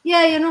like,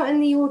 yeah, you're not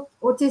in the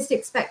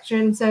autistic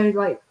spectrum, so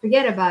like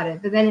forget about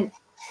it. But then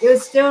it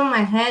was still in my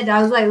head.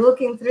 I was like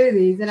looking through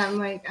these, and I'm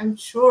like, I'm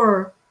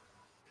sure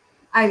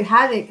I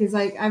have it, because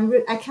like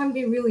I can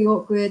be really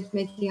awkward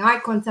making eye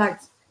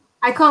contact.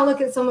 I can't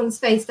look at someone's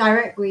face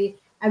directly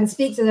and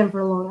speak to them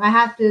for long. I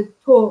have to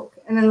talk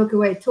and then look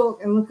away,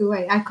 talk and look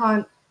away. I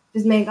can't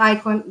just make eye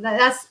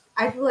contact.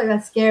 I feel like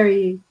that's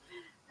scary.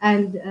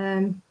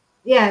 And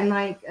and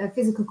like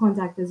physical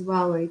contact as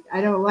well. Like I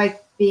don't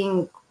like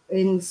being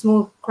in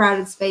small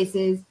crowded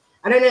spaces.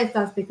 I don't know if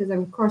that's because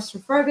I'm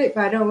claustrophobic,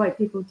 but I don't like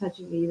people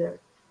touching me either.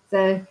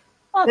 So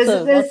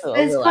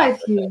there's quite a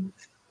few.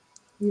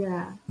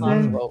 Yeah.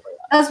 So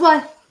that's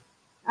why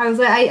I was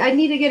like, I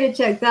need to get it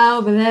checked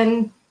out, but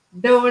then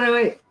don't want to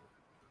wait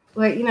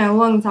like, you know, a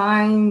long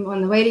time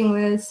on the waiting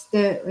list.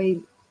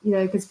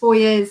 Because 4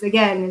 years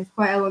again is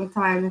quite a long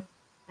time.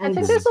 And I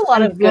think there's a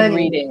lot of good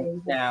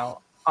reading now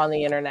on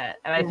the internet,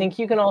 and I think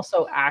you can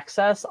also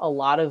access a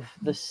lot of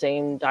the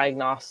same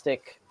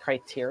diagnostic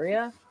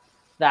criteria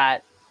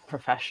that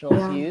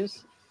professionals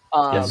use,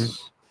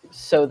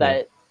 so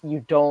that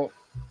you don't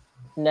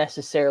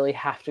necessarily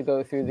have to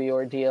go through the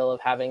ordeal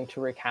of having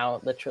to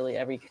recount literally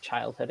every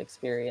childhood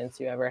experience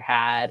you ever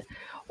had,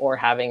 or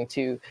having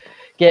to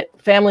get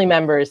family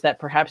members that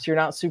perhaps you're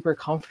not super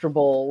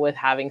comfortable with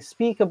having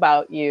speak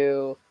about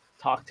you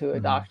talk to a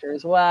doctor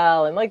as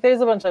well. And like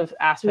there's a bunch of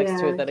aspects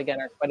to it that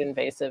again are quite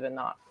invasive and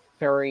not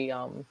very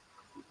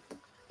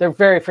they're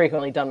very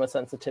frequently done with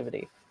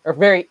sensitivity, or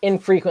very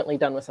infrequently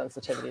done with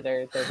sensitivity.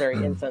 They're very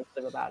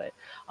insensitive about it.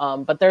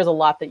 But there's a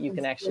lot that you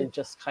can actually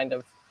just kind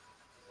of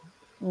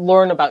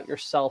learn about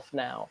yourself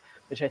now,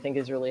 which I think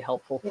is really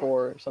helpful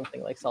for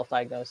something like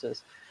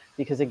self-diagnosis,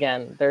 because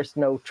again, there's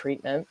no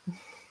treatment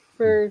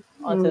for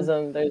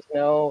autism. There's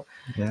no,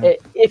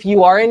 if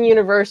you are in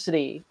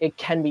university, it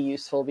can be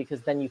useful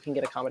because then you can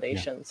get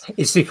accommodations.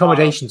 It's the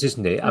accommodations,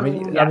 isn't it? I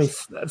mean,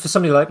 for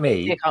somebody like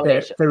me,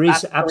 there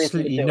is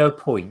absolutely no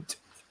point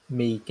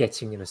me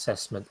getting an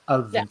assessment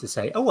other than to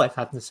say, oh, I've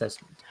had an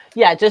assessment.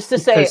 Yeah, just to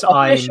say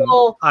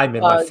official. I'm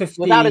in my 50s.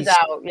 Without a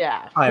doubt,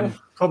 yeah. I'm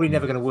probably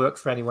never going to work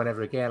for anyone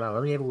ever again. I'll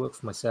only ever work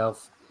for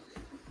myself.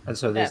 And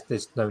so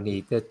there's no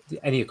need.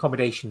 Any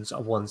accommodations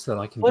are ones that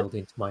I can build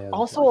into my own.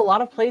 Also, life. a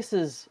lot of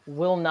places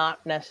will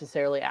not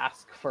necessarily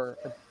ask for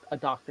a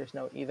doctor's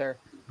note either.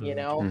 You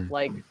know,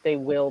 like they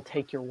will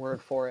take your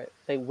word for it.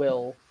 They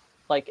will,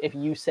 like, if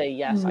you say,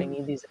 yes, I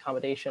need these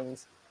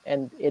accommodations,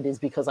 and it is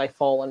because I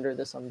fall under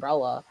this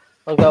umbrella,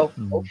 they'll go,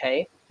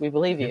 okay, we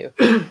believe you.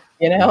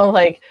 You know,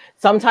 like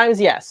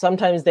sometimes, yes,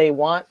 sometimes they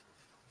want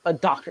a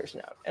doctor's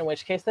note, in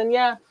which case then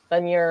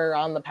you're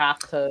on the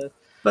path to.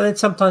 But then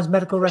sometimes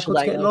medical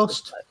records get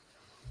lost.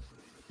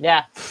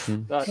 Yeah,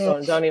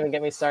 don't even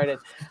get me started.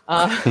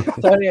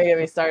 Don't even get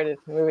me started.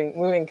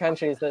 Moving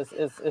countries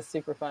is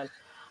super fun.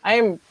 I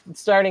am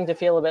starting to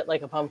feel a bit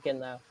like a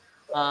pumpkin though.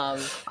 I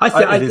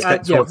think it is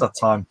getting towards that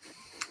time.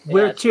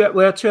 We're at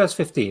 2 hours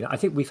 15. I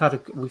think we've had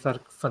a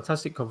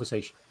fantastic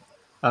conversation.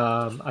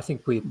 I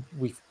think we've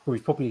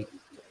probably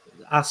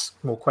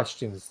asked more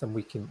questions than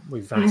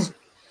we've answered,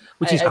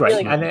 which is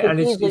great. Like and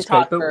it's great.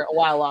 But for a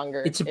while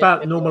longer. It's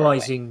about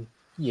normalizing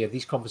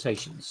these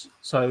conversations.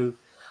 So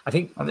I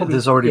think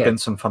there's already been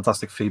some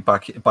fantastic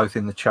feedback both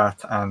in the chat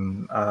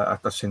and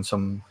I've seen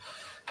some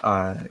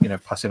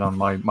passing on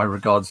my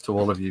regards to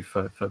all of you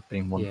for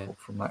being wonderful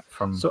from that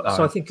so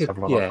I think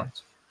several other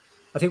friends.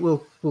 I think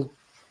we'll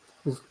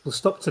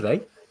stop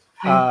today.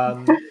 I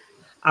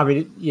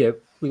mean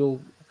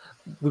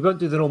we won't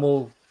do the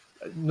normal.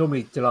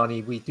 Normally,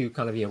 Dilani, we do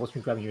kind of what's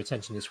been grabbing your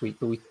attention this week,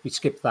 but we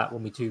skip that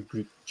when we do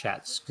group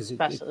chats because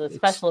it's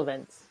special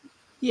events.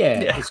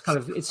 Yeah, it's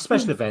a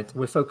special event.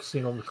 We're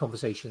focusing on the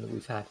conversation that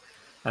we've had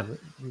and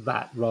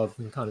that rather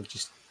than kind of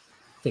just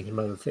thinking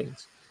about other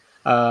things.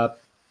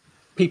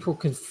 People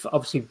can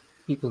obviously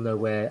know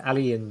where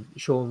Allie and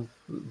Shawn,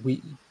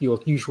 your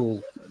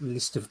usual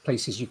list of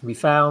places you can be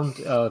found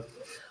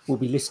will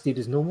be listed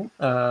as normal.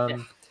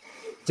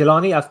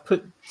 Dilani, I've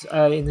put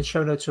in the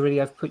show notes already.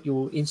 I've put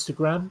your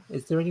Instagram.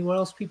 Is there anywhere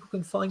else people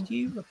can find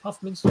you apart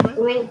from Instagram?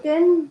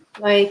 LinkedIn,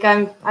 like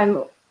I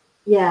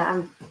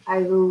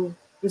will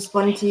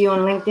respond to you on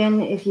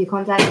LinkedIn if you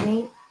contact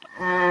me.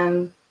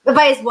 But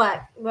it's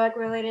work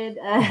related.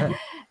 And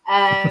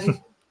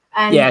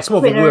it's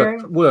more Twitter,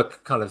 of a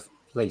work kind of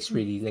place,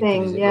 really.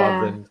 LinkedIn is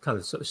rather than kind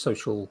of sort of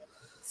social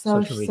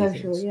media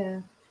things.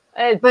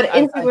 But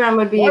Instagram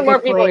would be more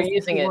people are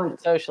using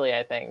it socially,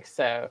 I think.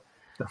 So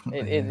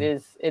it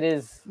is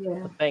a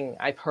thing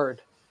I've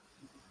heard.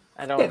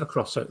 I don't. Bit of a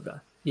crossover,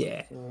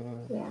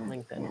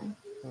 LinkedIn.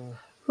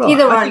 Right,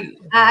 either one.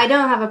 I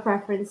don't have a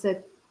preference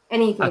at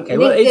anything. Okay,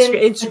 well,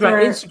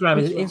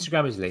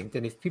 Instagram is linked,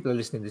 and if people are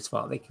listening this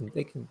far, they can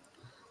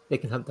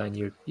hunt down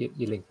your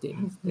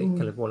LinkedIn. They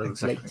kind of want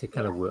to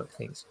kind of work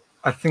things.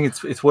 I think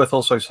it's worth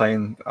also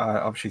saying,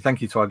 obviously,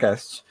 thank you to our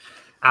guests.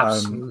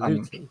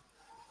 Absolutely.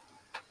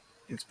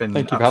 It's been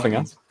thank you for having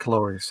us.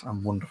 Glorious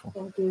and wonderful.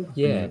 Thank you.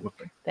 Yeah.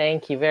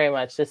 Thank you very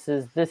much. This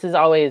is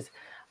always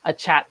a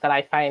chat that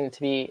I find to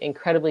be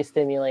incredibly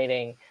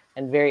stimulating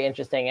and very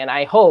interesting, and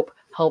I hope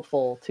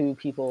helpful to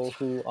people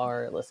who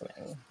are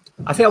listening.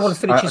 I think I want to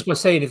finish just by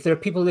saying, if there are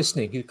people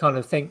listening who kind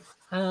of think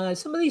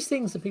some of these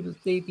things that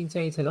they've been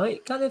saying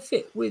tonight kind of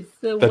fit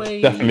with the way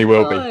definitely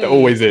will be. There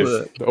always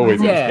is. There always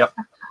is. Yep.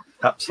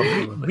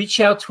 Absolutely. Reach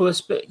out to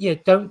us, but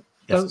don't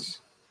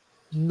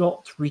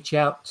not reach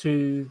out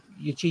to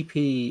your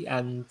GP,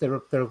 and there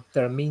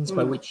are means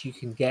by which you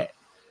can get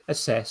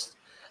assessed,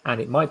 and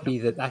it might be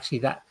that actually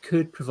that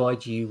could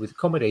provide you with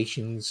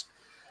accommodations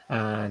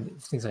and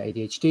things like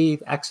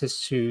ADHD, access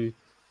to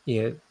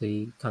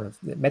the kind of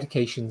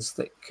medications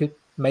that could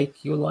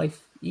make your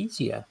life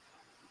easier.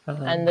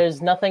 And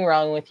there's nothing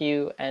wrong with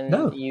you,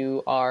 and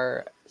you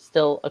are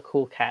still a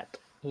cool cat,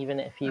 even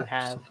if you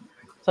have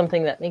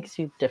something that makes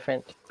you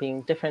different.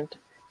 Being different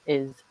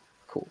is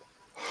cool.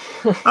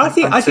 I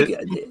think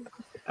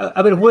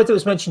I mean, a word that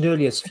was mentioned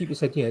earlier, so people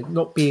said,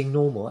 not being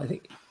normal. I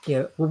think,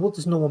 well, what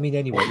does normal mean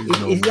anyway?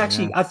 It's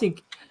actually, I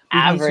think we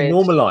need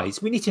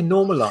to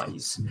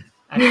normalize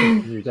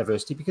actually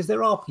neurodiversity, because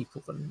there are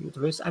people that are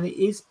neurodiverse, and it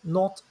is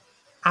not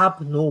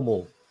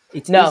abnormal.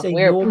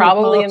 We're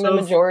probably in the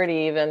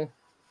majority even.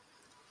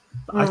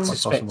 I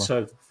suspect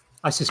so.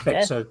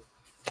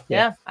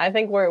 Yeah, I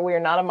think we're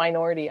not a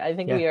minority. I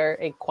think we are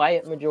a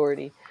quiet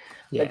majority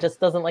that just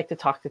doesn't like to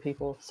talk to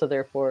people, so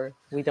therefore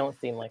we don't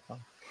seem like them.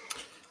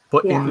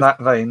 But in that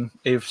vein,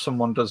 if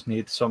someone does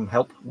need some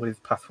help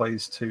with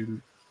pathways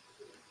to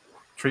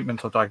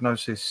treatment or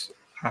diagnosis,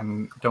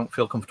 and don't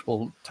feel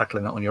comfortable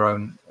tackling that on your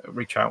own,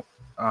 reach out,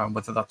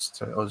 whether that's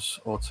to us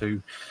or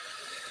to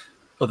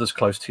others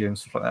close to you and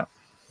stuff like that.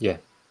 Yeah,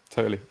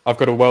 totally. I've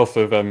got a wealth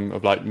of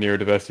like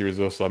neurodiversity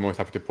resources. So I'm always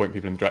happy to point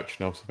people in the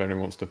direction of. So if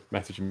anyone wants to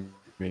message me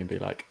and be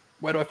like,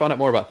 where do I find out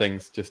more about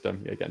things? Just yeah,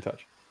 get in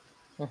touch.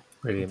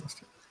 Brilliant.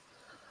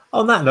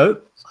 On that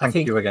note, Thank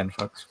you again,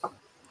 folks.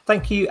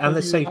 Thank you, and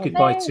let's say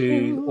goodbye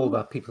to all of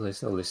our people who are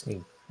still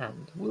listening,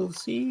 and we'll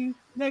see you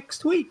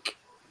next week.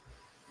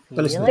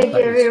 Thank you,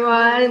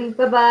 everyone.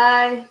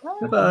 Bye-bye.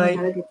 Bye-bye.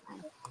 Have a good time.